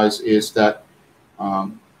realize is that,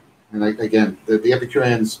 again, the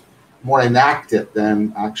Epicureans more enact it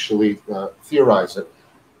than actually theorize it.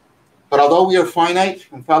 But although we are finite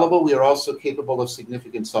and fallible, we are also capable of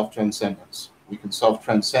significant self-transcendence. We can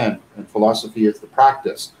self-transcend, and philosophy is the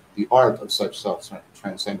practice, the art of such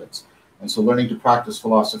self-transcendence. And so learning to practice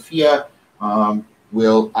philosophia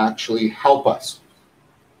will actually help us.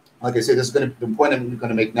 Like I say, the point I'm going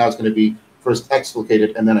to make now is going to be first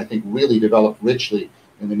explicated and then I think really developed richly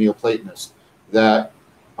in the Neo-Platonists, that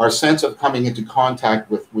our sense of coming into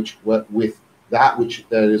contact with that which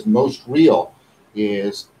is most real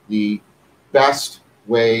is the best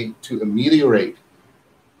way to ameliorate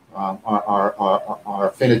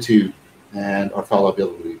our finitude and our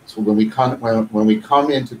fallibility. So when we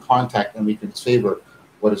come into contact and we can savor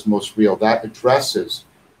what is most real, that addresses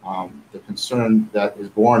the concern that is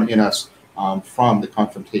born in us from the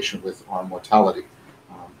confrontation with our mortality.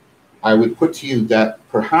 I would put to you that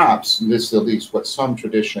perhaps this is at least what some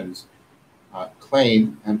traditions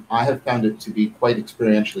claim, and I have found it to be quite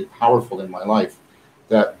experientially powerful in my life,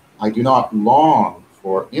 that I do not long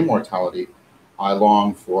for immortality, I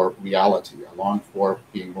long for reality. I long for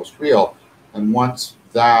being most real. And once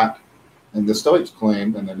that, and the Stoics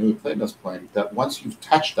claim, and the Neo-Platonists claim, that once you've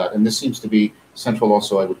touched that, and this seems to be central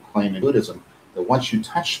also, I would claim, in Buddhism, that once you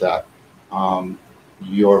touch that,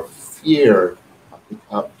 your fear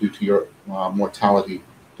due to your mortality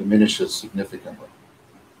diminishes significantly.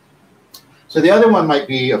 So the other one might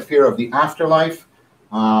be a fear of the afterlife,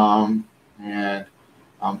 and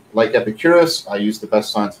Like Epicurus, I use the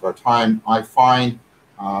best science of our time. I find,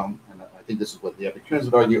 and I think this is what the Epicureans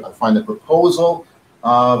would argue, I find the proposal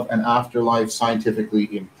of an afterlife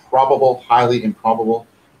scientifically improbable, highly improbable.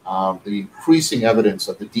 The increasing evidence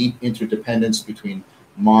of the deep interdependence between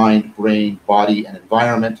mind, brain, body, and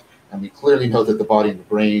environment. And we clearly know that the body and the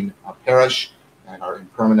brain perish and are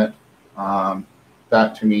impermanent.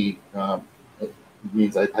 That to me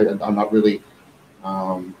means I'm not really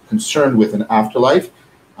concerned with an afterlife.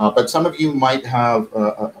 But some of you might have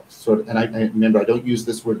a sort of, and I remember I don't use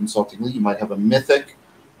this word insultingly, you might have a mythic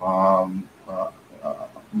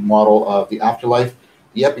model of the afterlife.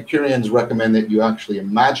 The Epicureans recommend that you actually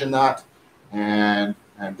imagine that, and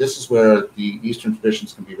this is where the Eastern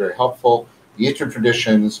traditions can be very helpful. The Eastern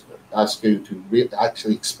traditions ask you to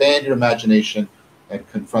actually expand your imagination and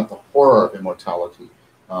confront the horror of immortality.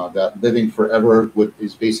 That living forever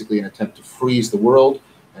is basically an attempt to freeze the world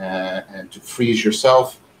and to freeze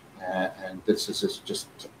yourself, and this is just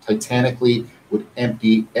titanically would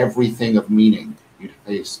empty everything of meaning. You'd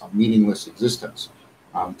face a meaningless existence.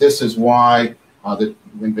 This is why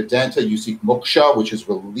in Vedanta you seek moksha, which is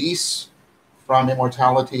release from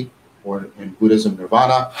immortality, or in Buddhism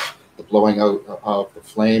nirvana, the blowing out of the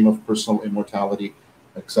flame of personal immortality,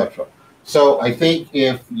 etc. So I think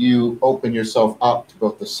if you open yourself up to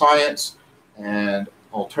both the science and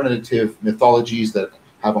alternative mythologies that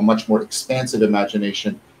have a much more expansive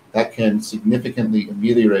imagination, that can significantly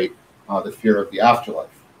ameliorate the fear of the afterlife.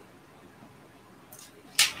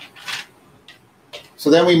 So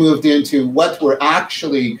then we moved into what we're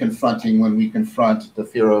actually confronting when we confront the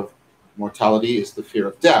fear of mortality is the fear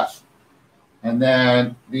of death. And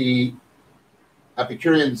then the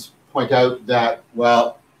Epicureans point out that,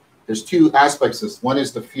 well, there's two aspects to this. One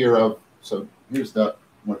is the fear of, so here's the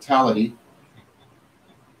mortality.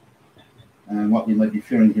 And what we might be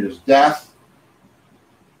fearing here is death,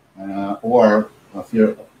 or a fear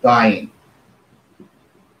of dying.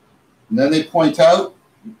 And then they point out,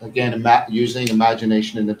 again, using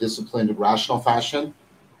imagination in a disciplined, rational fashion,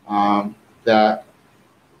 that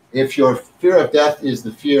if your fear of death is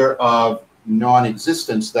the fear of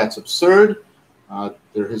non-existence, that's absurd.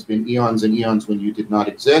 There has been eons and eons when you did not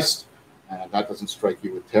exist, and that doesn't strike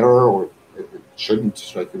you with terror, or it shouldn't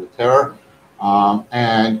strike you with terror.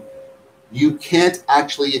 And you can't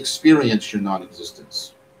actually experience your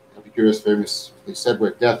non-existence. Epicurus famously said,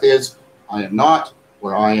 where death is, I am not.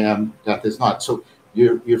 Where I am, death is not. So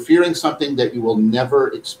you're fearing something that you will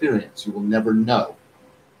never experience, you will never know.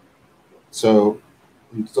 So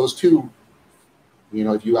those two,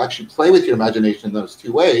 if you actually play with your imagination in those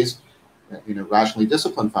two ways, in a rationally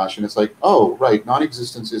disciplined fashion, it's like, oh, right,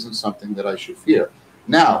 non-existence isn't something that I should fear.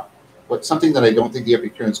 Now, something that I don't think the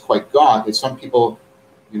Epicureans quite got is some people,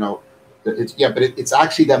 it's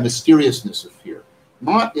actually that mysteriousness of fear.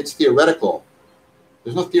 It's theoretical.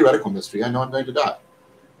 There's no theoretical mystery. I know I'm going to die.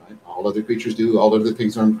 Right? All other creatures do. All other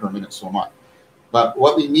things are impermanent, so am I. But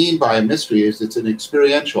what we mean by a mystery is it's an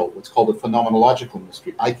experiential, what's called a phenomenological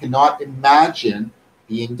mystery. I cannot imagine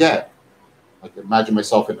being dead. I can imagine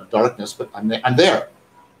myself in the darkness, but I'm there,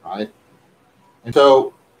 right? And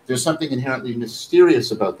so there's something inherently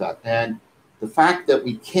mysterious about that. And the fact that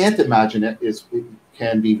we can't imagine it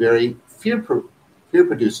can be very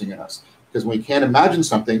fear-producing in us. Because when we can't imagine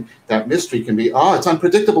something, that mystery can be, it's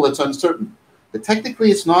unpredictable, it's uncertain. But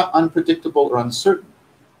technically, it's not unpredictable or uncertain.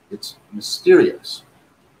 It's mysterious.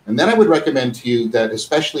 And then I would recommend to you that,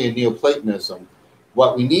 especially in Neoplatonism,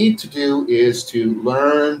 what we need to do is to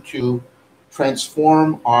learn to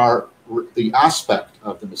transform the aspect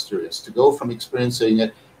of the mysterious, to go from experiencing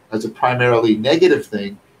it as a primarily negative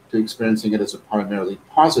thing to experiencing it as a primarily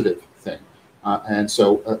positive thing. And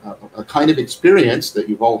so a kind of experience that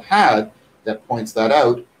you've all had that points that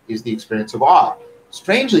out is the experience of awe.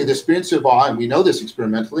 Strangely, the experience of awe, and we know this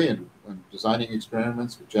experimentally, and designing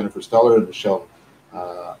experiments with Jennifer Steller and Michelle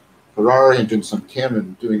Ferrari and Jun-Sun Kim,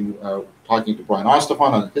 and talking to Brian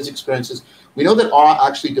Ostafon on his experiences, we know that awe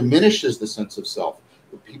actually diminishes the sense of self.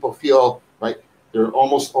 People feel, right, they're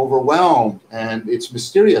almost overwhelmed, and it's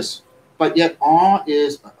mysterious. But yet awe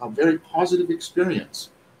is a very positive experience.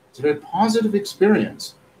 It's a very positive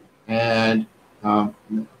experience. And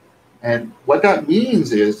what that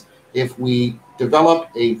means is, if we develop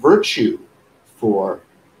a virtue for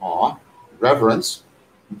awe, reverence,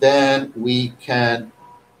 then we can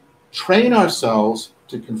train ourselves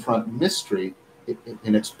to confront mystery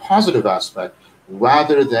in its positive aspect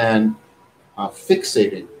rather than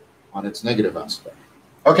fixating on its negative aspect.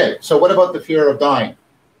 Okay, so what about the fear of dying?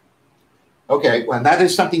 Okay, well, that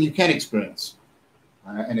is something you can experience,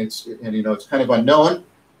 and it's kind of unknown.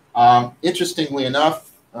 Interestingly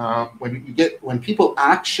enough, when people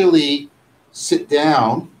actually sit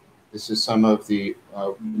down, this is some of the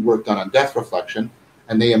work done on death reflection,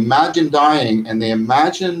 and they imagine dying and they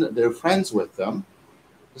imagine their friends with them.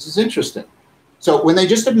 This is interesting. So when they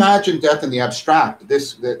just imagine death in the abstract,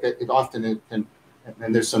 it often can,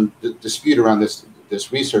 and there's some dispute around this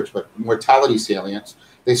research, but mortality salience,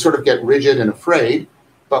 they sort of get rigid and afraid.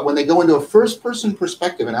 But when they go into a first-person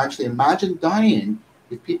perspective and actually imagine dying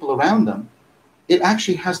with people around them, it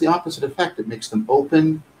actually has the opposite effect. It makes them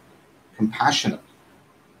open, compassionate.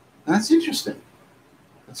 And that's interesting.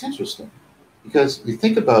 That's interesting. Because you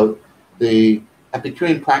think about the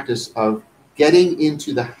Epicurean practice of getting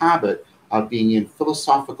into the habit of being in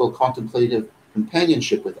philosophical, contemplative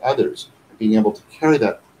companionship with others, and being able to carry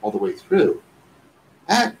that all the way through.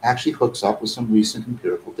 That actually hooks up with some recent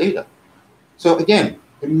empirical data. So again,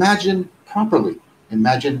 imagine properly,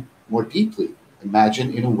 imagine more deeply,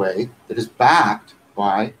 imagine in a way that is backed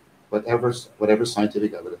by whatever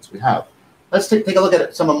scientific evidence we have. Let's take a look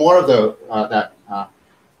at some more of that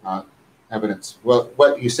evidence. Well,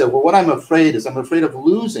 what you said, well, what I'm afraid of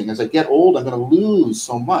losing. As I get old, I'm going to lose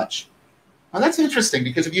so much. Now that's interesting,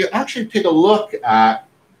 because if you actually take a look at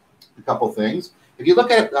a couple things, if you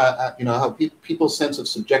look at how people's sense of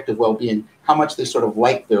subjective well-being, how much they sort of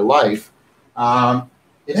like their life,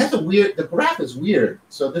 it has the graph is weird.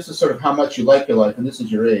 So this is sort of how much you like your life, and this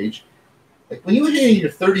is your age. Like when you were in your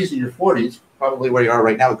 30s and your 40s, probably where you are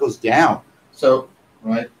right now, it goes down. So,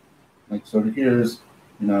 right, like sort of here's,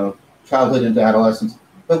 childhood into adolescence.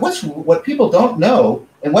 But what people don't know,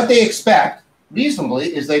 and what they expect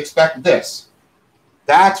reasonably, is they expect this.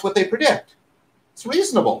 That's what they predict. It's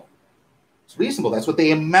reasonable. It's reasonable. That's what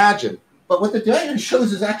they imagine. But what the data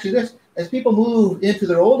shows is actually this. As people move into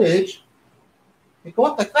their old age, they go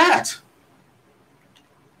up like that.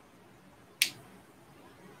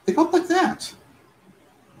 They go up like that.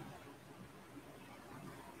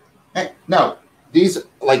 Now, these,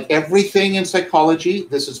 like everything in psychology,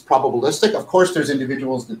 this is probabilistic. Of course, there's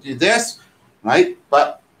individuals that do this, right?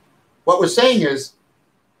 But what we're saying is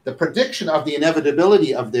the prediction of the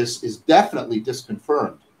inevitability of this is definitely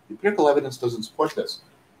disconfirmed. Empirical evidence doesn't support this.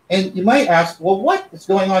 And you might ask, well, what is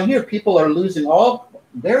going on here? People are losing all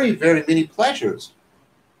very, very many pleasures.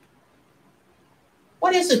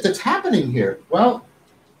 What is it that's happening here? Well,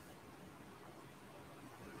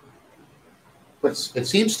 what it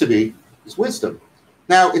seems to be is wisdom.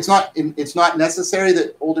 Now, it's not necessary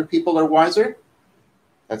that older people are wiser.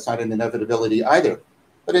 That's not an inevitability either.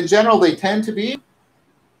 But in general, they tend to be.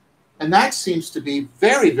 And that seems to be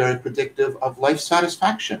very, very predictive of life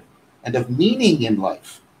satisfaction and of meaning in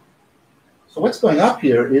life. So what's going up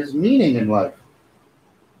here is meaning in life.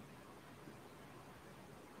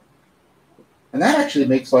 And that actually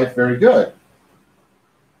makes life very good.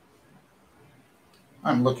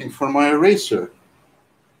 I'm looking for my eraser.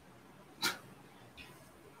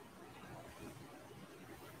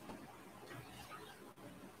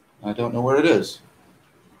 I don't know where it is.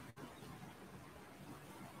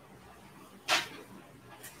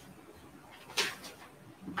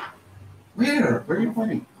 Where? Where are you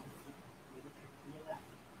pointing?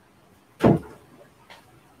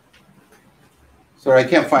 Sorry, I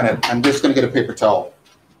can't find it. I'm just going to get a paper towel.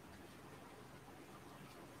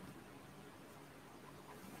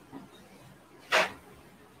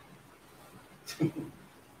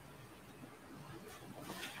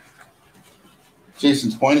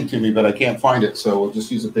 Jason's pointing to me, but I can't find it, so we'll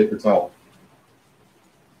just use a paper towel.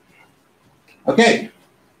 Okay,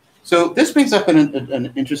 so this brings up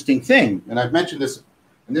an interesting thing, and I've mentioned this,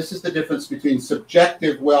 and this is the difference between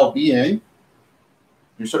subjective well-being,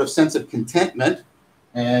 your sort of sense of contentment,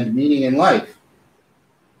 and meaning in life.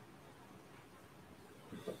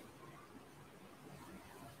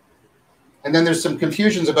 And then there's some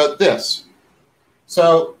confusions about this.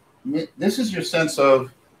 So this is your sense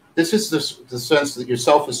of, this is the sense that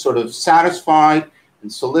yourself is sort of satisfied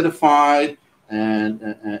and solidified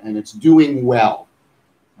and it's doing well,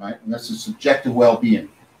 right? And that's a subjective well-being.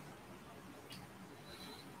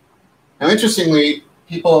 Now, interestingly,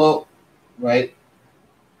 people, right,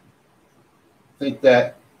 think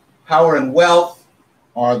that power and wealth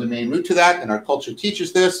are the main route to that, and our culture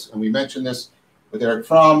teaches this, and we mentioned this with Eric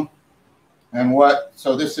Fromm. And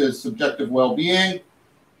so this is subjective well-being,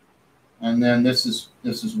 and then this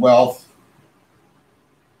is wealth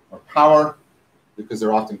or power, because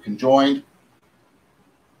they're often conjoined.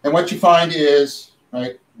 And what you find is,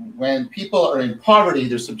 right, when people are in poverty,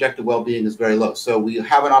 their subjective well-being is very low. So we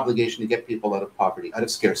have an obligation to get people out of poverty, out of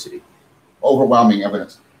scarcity. Overwhelming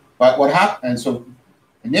evidence. But what happened, and so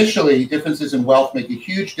initially differences in wealth make a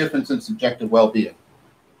huge difference in subjective well-being.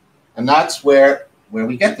 And that's where where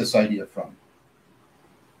we get this idea from.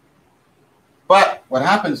 But what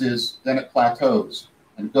happens is then it plateaus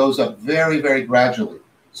and goes up very, very gradually,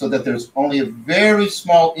 so that there's only a very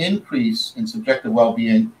small increase in subjective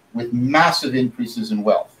well-being with massive increases in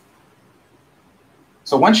wealth.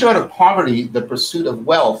 So once you're out of poverty, the pursuit of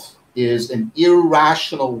wealth is an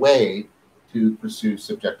irrational way to pursue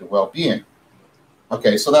subjective well-being.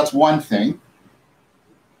 Okay, so that's one thing.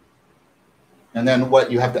 And then what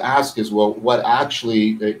you have to ask is, well, what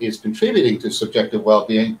actually is contributing to subjective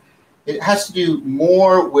well-being? It has to do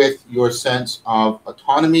more with your sense of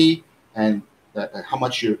autonomy and how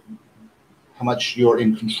much you're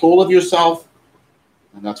in control of yourself.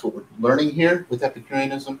 And that's what we're learning here with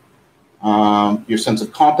Epicureanism. Your sense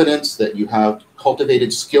of competence, that you have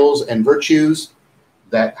cultivated skills and virtues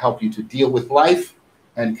that help you to deal with life,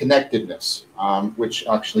 and connectedness, which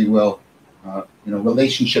actually will,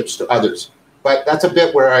 relationships to others. But that's a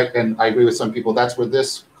bit where I agree with some people, that's where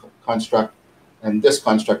this construct and this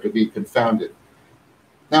construct are being confounded.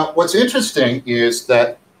 Now, what's interesting is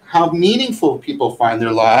that how meaningful people find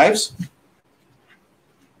their lives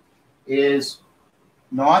is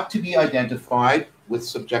not to be identified with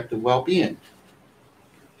subjective well-being.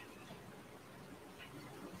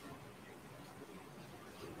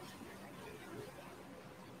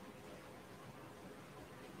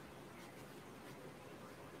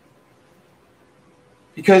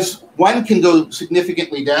 Because one can go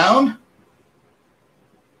significantly down,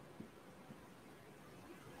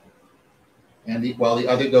 and while the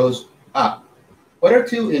other goes up. What are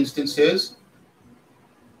two instances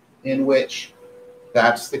in which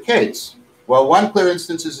that's the case? Well, one clear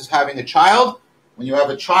instance is having a child. When you have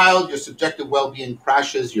a child, your subjective well-being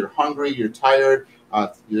crashes. You're hungry, you're tired,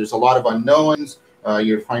 there's a lot of unknowns.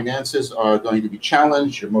 Your finances are going to be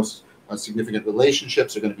challenged. Your most significant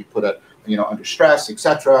relationships are going to be put at, under stress,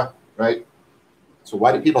 etc. Right? So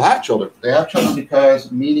why do people have children? They have children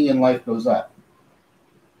because meaning in life goes up.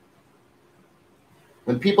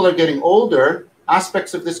 When people are getting older,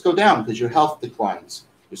 aspects of this go down because your health declines,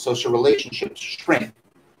 your social relationships shrink.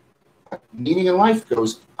 Meaning in life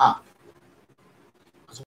goes up.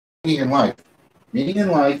 So meaning in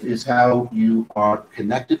life is how you are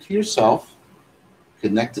connected to yourself,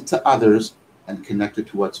 connected to others, and connected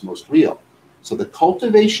to what's most real. So the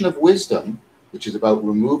cultivation of wisdom, which is about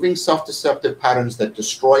removing self-deceptive patterns that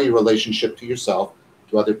destroy your relationship to yourself,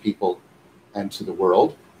 to other people, and to the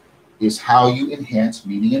world, is how you enhance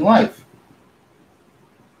meaning in life.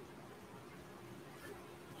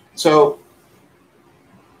 So,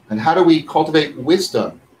 and how do we cultivate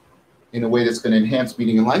wisdom in a way that's going to enhance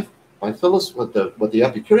meaning in life? By what the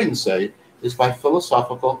Epicureans say is by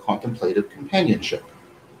philosophical contemplative companionship,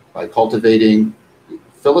 by cultivating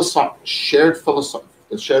the shared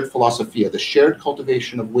philosophia, the shared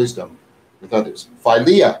cultivation of wisdom with others.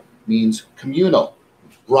 Philia means communal,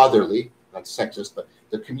 brotherly, that's sexist, but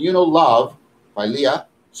the communal love, philia,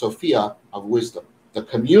 sophia, of wisdom. The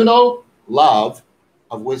communal love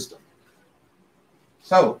of wisdom.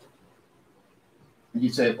 So, you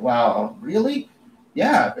say, wow, really?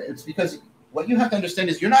 Yeah, it's because what you have to understand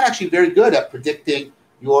is you're not actually very good at predicting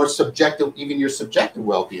your subjective, even your subjective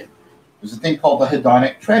well-being. There's a thing called the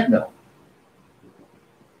hedonic treadmill.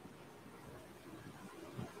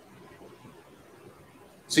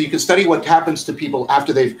 So you can study what happens to people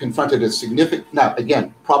after they've confronted a significant, now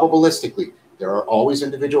again, probabilistically, there are always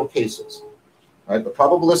individual cases, right? But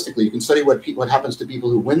probabilistically, you can study what happens to people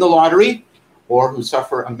who win the lottery or who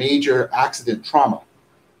suffer a major accident trauma.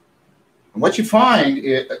 And what you find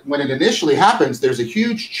when it initially happens, there's a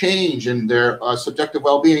huge change in their subjective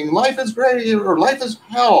well-being. Life is great, or life is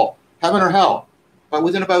hell, heaven or hell. But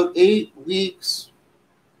within about 8 weeks,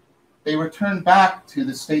 they return back to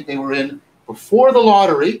the state they were in before the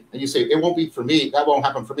lottery. And you say, it won't be for me, that won't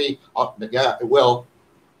happen for me. Yeah, it will.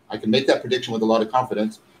 I can make that prediction with a lot of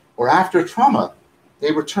confidence. Or after trauma,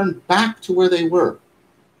 they return back to where they were.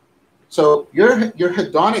 So your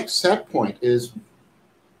hedonic set point is,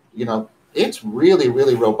 it's really,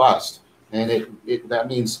 really robust. And that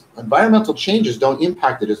means environmental changes don't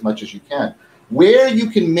impact it as much as you can. Where you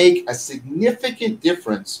can make a significant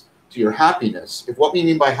difference to your happiness, if what we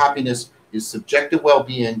mean by happiness is subjective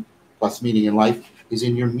well-being plus meaning in life, is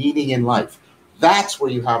in your meaning in life. That's where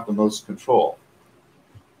you have the most control.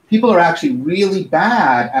 People are actually really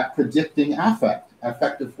bad at predicting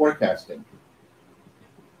affective forecasting.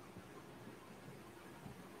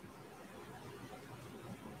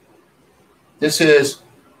 This is,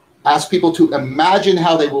 ask people to imagine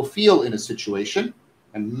how they will feel in a situation.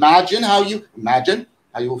 Imagine how you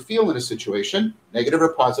will feel in a situation, negative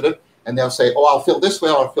or positive, and they'll say, oh, I'll feel this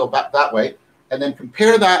way, or I'll feel that way. and then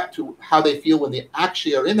compare that to how they feel when they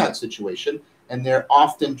actually are in that situation, and they're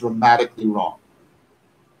often dramatically wrong.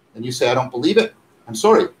 And you say, I don't believe it. I'm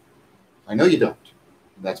sorry. I know you don't.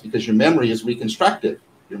 And that's because your memory is reconstructive.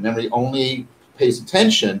 Your memory only pays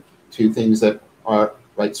attention to things that are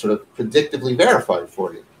sort of predictively verified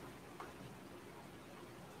for you.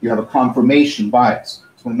 You have a confirmation bias.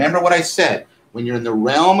 So remember what I said. When you're in the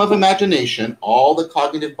realm of imagination, all the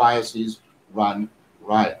cognitive biases run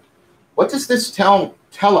riot. What does this tell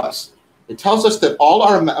us? It tells us that all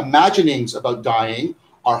our imaginings about dying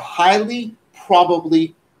are highly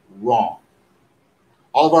probably wrong.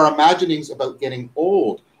 All of our imaginings about getting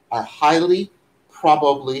old are highly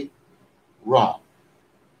probably wrong.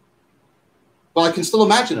 Well, I can still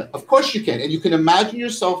imagine it. Of course you can. And you can imagine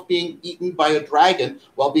yourself being eaten by a dragon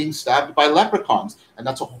while being stabbed by leprechauns. And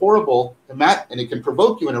that's a horrible, and it can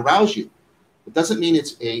provoke you and arouse you. It doesn't mean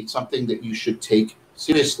it's something that you should take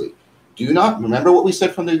seriously. Do not, remember what we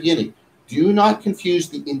said from the beginning, do not confuse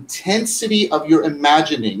the intensity of your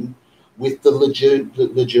imagining with the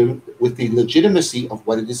legitimacy of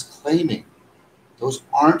what it is claiming. Those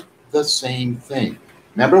aren't the same thing.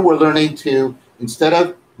 Remember, we're learning to, instead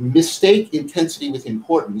of mistake intensity with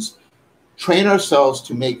importance, train ourselves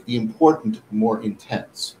to make the important more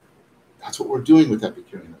intense. That's what we're doing with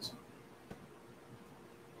Epicureanism.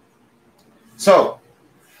 So,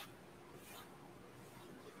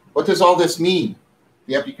 what does all this mean?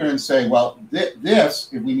 The Epicureans say, well, this,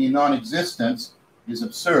 if we mean non-existence, is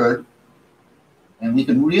absurd. And we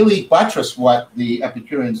can really buttress what the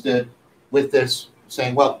Epicureans did with this,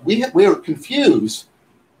 saying, well, we're confused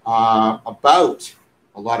about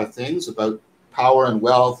a lot of things, about power and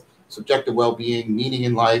wealth, subjective well-being, meaning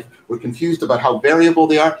in life. We're confused about how variable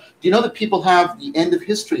they are. Do you know that people have the end of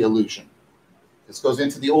history illusion? This goes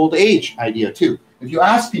into the old age idea too. If you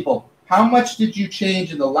ask people, how much did you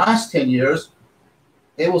change in the last 10 years?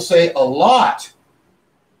 They will say a lot.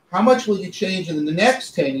 How much will you change in the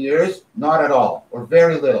next 10 years? Not at all, or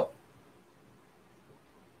very little.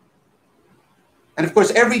 And of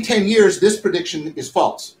course, every 10 years, this prediction is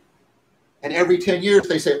false. And every 10 years,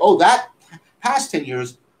 they say, oh, that past 10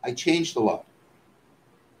 years, I changed a lot.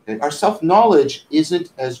 Okay? Our self-knowledge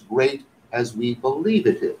isn't as great as we believe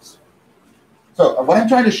it is. So what I'm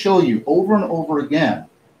trying to show you over and over again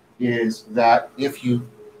is that if you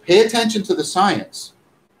pay attention to the science,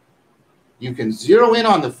 you can zero in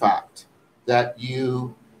on the fact that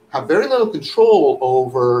you have very little control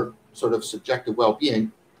over sort of subjective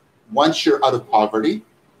well-being once you're out of poverty.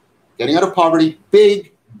 Getting out of poverty,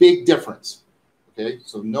 big difference. Okay,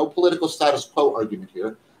 so no political status quo argument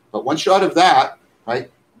here. But once you're out of that, right,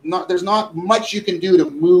 there's not much you can do to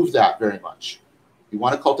move that very much. You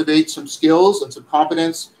want to cultivate some skills and some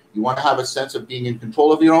competence. You want to have a sense of being in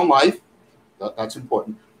control of your own life. That's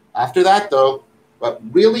important. After that, though, what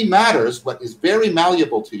really matters, what is very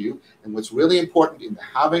malleable to you, and what's really important in the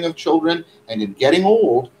having of children and in getting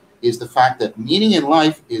old, is the fact that meaning in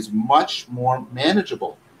life is much more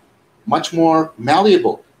manageable, much more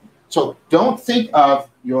malleable. So don't think of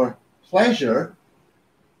your pleasure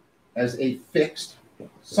as a fixed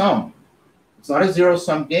sum. It's not a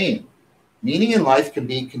zero-sum game. Meaning in life can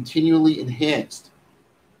be continually enhanced,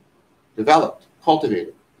 developed,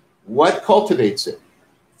 cultivated. What cultivates it?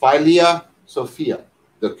 Philia Sophia,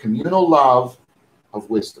 the communal love of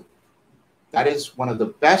wisdom. That is one of the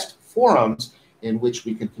best forums in which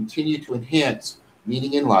we can continue to enhance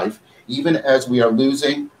meaning in life, even as we are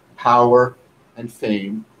losing power and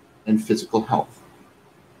fame and physical health.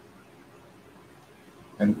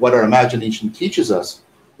 And what our imagination teaches us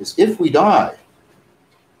is if we die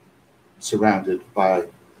surrounded by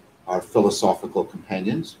our philosophical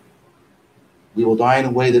companions, we will die in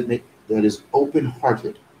a way that is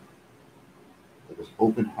open-hearted. That is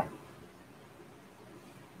open-hearted.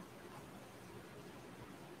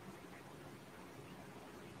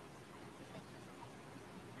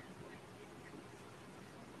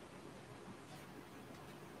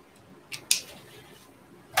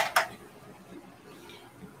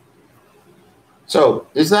 So,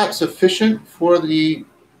 is that sufficient for the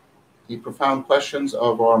profound questions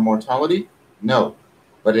of our mortality? No.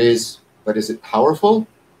 But is it powerful?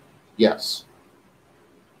 Yes.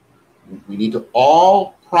 We need to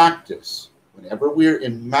all practice. Whenever we're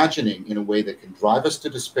imagining in a way that can drive us to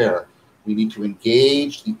despair, we need to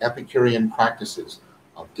engage the Epicurean practices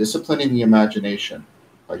of disciplining the imagination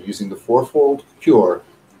by using the fourfold cure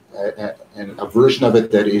and a version of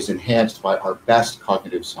it that is enhanced by our best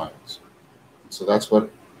cognitive science. So that's what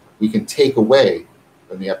we can take away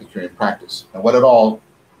from the Epicurean practice. And what it all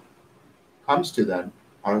comes to then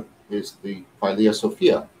is the Philia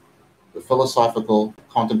Sophia, the philosophical,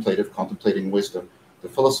 contemplative, contemplating wisdom, the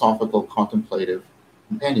philosophical, contemplative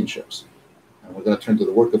companionships. And we're going to turn to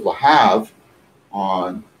the work of Lahav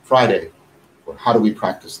on Friday. How do we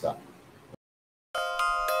practice that?